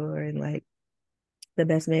Insecure and like the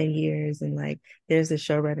best man years, and like there's a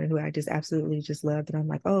showrunner who I just absolutely just loved, and I'm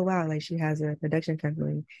like, oh wow, like she has a production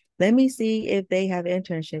company, let me see if they have an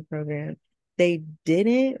internship program. They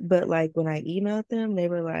didn't, but like when I emailed them, they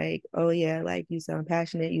were like, oh yeah, like you sound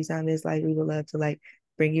passionate, you sound this, like we would love to like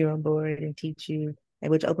bring you on board and teach you, and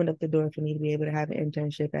which opened up the door for me to be able to have an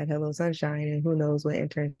internship at Hello Sunshine, and who knows what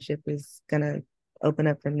internship is gonna open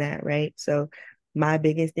up from that, right? So my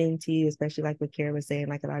biggest thing to you, especially like what Kara was saying,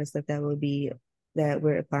 like a lot of stuff that will be that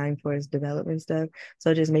we're applying for is development stuff.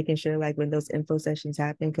 So just making sure like when those info sessions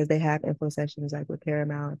happen, because they have info sessions like with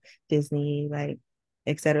Paramount, Disney, like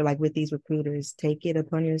et cetera, like with these recruiters, take it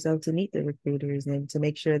upon yourself to meet the recruiters and to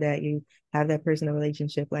make sure that you have that personal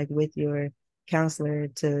relationship like with your counselor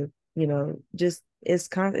to, just it's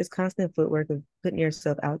constant footwork of putting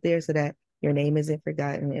yourself out there so that your name isn't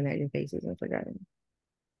forgotten and that your face isn't forgotten.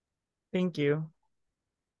 Thank you.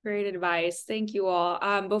 Great advice. Thank you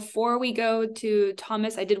all. Before we go to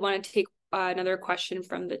Thomas, I did want to take another question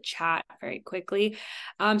from the chat very quickly.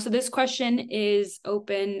 So this question is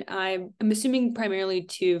open. I'm assuming primarily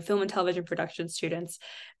to film and television production students,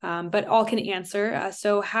 but all can answer.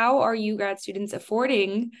 So how are you grad students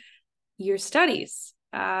affording your studies?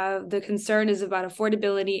 The concern is about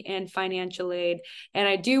affordability and financial aid. And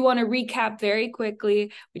I do want to recap very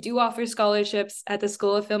quickly. We do offer scholarships at the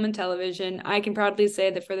School of Film and Television. I can proudly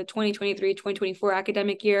say that for the 2023-2024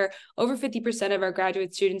 academic year, over 50% of our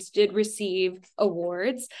graduate students did receive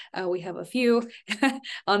awards. We have a few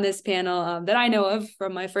on this panel that I know of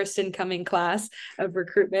from my first incoming class of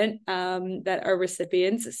recruitment that are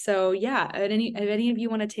recipients. So yeah, if any of you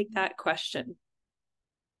want to take that question.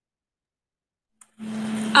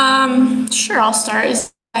 Sure, I'll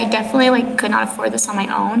start. I definitely could not afford this on my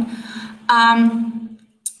own.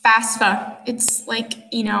 FAFSA, it's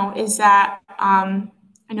is that I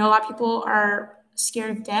know a lot of people are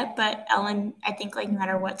scared of debt, but Ellen, I think no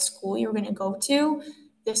matter what school you're going to go to,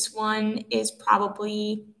 this one is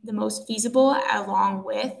probably the most feasible, along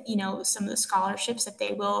with some of the scholarships that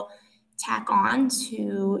they will tack on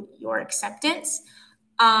to your acceptance.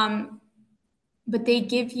 But they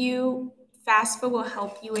give you, FAFSA will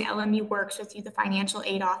help you, and LMU works with you, the financial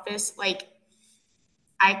aid office.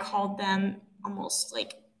 I called them almost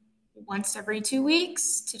once every 2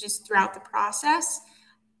 weeks to just throughout the process.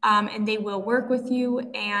 And they will work with you,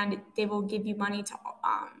 and they will give you money to,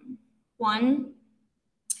 one,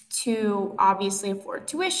 to obviously afford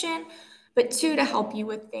tuition, but two, to help you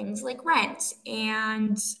with things like rent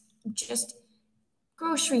and just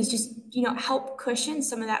groceries, just help cushion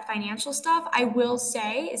some of that financial stuff. I will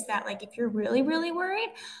say is that if you're really, really worried,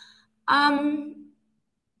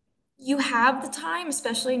 you have the time,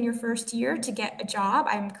 especially in your first year, to get a job.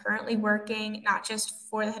 I'm currently working not just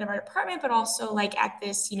for the head of our department, but also at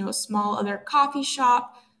this, small other coffee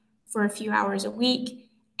shop for a few hours a week.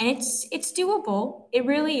 And it's doable. It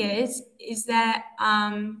really is. Is that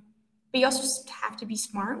but you also just have to be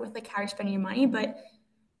smart with how you're spending your money. But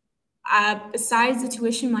besides the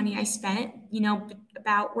tuition money I spent,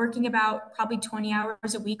 about working about probably 20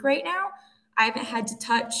 hours a week right now, I haven't had to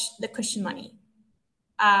touch the cushion money.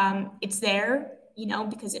 It's there,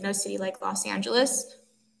 because in a city like Los Angeles,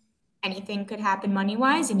 anything could happen money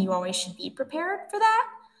wise, and you always should be prepared for that.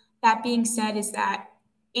 That being said, is that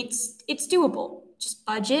it's doable. Just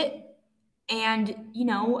budget, and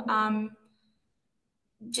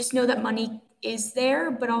just know that money is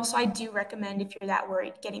there. But also, I do recommend, if you're that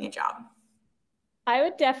worried, getting a job. I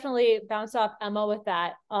would definitely bounce off Emma with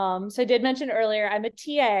that. So I did mention earlier, I'm a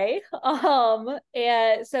TA.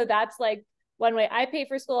 And so that's one way I pay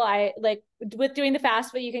for school. I with doing the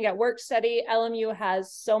FAFSA, you can get work study. LMU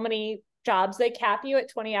has so many jobs, they cap you at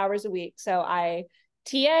 20 hours a week. So I'm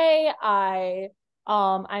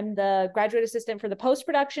the graduate assistant for the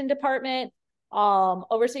post-production department,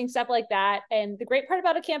 overseeing stuff like that. And the great part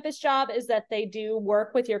about a campus job is that they do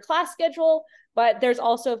work with your class schedule, but there's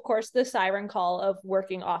also, of course, the siren call of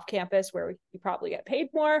working off campus where you probably get paid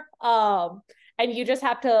more. And you just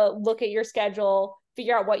have to look at your schedule,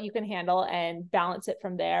 figure out what you can handle, and balance it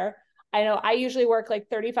from there. I know I usually work like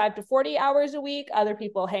 35 to 40 hours a week. Other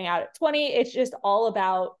people hang out at 20. It's just all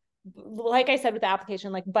about, like I said with the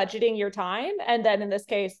application, like budgeting your time. And then in this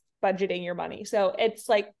case, budgeting your money. So it's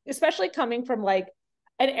like, especially coming from like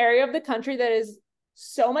an area of the country that is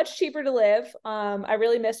so much cheaper to live. I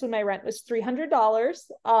really miss when my rent was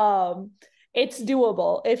 $300. It's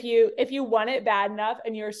doable. If you want it bad enough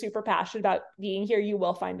and you're super passionate about being here, you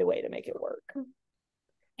will find a way to make it work.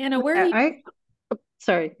 Anna, where are you?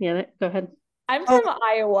 Sorry, yeah, go ahead. I'm from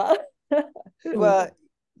Iowa. Well,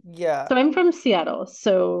 yeah. So I'm from Seattle,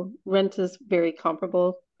 so rent is very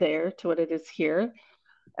comparable there to what it is here.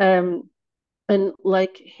 And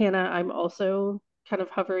like Hannah, I'm also kind of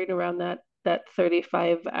hovering around that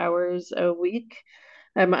 35 hours a week.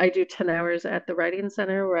 I do 10 hours at the Writing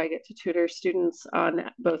Center where I get to tutor students on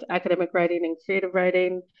both academic writing and creative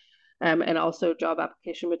writing, and also job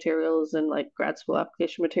application materials and like grad school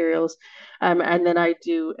application materials. And then I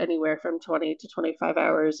do anywhere from 20 to 25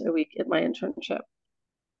 hours a week in my internship.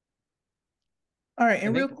 All right,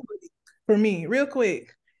 and real quick, for me, real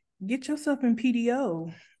quick, get yourself in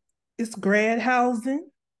PDO. It's grad housing.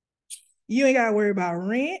 You ain't gotta worry about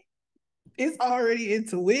rent. It's already in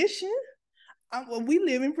tuition. We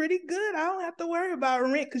living pretty good. I don't have to worry about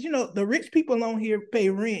rent because the rich people on here pay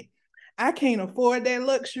rent. I can't afford that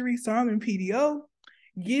luxury, so I'm in PDO.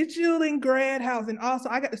 Get you in grad housing. Also,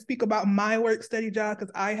 I got to speak about my work study job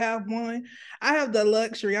because I have one. I have the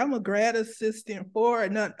luxury. I'm a grad assistant for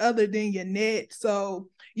none other than Yannette. So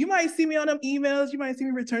you might see me on them emails. You might see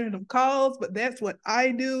me returning them calls, but that's what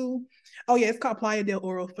I do. Oh yeah, it's called Playa del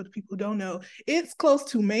Oro for the people who don't know. It's close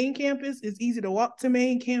to main campus. It's easy to walk to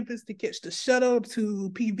main campus to catch the shuttle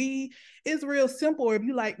to PV. It's real simple. Or if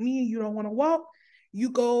you like me and you don't want to walk, you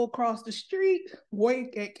go across the street,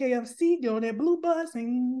 wait at KFC, get on that blue bus,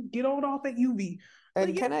 and get on off at UV.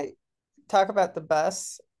 And can I talk about the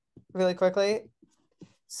bus really quickly?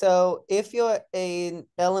 So if you're an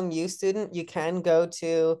LMU student, you can go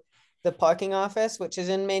to the parking office, which is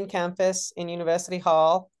in main campus in University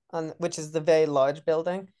Hall, which is the very large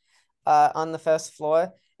building on the first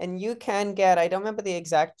floor. And you can get, I don't remember the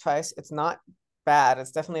exact price. It's not bad.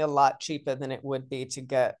 It's definitely a lot cheaper than it would be to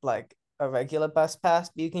get like a regular bus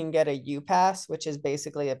pass. You can get a U pass, which is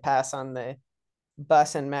basically a pass on the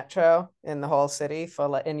bus and metro in the whole city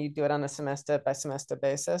and you do it on a semester by semester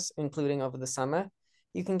basis, including over the summer.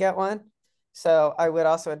 You can get one. So I would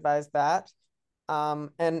also advise that.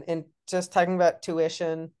 And just talking about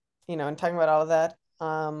tuition, and talking about all of that.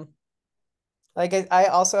 Like I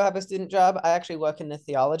also have a student job. I actually work in the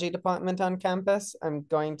theology department on campus. I'm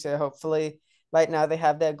going to hopefully, right now they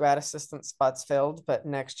have their grad assistant spots filled, but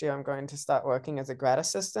next year I'm going to start working as a grad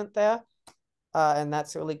assistant there. And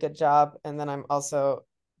that's a really good job. And then I'm also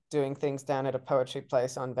doing things down at a poetry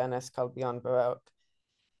place on Venice called Beyond Baroque.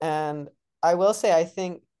 And I will say, I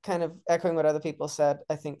think, kind of echoing what other people said,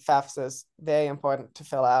 I think FAFSA is very important to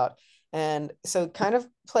fill out. And so kind of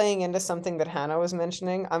playing into something that Hannah was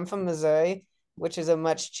mentioning, I'm from Missouri, which is a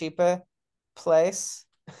much cheaper place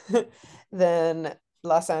than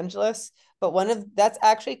Los Angeles. But that's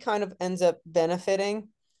actually kind of ends up benefiting,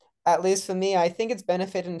 at least for me, I think it's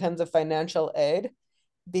benefit in terms of financial aid,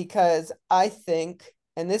 because I think,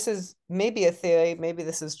 and this is maybe a theory, maybe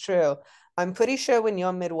this is true, I'm pretty sure when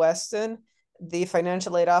you're Midwestern, the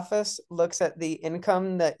financial aid office looks at the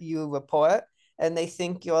income that you report and they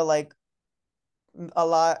think you're like a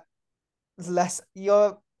lot less,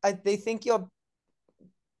 they think you're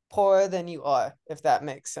poorer than you are, if that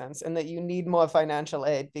makes sense, and that you need more financial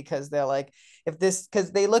aid because they're like,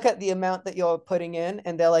 because they look at the amount that you're putting in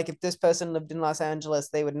and they're like, if this person lived in Los Angeles,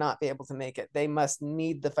 they would not be able to make it. They must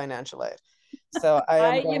need the financial aid. So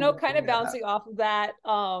I kind of bouncing off of that,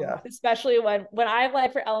 especially when I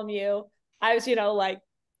applied for LMU, I was, like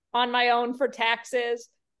on my own for taxes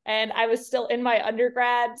and I was still in my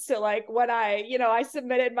undergrad. So like when I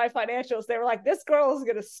submitted my financials, they were like, this girl is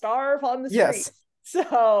going to starve on the street. Yes.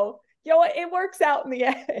 So, it works out in the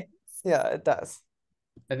end. Yeah, it does.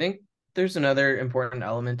 I think there's another important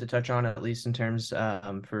element to touch on, at least in terms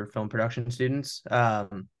for film production students.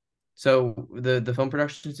 So the film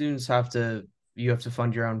production students you have to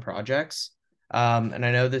fund your own projects. And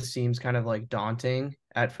I know this seems kind of like daunting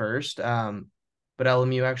at first, but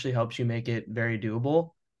LMU actually helps you make it very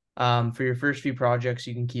doable. For your first few projects,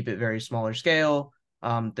 you can keep it very smaller scale.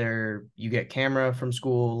 There you get camera from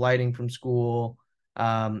school, lighting from school,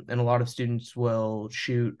 and a lot of students will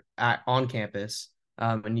shoot on campus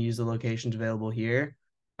and use the locations available here.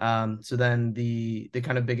 So then the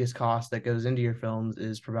kind of biggest cost that goes into your films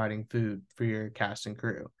is providing food for your cast and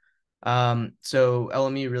crew. So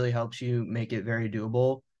LMU really helps you make it very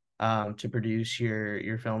doable to produce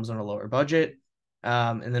your films on a lower budget.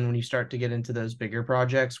 And then when you start to get into those bigger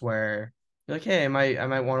projects where you're like, hey, I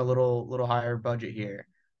might want a little higher budget here.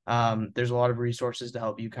 There's a lot of resources to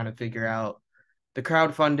help you kind of figure out the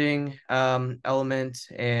crowdfunding element,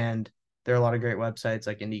 and there are a lot of great websites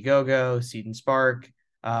like Indiegogo, Seed and Spark,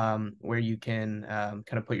 where you can kind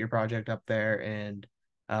of put your project up there and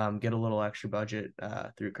get a little extra budget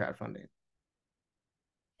through crowdfunding.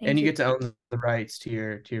 And you get to own the rights to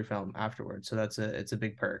your film afterwards, so it's a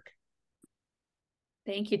big perk.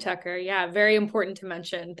 Thank you, Tucker. Yeah, very important to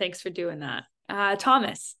mention. Thanks for doing that.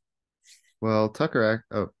 Thomas. Well, Tucker,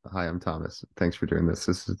 oh, hi, I'm Thomas. Thanks for doing this.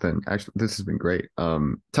 This has been great.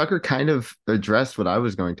 Tucker kind of addressed what I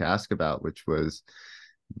was going to ask about, which was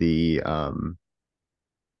the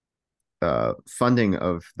funding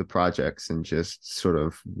of the projects and just sort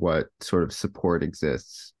of what sort of support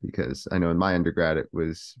exists. Because I know in my undergrad, it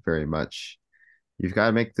was very much, you've got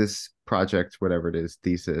to make this project, whatever it is,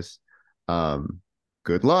 thesis.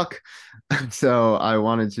 Good luck. So I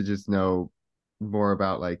wanted to just know more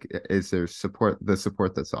about, like, is there the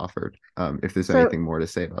support that's offered, if there's anything more to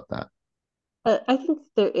say about that. I think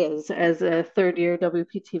there is. As a third year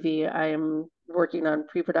WPTV, I am working on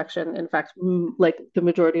pre-production. In fact, like the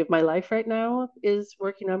majority of my life right now is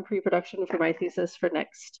working on pre-production for my thesis for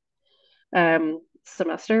next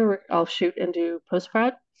semester. I'll shoot and do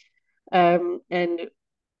post-prod. And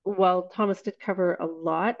while Thomas did cover a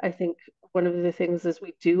lot, I think one of the things is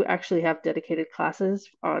we do actually have dedicated classes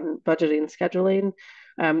on budgeting and scheduling.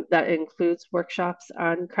 That includes workshops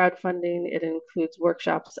on crowdfunding. It includes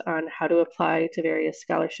workshops on how to apply to various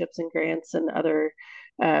scholarships and grants and other,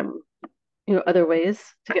 other ways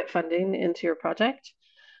to get funding into your project.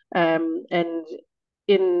 And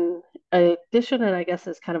in addition, and I guess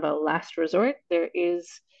as kind of a last resort,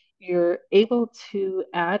 you're able to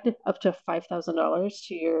add up to $5,000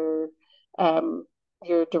 to your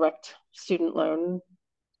direct student loan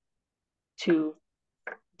to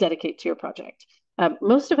dedicate to your project.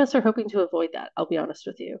 Most of us are hoping to avoid that, I'll be honest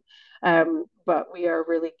with you. But we are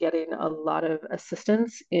really getting a lot of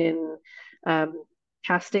assistance in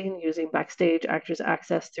casting using Backstage Actors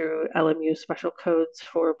Access through LMU special codes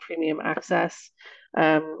for premium access.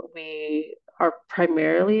 We are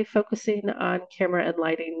primarily focusing on camera and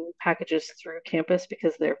lighting packages through campus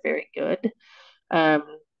because they're very good.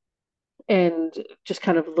 And just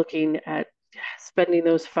kind of looking at spending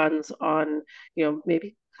those funds on,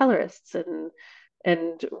 maybe colorists and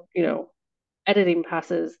editing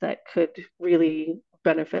passes that could really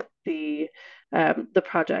benefit the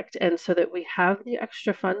project, and so that we have the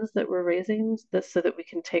extra funds that we're raising, so that we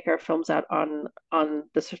can take our films out on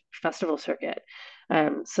the festival circuit,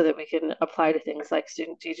 so that we can apply to things like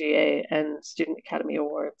Student DGA and Student Academy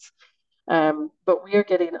Awards. But we are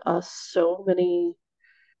getting so many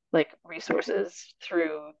resources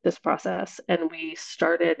through this process. And we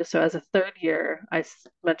started, so as a third year, I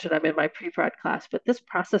mentioned I'm in my pre-prod class, but this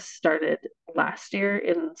process started last year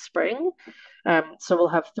in spring. So we'll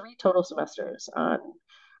have 3 total semesters on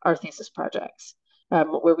our thesis projects,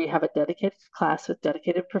 where we have a dedicated class with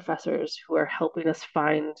dedicated professors who are helping us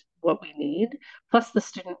find what we need. Plus the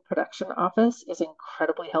student production office is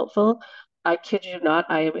incredibly helpful. I kid you not,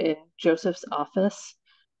 I am in Joseph's office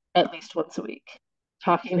at least once a week,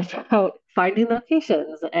 talking about finding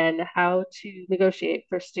locations and how to negotiate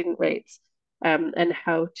for student rates, and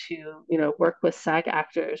how to work with SAG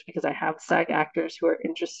actors, because I have SAG actors who are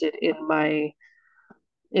interested in my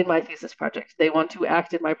thesis project. They want to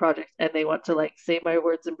act in my project and they want to say my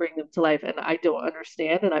words and bring them to life, and I don't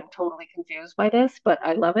understand, and I'm totally confused by this, but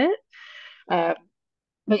I love it. But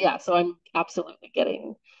yeah, so I'm absolutely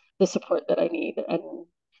getting the support that I need. And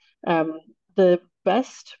the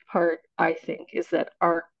best part, I think, is that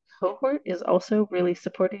our cohort is also really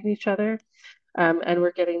supporting each other. And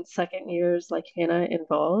we're getting second years like Hannah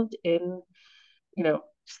involved in,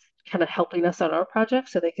 kind of helping us on our project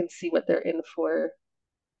so they can see what they're in for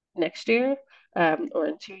next year, or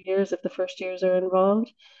in 2 years if the first years are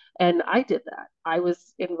involved. And I did that. I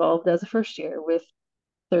was involved as a first year with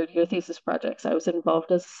third year thesis projects. I was involved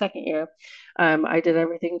as a second year. I did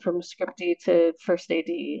everything from scripty to first AD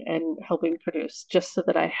and helping produce, just so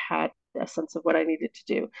that I had a sense of what I needed to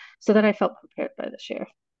do, so that I felt prepared by this year.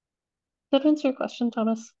 Does that answer your question,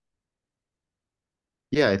 Thomas?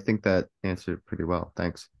 Yeah, I think that answered pretty well.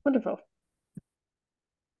 Thanks. Wonderful.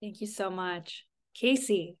 Thank you so much.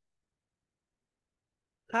 Casey.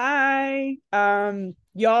 Hi.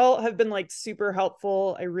 Y'all have been like super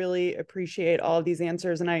helpful. I really appreciate all of these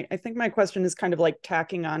answers. And I think my question is kind of like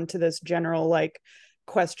tacking on to this general like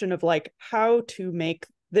question of like how to make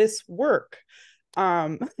this work.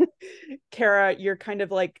 Um, Kara, you're kind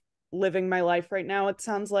of like living my life right now, it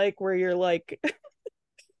sounds like, where you're like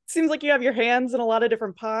seems like you have your hands in a lot of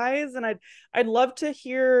different pies. And I'd love to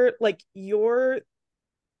hear like your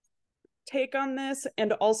take on this,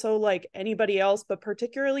 and also like anybody else, but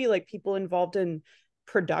particularly like people involved in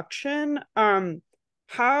production.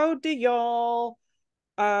 How do y'all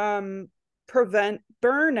prevent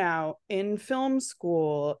burnout in film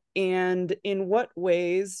school, and in what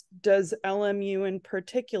ways does LMU in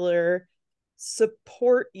particular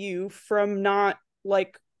support you from not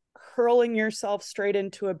like hurling yourself straight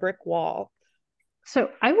into a brick wall?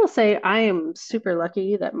 So I will say I am super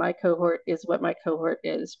lucky that my cohort is what my cohort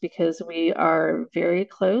is because we are very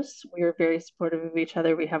close. We are very supportive of each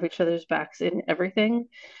other. We have each other's backs in everything.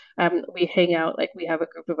 We hang out, like we have a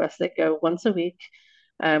group of us that go once a week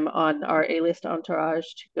on our A-list entourage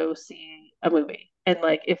to go see a movie. And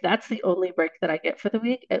like if that's the only break that I get for the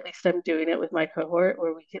week, at least I'm doing it with my cohort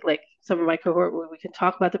where we could like some of my cohort where we can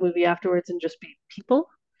talk about the movie afterwards and just be people.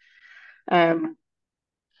 Um,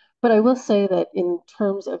 but I will say that in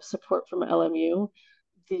terms of support from LMU,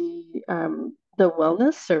 the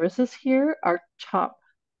wellness services here are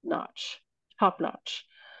notch, top notch.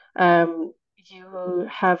 You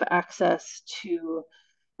have access to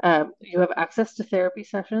therapy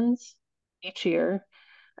sessions each year.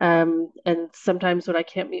 And sometimes when I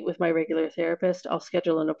can't meet with my regular therapist, I'll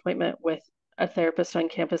schedule an appointment with a therapist on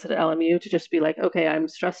campus at LMU to just be like, okay, I'm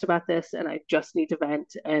stressed about this and I just need to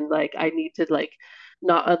vent and like I need to like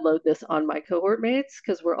not unload this on my cohort mates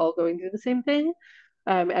because we're all going through the same thing.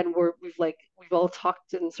 And we've all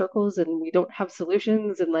talked in circles and we don't have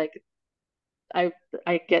solutions and like I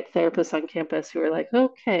I get therapists on campus who are like,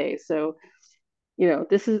 okay, so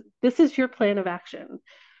this is your plan of action.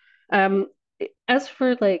 Um, as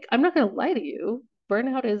for like, I'm not gonna lie to you,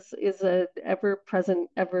 burnout is a ever present,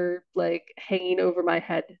 ever like hanging over my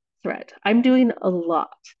head threat. I'm doing a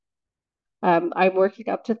lot. I'm working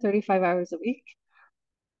up to 35 hours a week.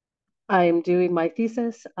 I'm doing my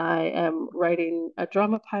thesis. I am writing a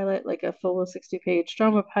drama pilot, like a full 60-page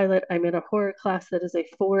drama pilot. I'm in a horror class that is a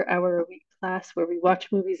 4 hour a week class where we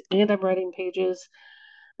watch movies and I'm writing pages.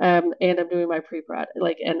 And I'm doing my pre-prod,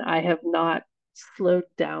 like, and I have not slowed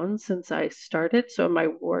down since I started. So am I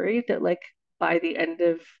worried that like by the end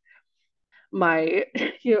of my,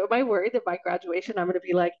 am I worried that by graduation I'm going to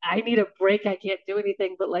be like, I need a break, I can't do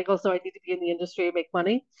anything, but like also I need to be in the industry and make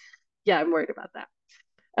money? Yeah, I'm worried about that.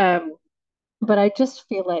 But I just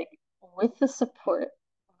feel like with the support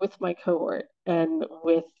with my cohort and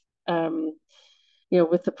with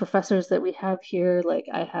with the professors that we have here, like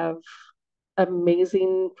I have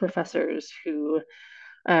amazing professors who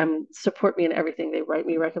support me in everything. They write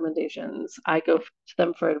me recommendations. I go to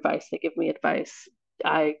them for advice. They give me advice.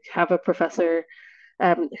 I have a professor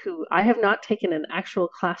who I have not taken an actual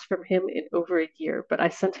class from him in over a year, but I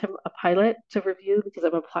sent him a pilot to review because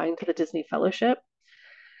I'm applying to the Disney Fellowship.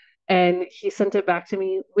 And he sent it back to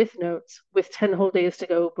me with notes, with 10 whole days to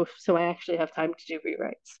go, so I actually have time to do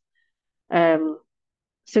rewrites.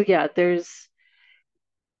 So yeah, there's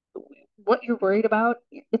what you're worried about,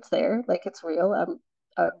 it's there, like it's real. I'm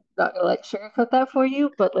not gonna like sugarcoat that for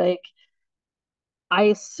you, but like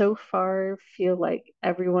I so far feel like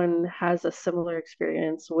everyone has a similar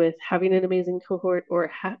experience with having an amazing cohort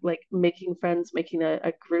or like making friends, making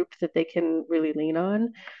a group that they can really lean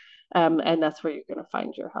on. And that's where you're going to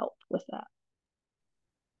find your help with that.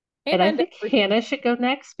 And I Amen. think Hannah should go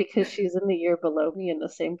next because she's in the year below me in the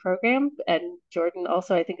same program. And Jordan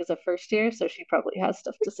also, I think, is a first year, so she probably has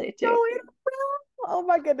stuff to say too. Oh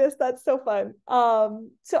my goodness, that's so fun.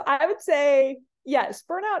 So I would say yes,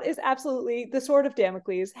 burnout is absolutely the sword of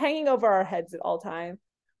Damocles hanging over our heads at all time.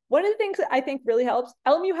 One of the things that I think really helps,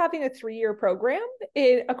 LMU having a 3-year program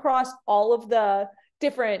across all of the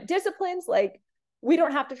different disciplines, like we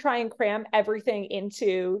don't have to try and cram everything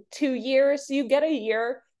into 2 years. So you get a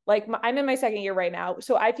year. Like I'm in my 2nd year right now,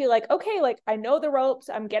 so I feel like okay, like I know the ropes.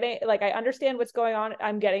 I'm getting like I understand what's going on.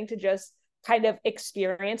 I'm getting to just kind of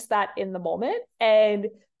experience that in the moment and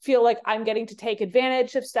feel like I'm getting to take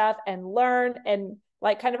advantage of stuff and learn and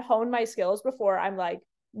like kind of hone my skills before I'm like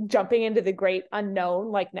jumping into the great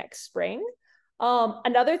unknown like next spring.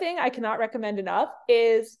 Another thing I cannot recommend enough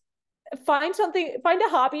is find a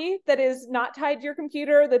hobby that is not tied to your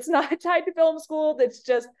computer, that's not tied to film school, that's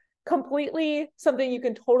just completely something you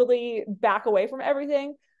can totally back away from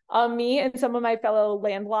everything. Me and some of my fellow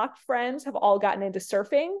landlocked friends have all gotten into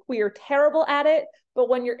surfing. We are terrible at it, but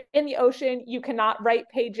when you're in the ocean, you cannot write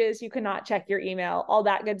pages, you cannot check your email, all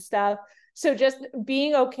that good stuff. So just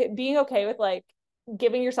being okay with like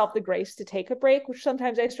giving yourself the grace to take a break, which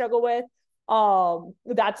sometimes I struggle with.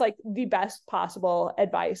 That's like the best possible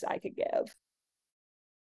advice I could give.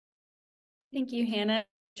 Thank you, Hannah.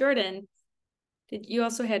 Jordan, did you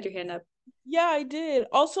also had your hand up? Yeah, I did.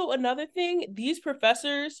 Also, another thing, these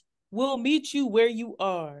professors will meet you where you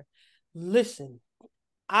are. Listen,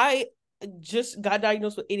 I just got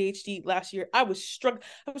diagnosed with ADHD last year. I was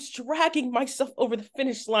dragging myself over the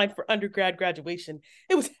finish line for undergrad graduation.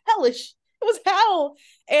 It was hellish. It was hell.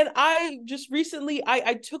 And I just recently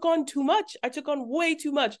I took on too much. I took on way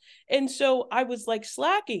too much. And so I was like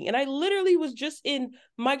slacking. And I literally was just in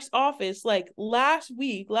Mike's office like last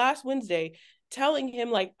Wednesday, telling him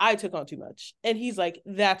like I took on too much. And he's like,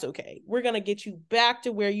 that's okay. We're gonna get you back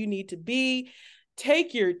to where you need to be.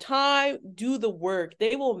 Take your time, do the work.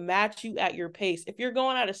 They will match you at your pace. If you're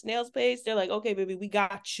going at a snail's pace, they're like, okay, baby, we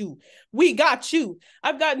got you. We got you.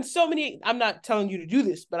 I've gotten so many, I'm not telling you to do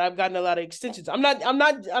this, but I've gotten a lot of extensions. I'm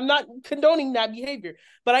not condoning that behavior,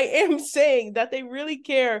 but I am saying that they really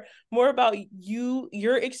care more about you,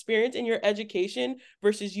 your experience and your education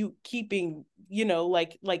versus you keeping,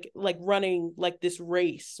 like running like this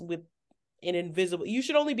race with an invisible. You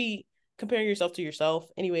should only be comparing yourself to yourself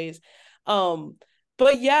anyways.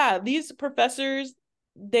 But yeah, these professors,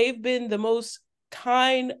 they've been the most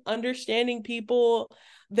kind, understanding people.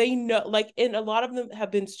 They know, like, and a lot of them have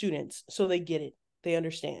been students, so they get it. They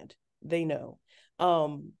understand. They know.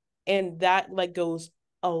 And that like goes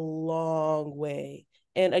a long way.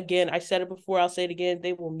 And again, I said it before, I'll say it again.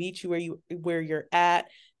 They will meet you where you're at.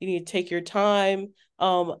 You need to take your time.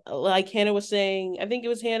 Like Hannah was saying, I think it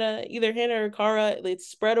was Hannah, either Hannah or Cara, it's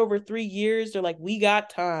spread over 3 years. They're like, we got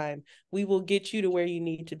time. We will get you to where you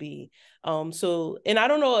need to be. So, and I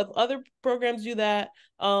don't know if other programs do that.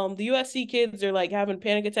 The USC kids are like having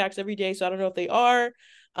panic attacks every day. So I don't know if they are.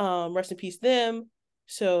 Rest in peace them.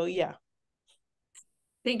 So yeah.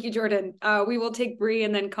 Thank you, Jordan. We will take Bree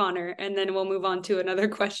and then Connor, and then we'll move on to another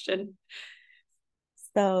question.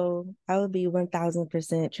 So I will be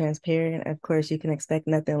 1000% transparent. Of course, you can expect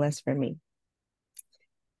nothing less from me.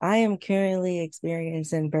 I am currently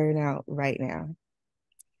experiencing burnout right now,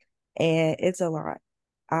 and it's a lot.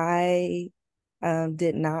 I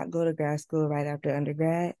did not go to grad school right after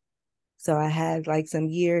undergrad. So I had like some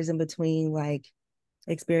years in between, like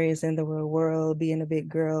experiencing the real world, being a big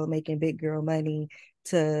girl, making big girl money,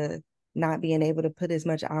 to not being able to put as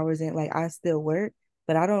much hours in. Like I still work,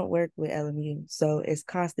 but I don't work with LMU. So it's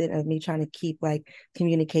constant of me trying to keep like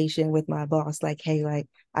communication with my boss. Like, hey, like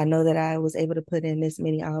I know that I was able to put in this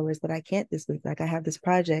many hours, but I can't this week. Like I have this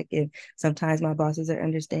project, and sometimes my bosses are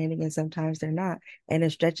understanding and sometimes they're not. And it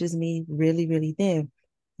stretches me really, really thin.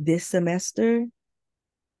 This semester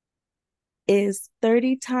is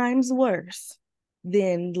 30 times worse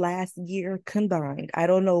than last year combined. I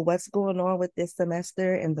don't know what's going on with this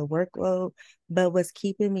semester and the workload, but what's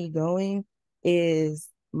keeping me going is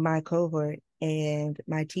my cohort and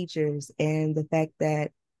my teachers and the fact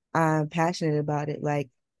that I'm passionate about it. Like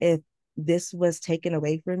if this was taken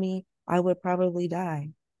away from me, I would probably die.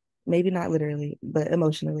 Maybe not literally, but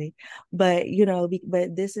emotionally. But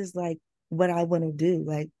but this is like what I want to do.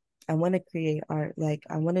 Like I want to create art. Like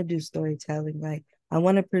I want to do storytelling. Like I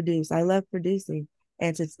want to produce. I love producing.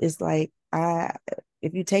 And it's like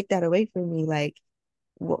if you take that away from me, like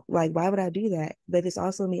like why would I do that? But it's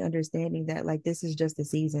also me understanding that like this is just a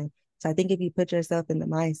season. So I think if you put yourself in the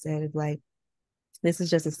mindset of like this is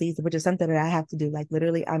just a season, which is something that I have to do. Like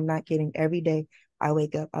literally, I'm not kidding. Every day I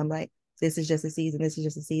wake up, I'm like, this is just a season. This is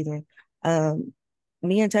just a season. Um,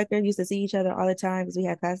 Me and Tucker used to see each other all the time because we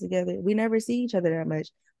had class together. We never see each other that much.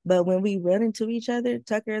 But when we run into each other,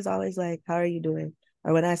 Tucker is always like, how are you doing?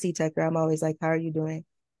 Or when I see Tucker, I'm always like, how are you doing?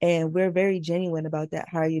 And we're very genuine about that.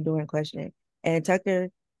 How are you doing question. And Tucker,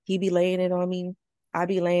 he be laying it on me. I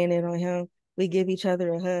be laying it on him. We give each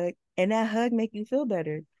other a hug. And that hug make you feel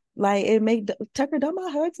better. Like it make Tucker, don't my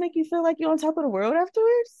hugs make you feel like you're on top of the world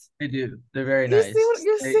afterwards? They do. They're very You see what nice.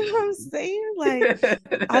 you see what I'm saying?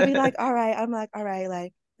 Like I'll be like, all right, I'm like, all right,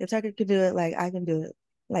 like if Tucker could do it, like I can do it.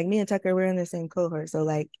 Like me and Tucker, we're in the same cohort. So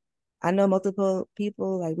like I know multiple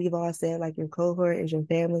people, like we've all said, like your cohort is your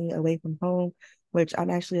family away from home, which I'm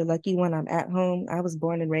actually a lucky one. I'm at home. I was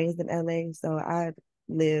born and raised in LA, so I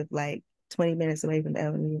live like 20 minutes away from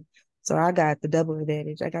LA. So I got the double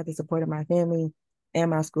advantage. I got the support of my family and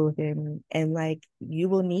my school family. And like you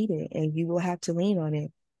will need it and you will have to lean on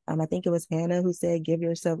it. I think it was Hannah who said, give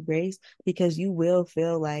yourself grace, because you will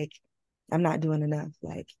feel like I'm not doing enough.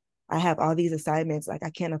 Like I have all these assignments, like I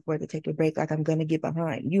can't afford to take a break, like I'm gonna get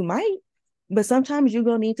behind. You might, but sometimes you're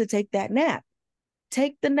gonna need to take that nap.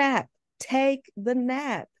 Take the nap. Take the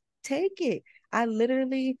nap. Take it. I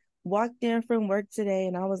literally walked in from work today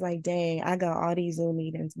and I was like, dang, I got all these Zoom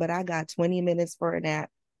meetings, but I got 20 minutes for a nap.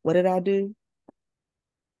 What did I do?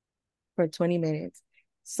 For 20 minutes.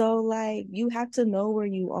 So, like, you have to know where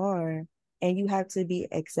you are and you have to be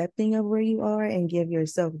accepting of where you are and give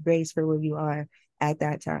yourself grace for where you are at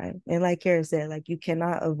that time. And like Kara said, like, you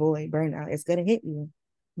cannot avoid burnout. It's going to hit you,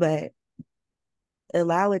 but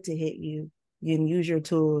allow it to hit you. You can use your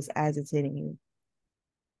tools as it's hitting you.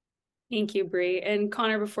 Thank you, Bree. And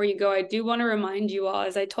Connor, before you go, I do want to remind you all,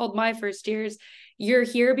 as I told my first years, you're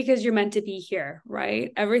here because you're meant to be here,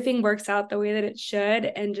 right? Everything works out the way that it should.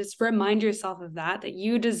 And just remind yourself of that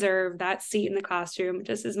you deserve that seat in the classroom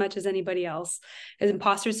just as much as anybody else. As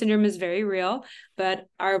imposter syndrome is very real, but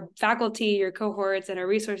our faculty, your cohorts, and our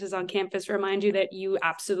resources on campus remind you that you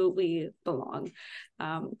absolutely belong.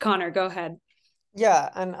 Connor, go ahead. Yeah,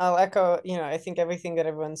 and I'll echo, I think everything that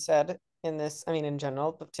everyone said in this, I mean, in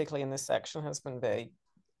general, but particularly in this section, has been very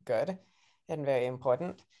good and very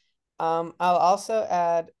important. I'll also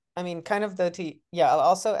add, I mean, kind of I'll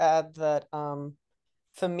also add that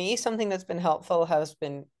for me, something that's been helpful has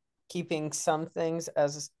been keeping some things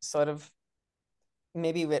as sort of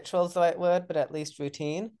maybe ritual's the right word, but at least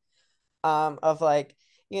routine. Of like,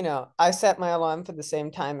 I set my alarm for the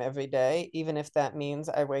same time every day, even if that means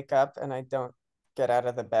I wake up and I don't get out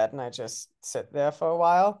of the bed and I just sit there for a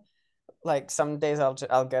while. Like some days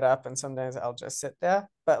I'll get up and some days I'll just sit there.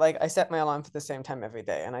 But like I set my alarm for the same time every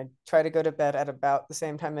day and I try to go to bed at about the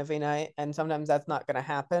same time every night. And sometimes that's not going to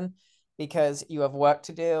happen because you have work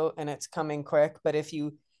to do and it's coming quick. But if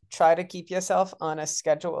you try to keep yourself on a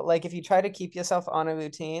schedule, like if you try to keep yourself on a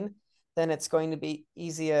routine, then it's going to be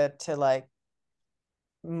easier to like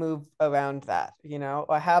move around that,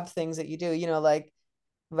 or have things that you do, like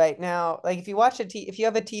right now, like if you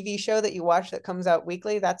have a TV show that you watch that comes out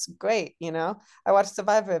weekly, that's great. I watch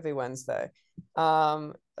Survivor every Wednesday.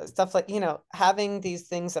 Stuff like, having these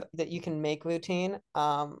things that you can make routine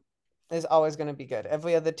is always going to be good.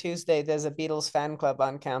 Every other Tuesday, there's a Beatles fan club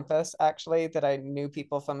on campus, actually, that I knew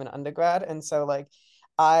people from an undergrad. And so like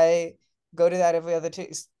I go to that every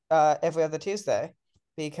other Tuesday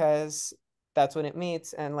because that's when it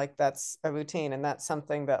meets and like that's a routine and that's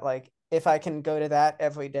something that like if I can go to that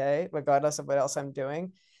every day regardless of what else I'm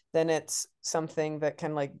doing, then it's something that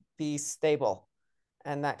can like be stable,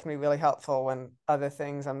 and that can be really helpful when other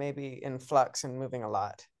things are maybe in flux and moving a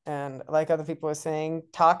lot. And like other people were saying,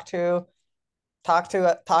 talk to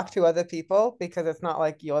other people, because it's not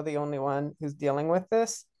like you're the only one who's dealing with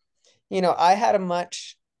this. I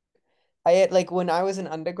had like when I was an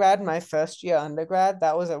undergrad, my first year undergrad,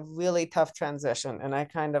 that was a really tough transition. And I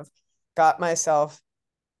kind of got myself,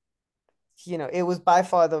 it was by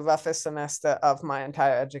far the roughest semester of my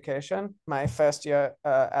entire education, my first year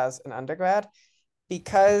as an undergrad,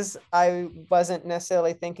 because I wasn't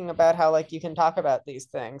necessarily thinking about how like you can talk about these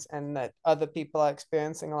things and that other people are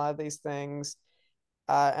experiencing a lot of these things.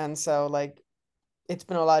 And so like it's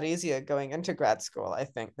been a lot easier going into grad school, I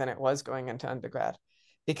think, than it was going into undergrad,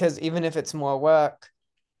 because even if it's more work,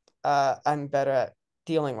 I'm better at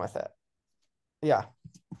dealing with it. Yeah.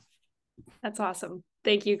 That's awesome.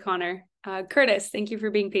 Thank you, Connor. Curtis, thank you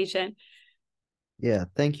for being patient. Yeah,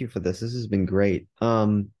 thank you for this. This has been great.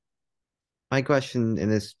 My question,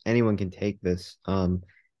 and this anyone can take this,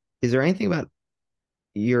 is there anything about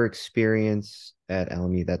your experience at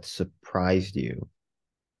LMU that surprised you,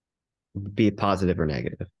 be it positive or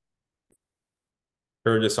negative?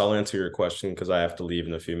 Curtis, I'll answer your question because I have to leave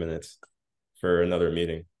in a few minutes for another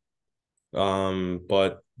meeting.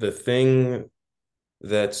 But the thing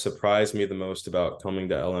that surprised me the most about coming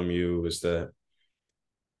to LMU was that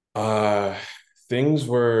things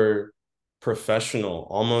were professional,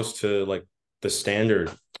 almost to like the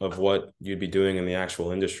standard of what you'd be doing in the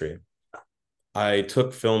actual industry. I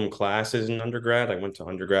took film classes in undergrad. I went to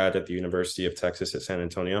undergrad at the University of Texas at San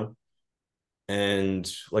Antonio.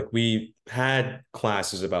 And like we had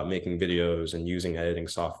classes about making videos and using editing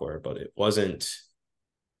software, but it wasn't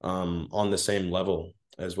on the same level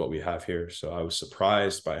as what we have here. So I was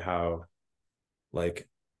surprised by how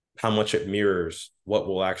much it mirrors what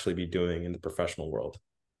we'll actually be doing in the professional world.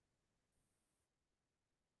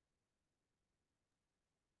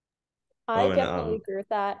 I definitely agree with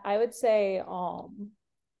that. I would say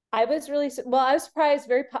I was surprised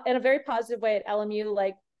in a very positive way at LMU,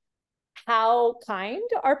 like how kind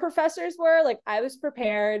our professors were. Like I was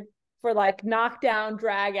prepared for like knockdown,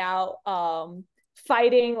 drag out,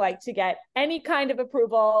 fighting like to get any kind of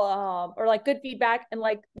approval or like good feedback. And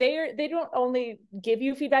like they don't only give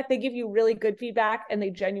you feedback, they give you really good feedback, and they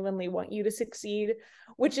genuinely want you to succeed,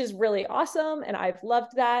 which is really awesome, and I've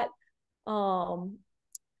loved that.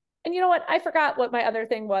 And you know what, I forgot what my other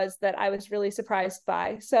thing was that I was really surprised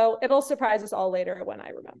by, so it'll surprise us all later when I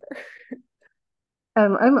remember.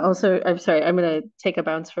 I'm sorry, I'm gonna take a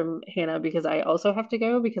bounce from Hannah because I also have to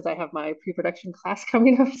go because I have my pre-production class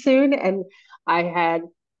coming up soon, and I had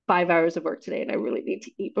 5 hours of work today and I really need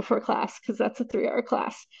to eat before class because that's a 3 hour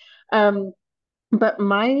class. Um, but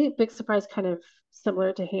my big surprise, kind of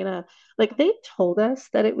similar to Hannah, like they told us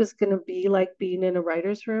that it was gonna be like being in a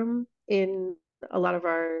writer's room in a lot of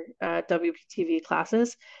our WPTV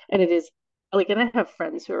classes, and it is like, and I have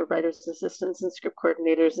friends who are writers assistants and script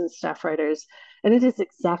coordinators and staff writers, and it is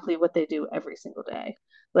exactly what they do every single day.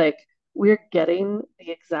 Like we're getting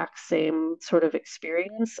the exact same sort of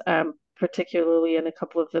experience, particularly in a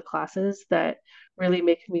couple of the classes that really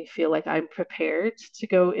make me feel like I'm prepared to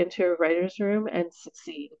go into a writer's room and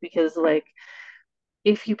succeed. Because like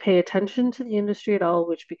if you pay attention to the industry at all,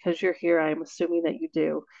 which because you're here, I'm assuming that you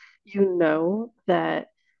do, you know that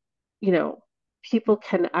you know people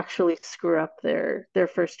can actually screw up their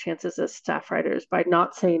first chances as staff writers by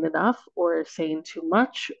not saying enough or saying too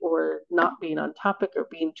much or not being on topic or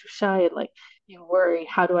being too shy, and like you worry,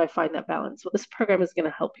 how do I find that balance? Well, this program is going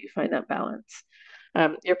to help you find that balance.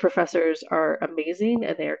 Your professors are amazing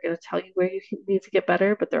and they're going to tell you where you need to get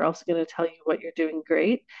better, but they're also going to tell you what you're doing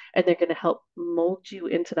great, and they're going to help mold you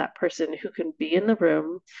into that person who can be in the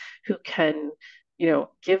room, who can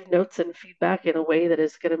give notes and feedback in a way that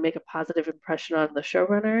is going to make a positive impression on the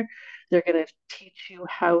showrunner. They're going to teach you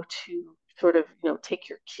how to sort of, take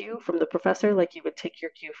your cue from the professor like you would take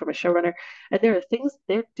your cue from a showrunner. And there are things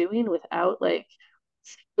they're doing without like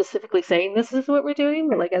specifically saying this is what we're doing.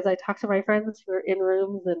 But like as I talk to my friends who are in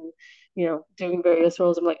rooms and, doing various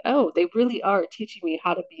roles, I'm like, oh, they really are teaching me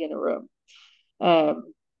how to be in a room.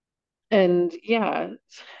 And yeah,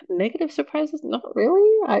 negative surprises, not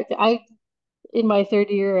really. I in my third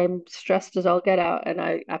year, I'm stressed as all get out, and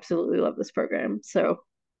I absolutely love this program. So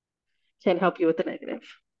can't help you with the negative.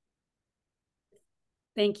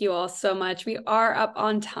 Thank you all so much. We are up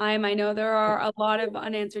on time. I know there are a lot of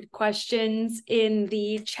unanswered questions in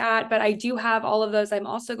the chat, but I do have all of those. I'm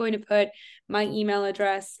also going to put my email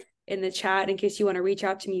address in the chat in case you want to reach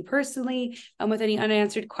out to me personally with any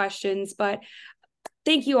unanswered questions. But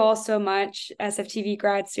thank you all so much, SFTV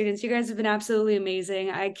grad students. You guys have been absolutely amazing.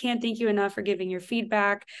 I can't thank you enough for giving your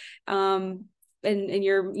feedback and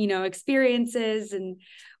your experiences, and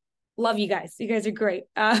love you guys. You guys are great.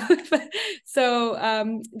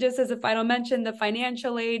 So just as a final mention, the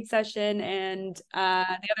financial aid session and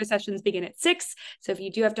the other sessions begin at 6. So if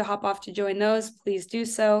you do have to hop off to join those, please do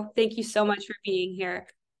so. Thank you so much for being here.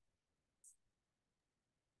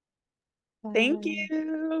 Thank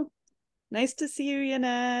you. Nice to see you,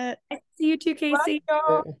 Yannette. Nice to see you too, Casey.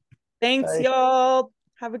 Thanks, Bye. y'all.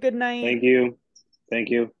 Have a good night. Thank you. Thank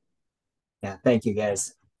you. Yeah, thank you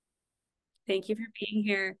guys. Thank you for being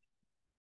here.